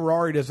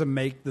Ferrari doesn't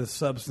make the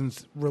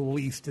substance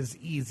released as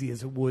easy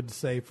as it would,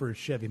 say, for a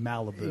Chevy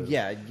Malibu.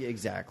 Yeah,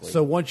 exactly.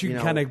 So once you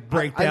kind of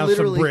break down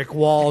some brick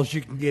walls,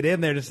 you can get in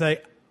there to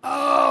say,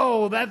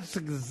 "Oh, that's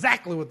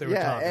exactly what they were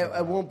talking about."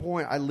 At one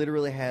point, I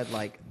literally had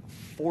like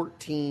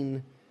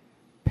 14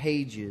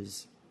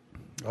 pages.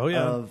 Oh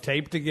yeah,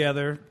 taped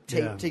together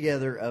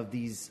of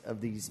these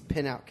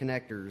pinout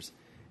connectors.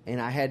 And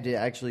I had to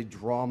actually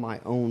draw my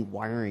own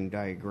wiring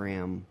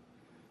diagram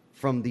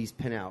from these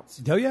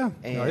pinouts. Oh, yeah.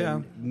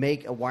 And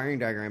make a wiring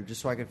diagram just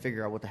so I could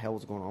figure out what the hell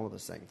was going on with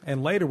this thing.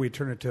 And later we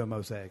turned it to a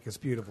mosaic. It's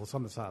beautiful. It's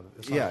on the side of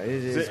it. Yeah, it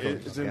is.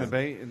 It's in the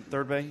bay, in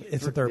third bay?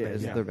 It's the third bay.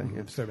 It's the third bay. Yeah.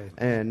 It's third bay.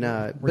 And,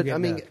 but I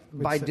mean,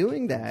 by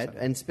doing that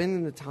and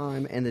spending the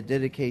time and the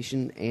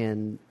dedication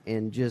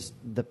and just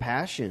the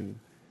passion,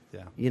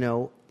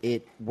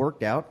 it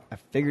worked out. I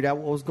figured out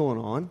what was going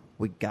on.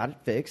 We got it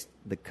fixed.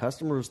 The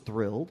customer was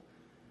thrilled.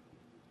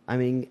 I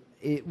mean,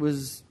 it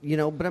was,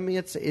 but I mean,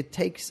 it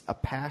takes a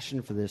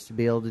passion for this to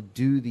be able to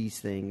do these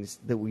things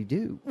that we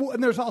do. Well,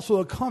 and there's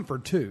also a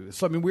comfort too.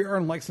 So I mean, we are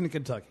in Lexington,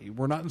 Kentucky.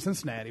 We're not in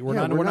Cincinnati. We're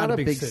not a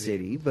big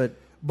city, but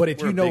But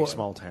if We're you know a big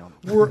small town.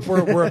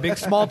 we're a big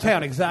small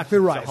town, exactly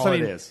right. That's all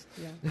it is.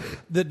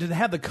 To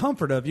have the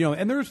comfort of,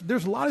 and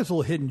there's a lot of these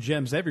little hidden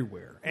gems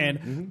everywhere.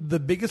 And the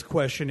biggest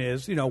question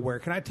is, where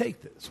can I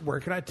take this? Where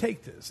can I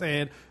take this?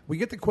 And we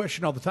get the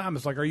question all the time.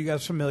 It's like, are you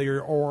guys familiar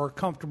or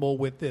comfortable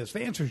with this?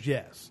 The answer is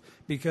yes,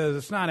 because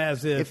it's not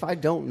as If I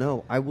don't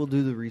know, I will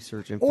do the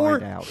research and or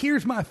find out.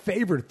 here's my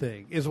favorite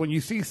thing is when you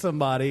see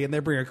somebody and they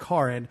bring a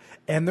car in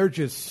and they're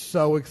just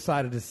so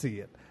excited to see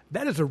it.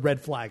 That is a red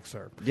flag,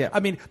 sir. Yeah. I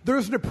mean,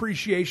 there's an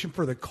appreciation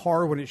for the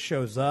car when it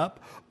shows up,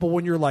 but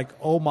when you're like,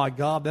 oh my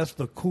God, that's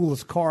the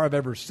coolest car I've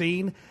ever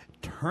seen,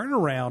 turn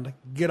around,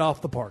 get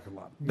off the parking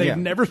lot. They've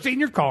never seen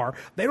your car.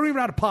 They don't even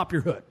know how to pop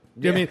your hood.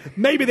 You know what I mean?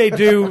 Maybe they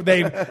do.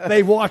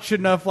 They've watched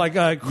enough like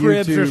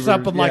Cribs YouTube or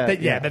something like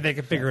that. yeah. That they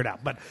can figure it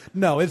out. But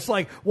no, it's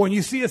like when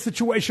you see a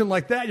situation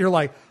like that, you're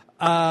like,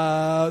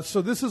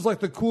 so this is like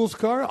the coolest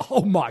car?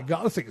 Oh my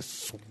God, this thing is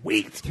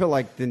sweet. They're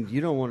like, then you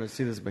don't want to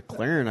see this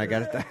McLaren I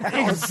got at the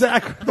house.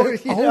 Exactly.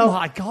 You Oh know?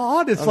 my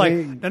God. It's I like,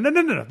 mean-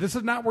 no. This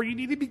is not where you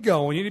need to be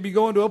going. You need to be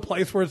going to a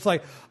place where it's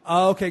like,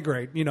 okay,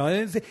 great.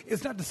 And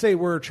it's not to say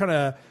we're trying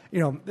to,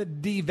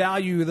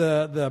 devalue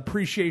the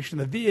appreciation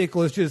of the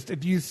vehicle. It's just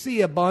if you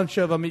see a bunch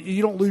of them,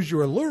 you don't lose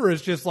your allure.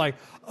 It's just like,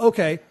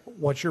 okay,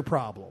 what's your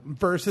problem?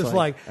 Versus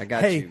like, I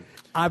got hey, you.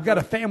 I've got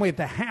a family at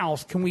the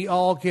house. Can we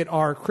all get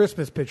our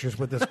Christmas pictures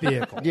with this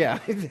vehicle? Yeah.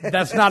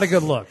 That's not a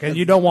good look, and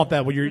you don't want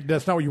that.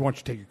 That's not where you want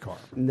you to take your car.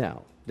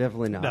 No,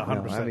 definitely not. No,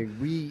 100%. I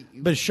mean,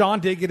 But Sean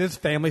did get his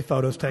family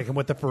photos taken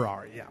with the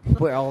Ferrari. Yeah,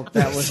 well,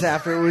 that was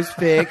after it was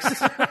fixed.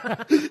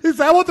 is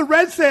that what the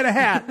red Santa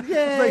hat? It's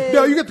like,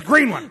 no, you get the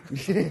green one.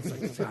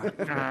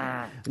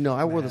 No,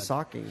 I wore the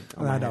stocking.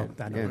 on I my know, head.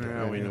 I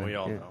know. Yeah, we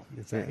all know.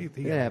 It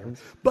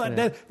happens. But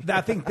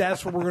I think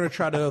that's what we're going to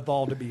try to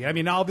evolve to be. I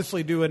mean,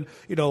 obviously doing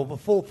a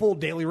full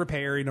daily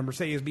repair,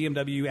 Mercedes,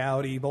 BMW,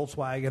 Audi,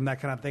 Volkswagen,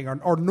 that kind of thing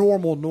are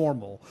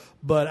normal.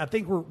 But I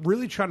think we're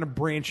really trying to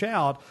branch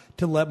out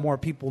to let more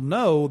people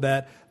know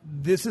that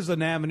this is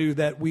an avenue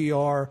that we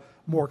are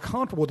more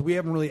comfortable with. We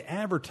haven't really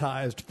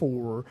advertised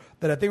for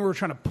that. I think we're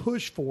trying to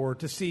push for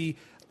to see.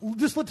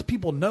 Just let the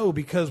people know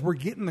because we're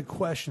getting the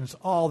questions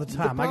all the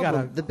time.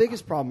 The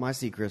biggest problem I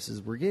see, Chris,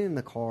 is we're getting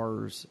the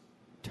cars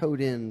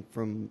towed in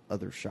from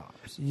other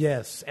shops.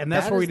 Yes, and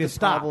that's That where we is need the to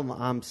stop. problem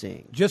I'm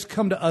seeing. Just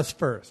come to us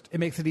first. It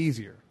makes it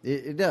easier.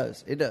 It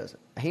does. It does.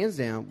 Hands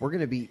down, we're going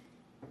to beat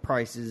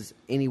prices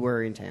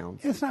anywhere in town.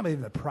 It's not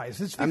even the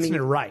price. It's fixing it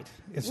right.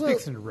 It's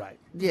fixing it right.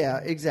 Yeah,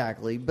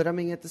 exactly. But I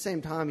mean, at the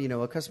same time,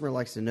 a customer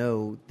likes to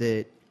know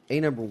that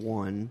number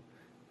one,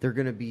 they're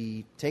going to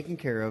be taken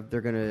care of. They're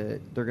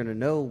going to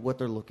know what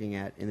they're looking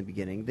at in the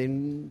beginning.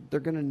 Then they're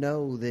going to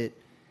know that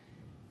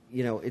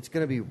it's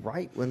going to be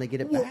right when they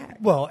get it back.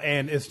 Well,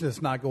 and it's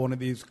just not going to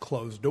these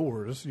closed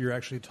doors. You're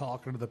actually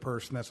talking to the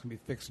person that's going to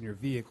be fixing your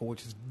vehicle,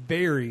 which is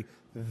very,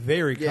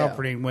 very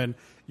comforting when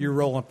you're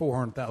rolling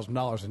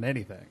 $400,000 in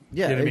anything.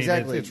 Yeah, You know what I mean?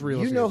 exactly. It's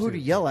real. You know who to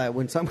yell at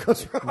when something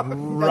goes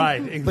wrong.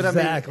 Right, exactly. But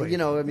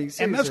I mean, and that's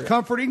seriously.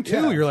 comforting too.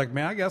 Yeah. You're like,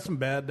 man, I got some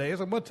bad days.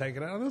 I'm going to take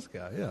it out of this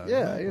guy.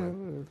 Yeah, Yeah.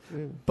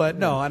 But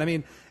no, and I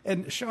mean,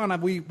 and Sean,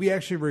 we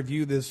actually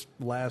reviewed this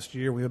last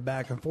year. We went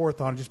back and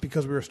forth on it just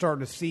because we were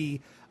starting to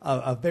see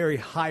a very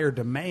higher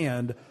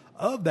demand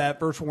of that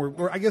versus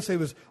where I guess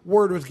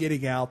word was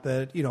getting out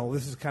that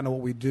this is kind of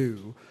what we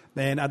do.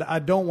 And I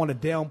don't want to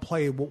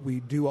downplay what we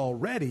do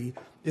already.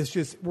 It's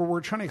just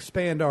we're trying to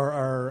expand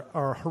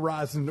our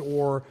horizon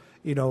or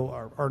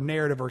our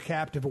narrative or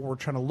captive. What we're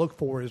trying to look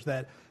for is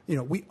that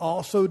we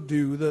also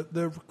do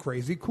the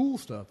crazy cool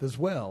stuff as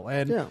well.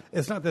 And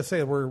it's not to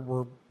say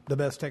we're the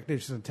best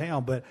technicians in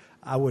town, but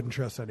I wouldn't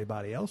trust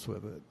anybody else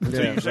with it.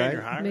 So you're saying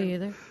you're hired? Me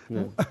either.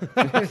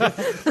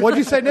 What'd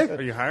you say, Nick?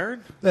 Are you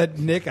hired?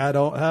 Nick, I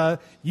don't.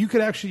 You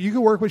could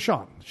work with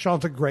Sean.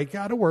 Sean's a great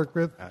guy to work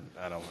with.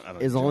 I don't.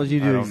 As long as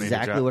you I do don't need a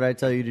exactly job. what I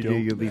tell you to do,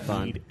 you'll be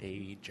fine.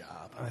 Need a job.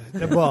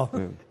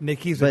 Well, Nick,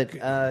 he's But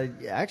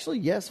actually,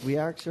 yes, we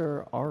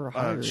actually are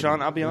hiring.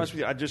 Sean, I'll be honest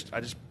with you. I just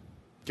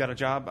got a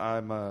job.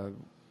 I'm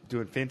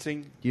doing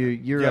fencing.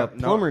 You're Yeah, a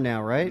plumber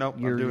now, right? Nope,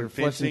 I'm you're doing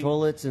flushing fencing.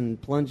 toilets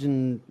and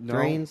plunging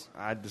drains.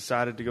 I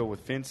decided to go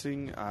with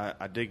fencing.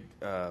 I dig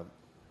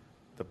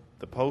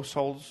the post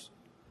holes.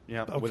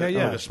 Yeah. Okay, with a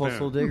yeah. spoon.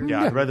 Postal digger?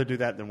 Yeah, I'd rather do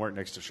that than work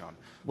next to Sean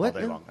What?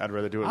 all day long. I'd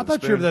rather do it. I with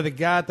thought a you were spoon. the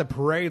guy at the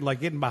parade, like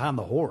getting behind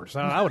the horse.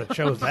 I would have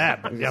chose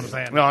that. But you know what I'm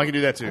saying? No, I can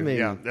do that too. I mean-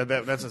 yeah,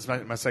 that's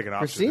my second option.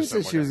 Christine is said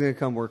something she was like going to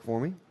come work for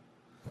me.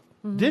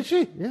 Did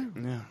she? Yeah.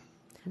 that. Yeah.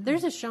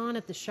 There's a Sean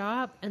at the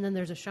shop, and then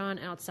there's a Sean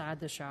outside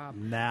the shop.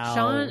 Now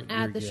Sean you're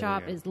at the getting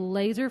shop it. is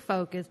laser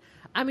focused.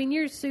 I mean,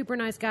 you're a super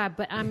nice guy,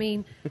 but I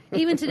mean,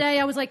 even today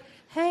I was like,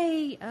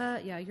 "Hey,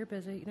 yeah, you're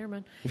busy. Never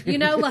mind."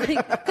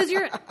 Because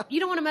you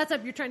don't want to mess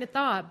up your train of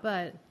thought,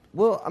 but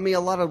Well, I mean,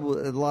 a lot of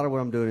what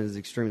I'm doing is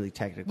extremely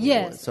technical.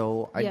 Yes.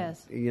 So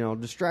Yes.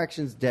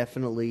 distractions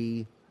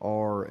definitely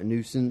are a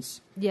nuisance.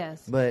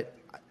 yes, But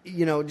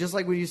just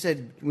like when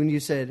you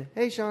said,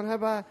 "Hey, Sean, how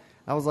about?"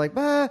 I was like,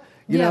 "Bye,"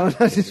 Yeah.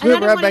 I just And I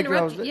went didn't right wanna back to where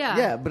I interrupt was. you.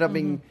 Yeah. But I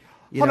mean,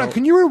 Hold on,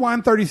 can you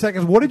rewind 30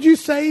 seconds? What did you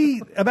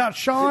say about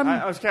Sean?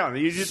 I was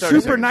counting. You did 30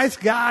 Super seconds. nice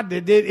guy.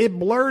 It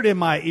blurred in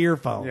my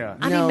earphone. Yeah.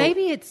 I No, mean,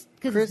 maybe it's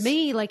because Chris- it's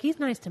me. Like he's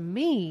nice to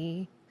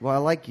me. Well, I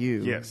like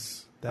you.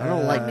 Yes. I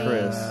don't like mean-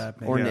 Chris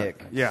or Yeah.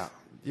 Nick. Yeah.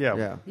 Yeah.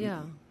 Yeah.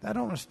 Yeah. I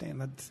don't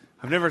understand that.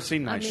 I've never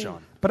seen Nice mean-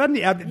 Sean. But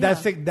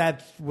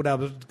that's what I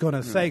was going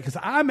to say because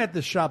I'm at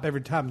the shop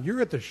every time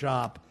you're at the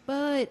shop.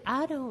 But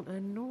I don't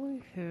annoy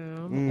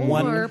him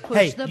Mm. or push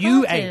hey, the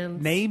you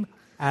buttons. name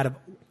out of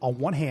on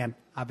one hand.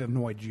 I've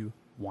annoyed you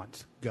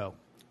once. Go.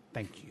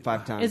 Thank you.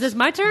 5 times. Is this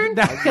my turn?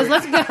 Because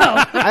let's go.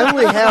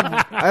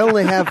 I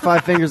only have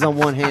 5 fingers on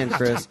one hand,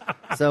 Chris.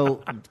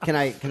 So can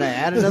I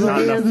add another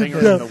Not enough hand?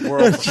 fingers in the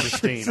world for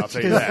Christine. I'll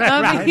tell you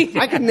that. I mean,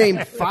 I can name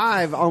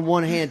 5 on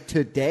one hand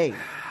today.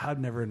 I've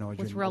never annoyed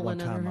you Let's one roll time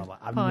in my another life.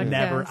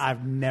 podcast.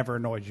 I've never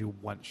annoyed you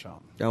once, Sean.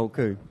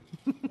 Okay.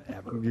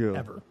 Ever. Yeah.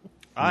 Ever.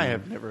 I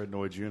have never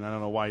annoyed you, and I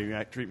don't know why you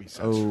treat me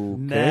such. Okay.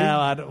 No,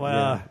 I don't. Well,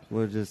 Yeah.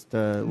 We'll just. no,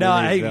 we'll leave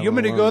hey, that you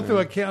want me to one go alone through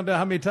a then. countdown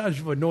how many times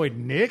you've annoyed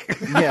Nick?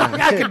 Yeah.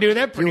 I can do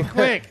that pretty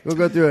quick. We'll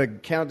go through a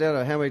countdown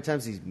of how many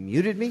times he's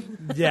muted me.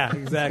 Yeah,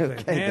 exactly.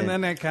 Okay, and then.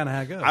 then that kind of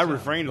how it goes. I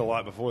refrained a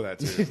lot before that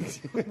too.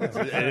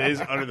 It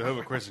is under the hood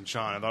with Chris and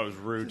Sean. I thought it was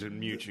rude to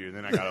mute you, and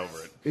then I got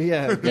over it.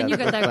 Yeah. and you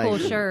got that thank cool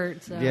you.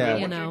 shirt. So, Yeah.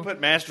 you You know.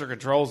 put Master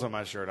Controls on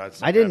my shirt.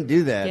 I didn't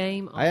do that.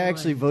 Game I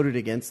actually on. voted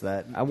against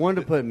that. I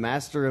wanted to put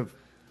Master of.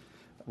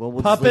 Well,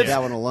 we'll just Puppets. leave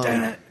that one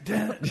alone.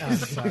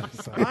 sorry.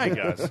 All right,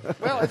 guys.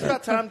 Well, it's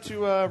about time to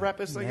wrap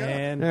this thing up.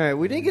 And All right,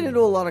 we didn't get into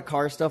a lot of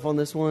car stuff on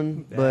this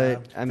one,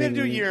 but I mean,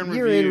 do a year in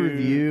review.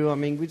 review. I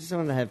mean, we just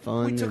wanted to have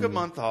fun. We took a and-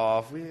 month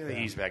off. We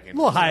eased back in. a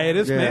little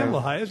hiatus, Yeah. man. A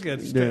little hiatus. You got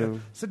to Yeah.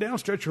 sit down,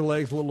 stretch your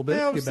legs a little bit.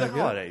 Yeah, it get was the back up.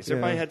 holidays.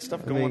 Everybody Yeah. had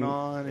stuff I going mean,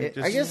 on. It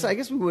just, I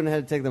guess we wouldn't have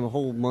had to take them a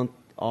whole month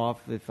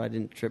off if I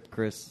didn't trip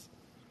Chris.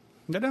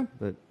 No.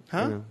 But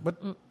Huh? you know.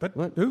 But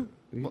What? who?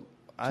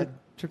 I,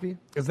 Trip you?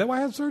 Is that why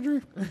I had surgery?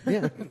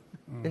 Yeah,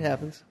 it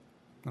happens.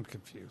 I'm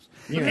confused.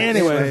 Yeah.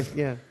 Anyway,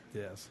 yeah.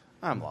 yes.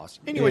 I'm lost.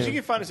 Anyways, Yeah. you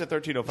can find us at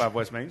 1305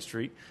 West Main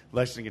Street,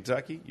 Lexington,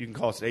 Kentucky. You can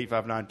call us at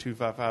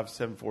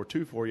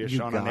 859-255-7424. Yes, You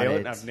Sean, I got nailed it.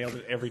 it. I've nailed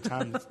it every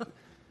time.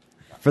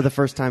 For the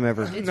first time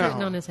ever, It's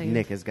written on his hand.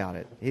 Nick has got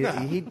it. It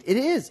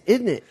is,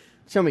 isn't it?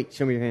 Show me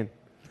your hand.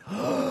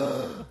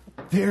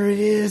 There it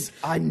is.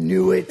 I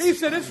knew it. He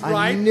said it's I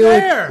right knew it.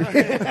 there.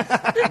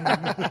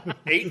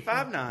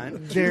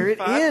 859 There it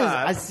is.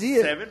 I see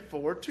it.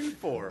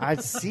 7424. I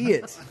see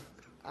it.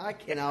 I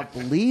cannot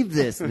believe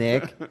this,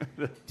 Nick.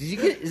 Did you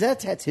get? Is that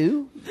a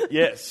tattoo?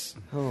 Yes.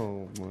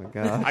 Oh my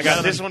god! I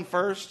got this one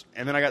first,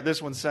 and then I got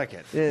this one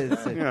second.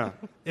 Yeah.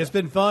 It's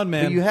been fun,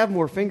 man. But you have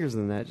more fingers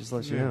than that. Just to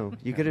let you know.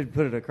 You could have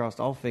put it across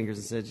all fingers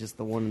instead of just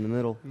the one in the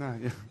middle. No,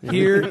 yeah.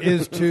 Here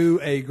is to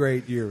a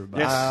great year,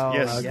 everybody. Yes, Wow,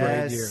 yes. A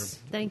great year.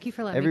 Thank you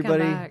for letting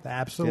Everybody- me come back.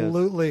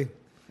 Absolutely.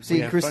 See,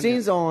 Yeah,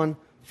 Christine's on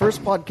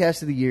first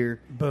podcast of the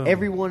year. Boom.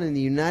 Everyone in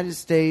the United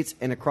States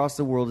and across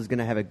the world is going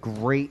to have a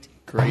great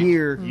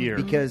year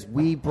because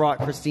we brought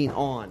Christine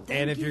on.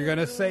 And if you're going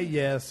to say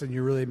yes and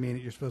you really mean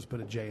it, you're supposed to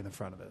put a J in the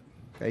front of it.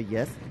 Okay,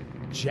 yes.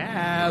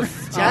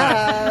 Jazz.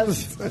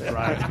 Jazz.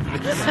 Right.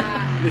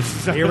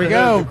 Here we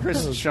go.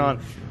 Chris and Sean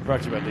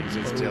brought to you by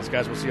Dickens Tales.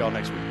 Guys, we'll see y'all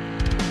next week.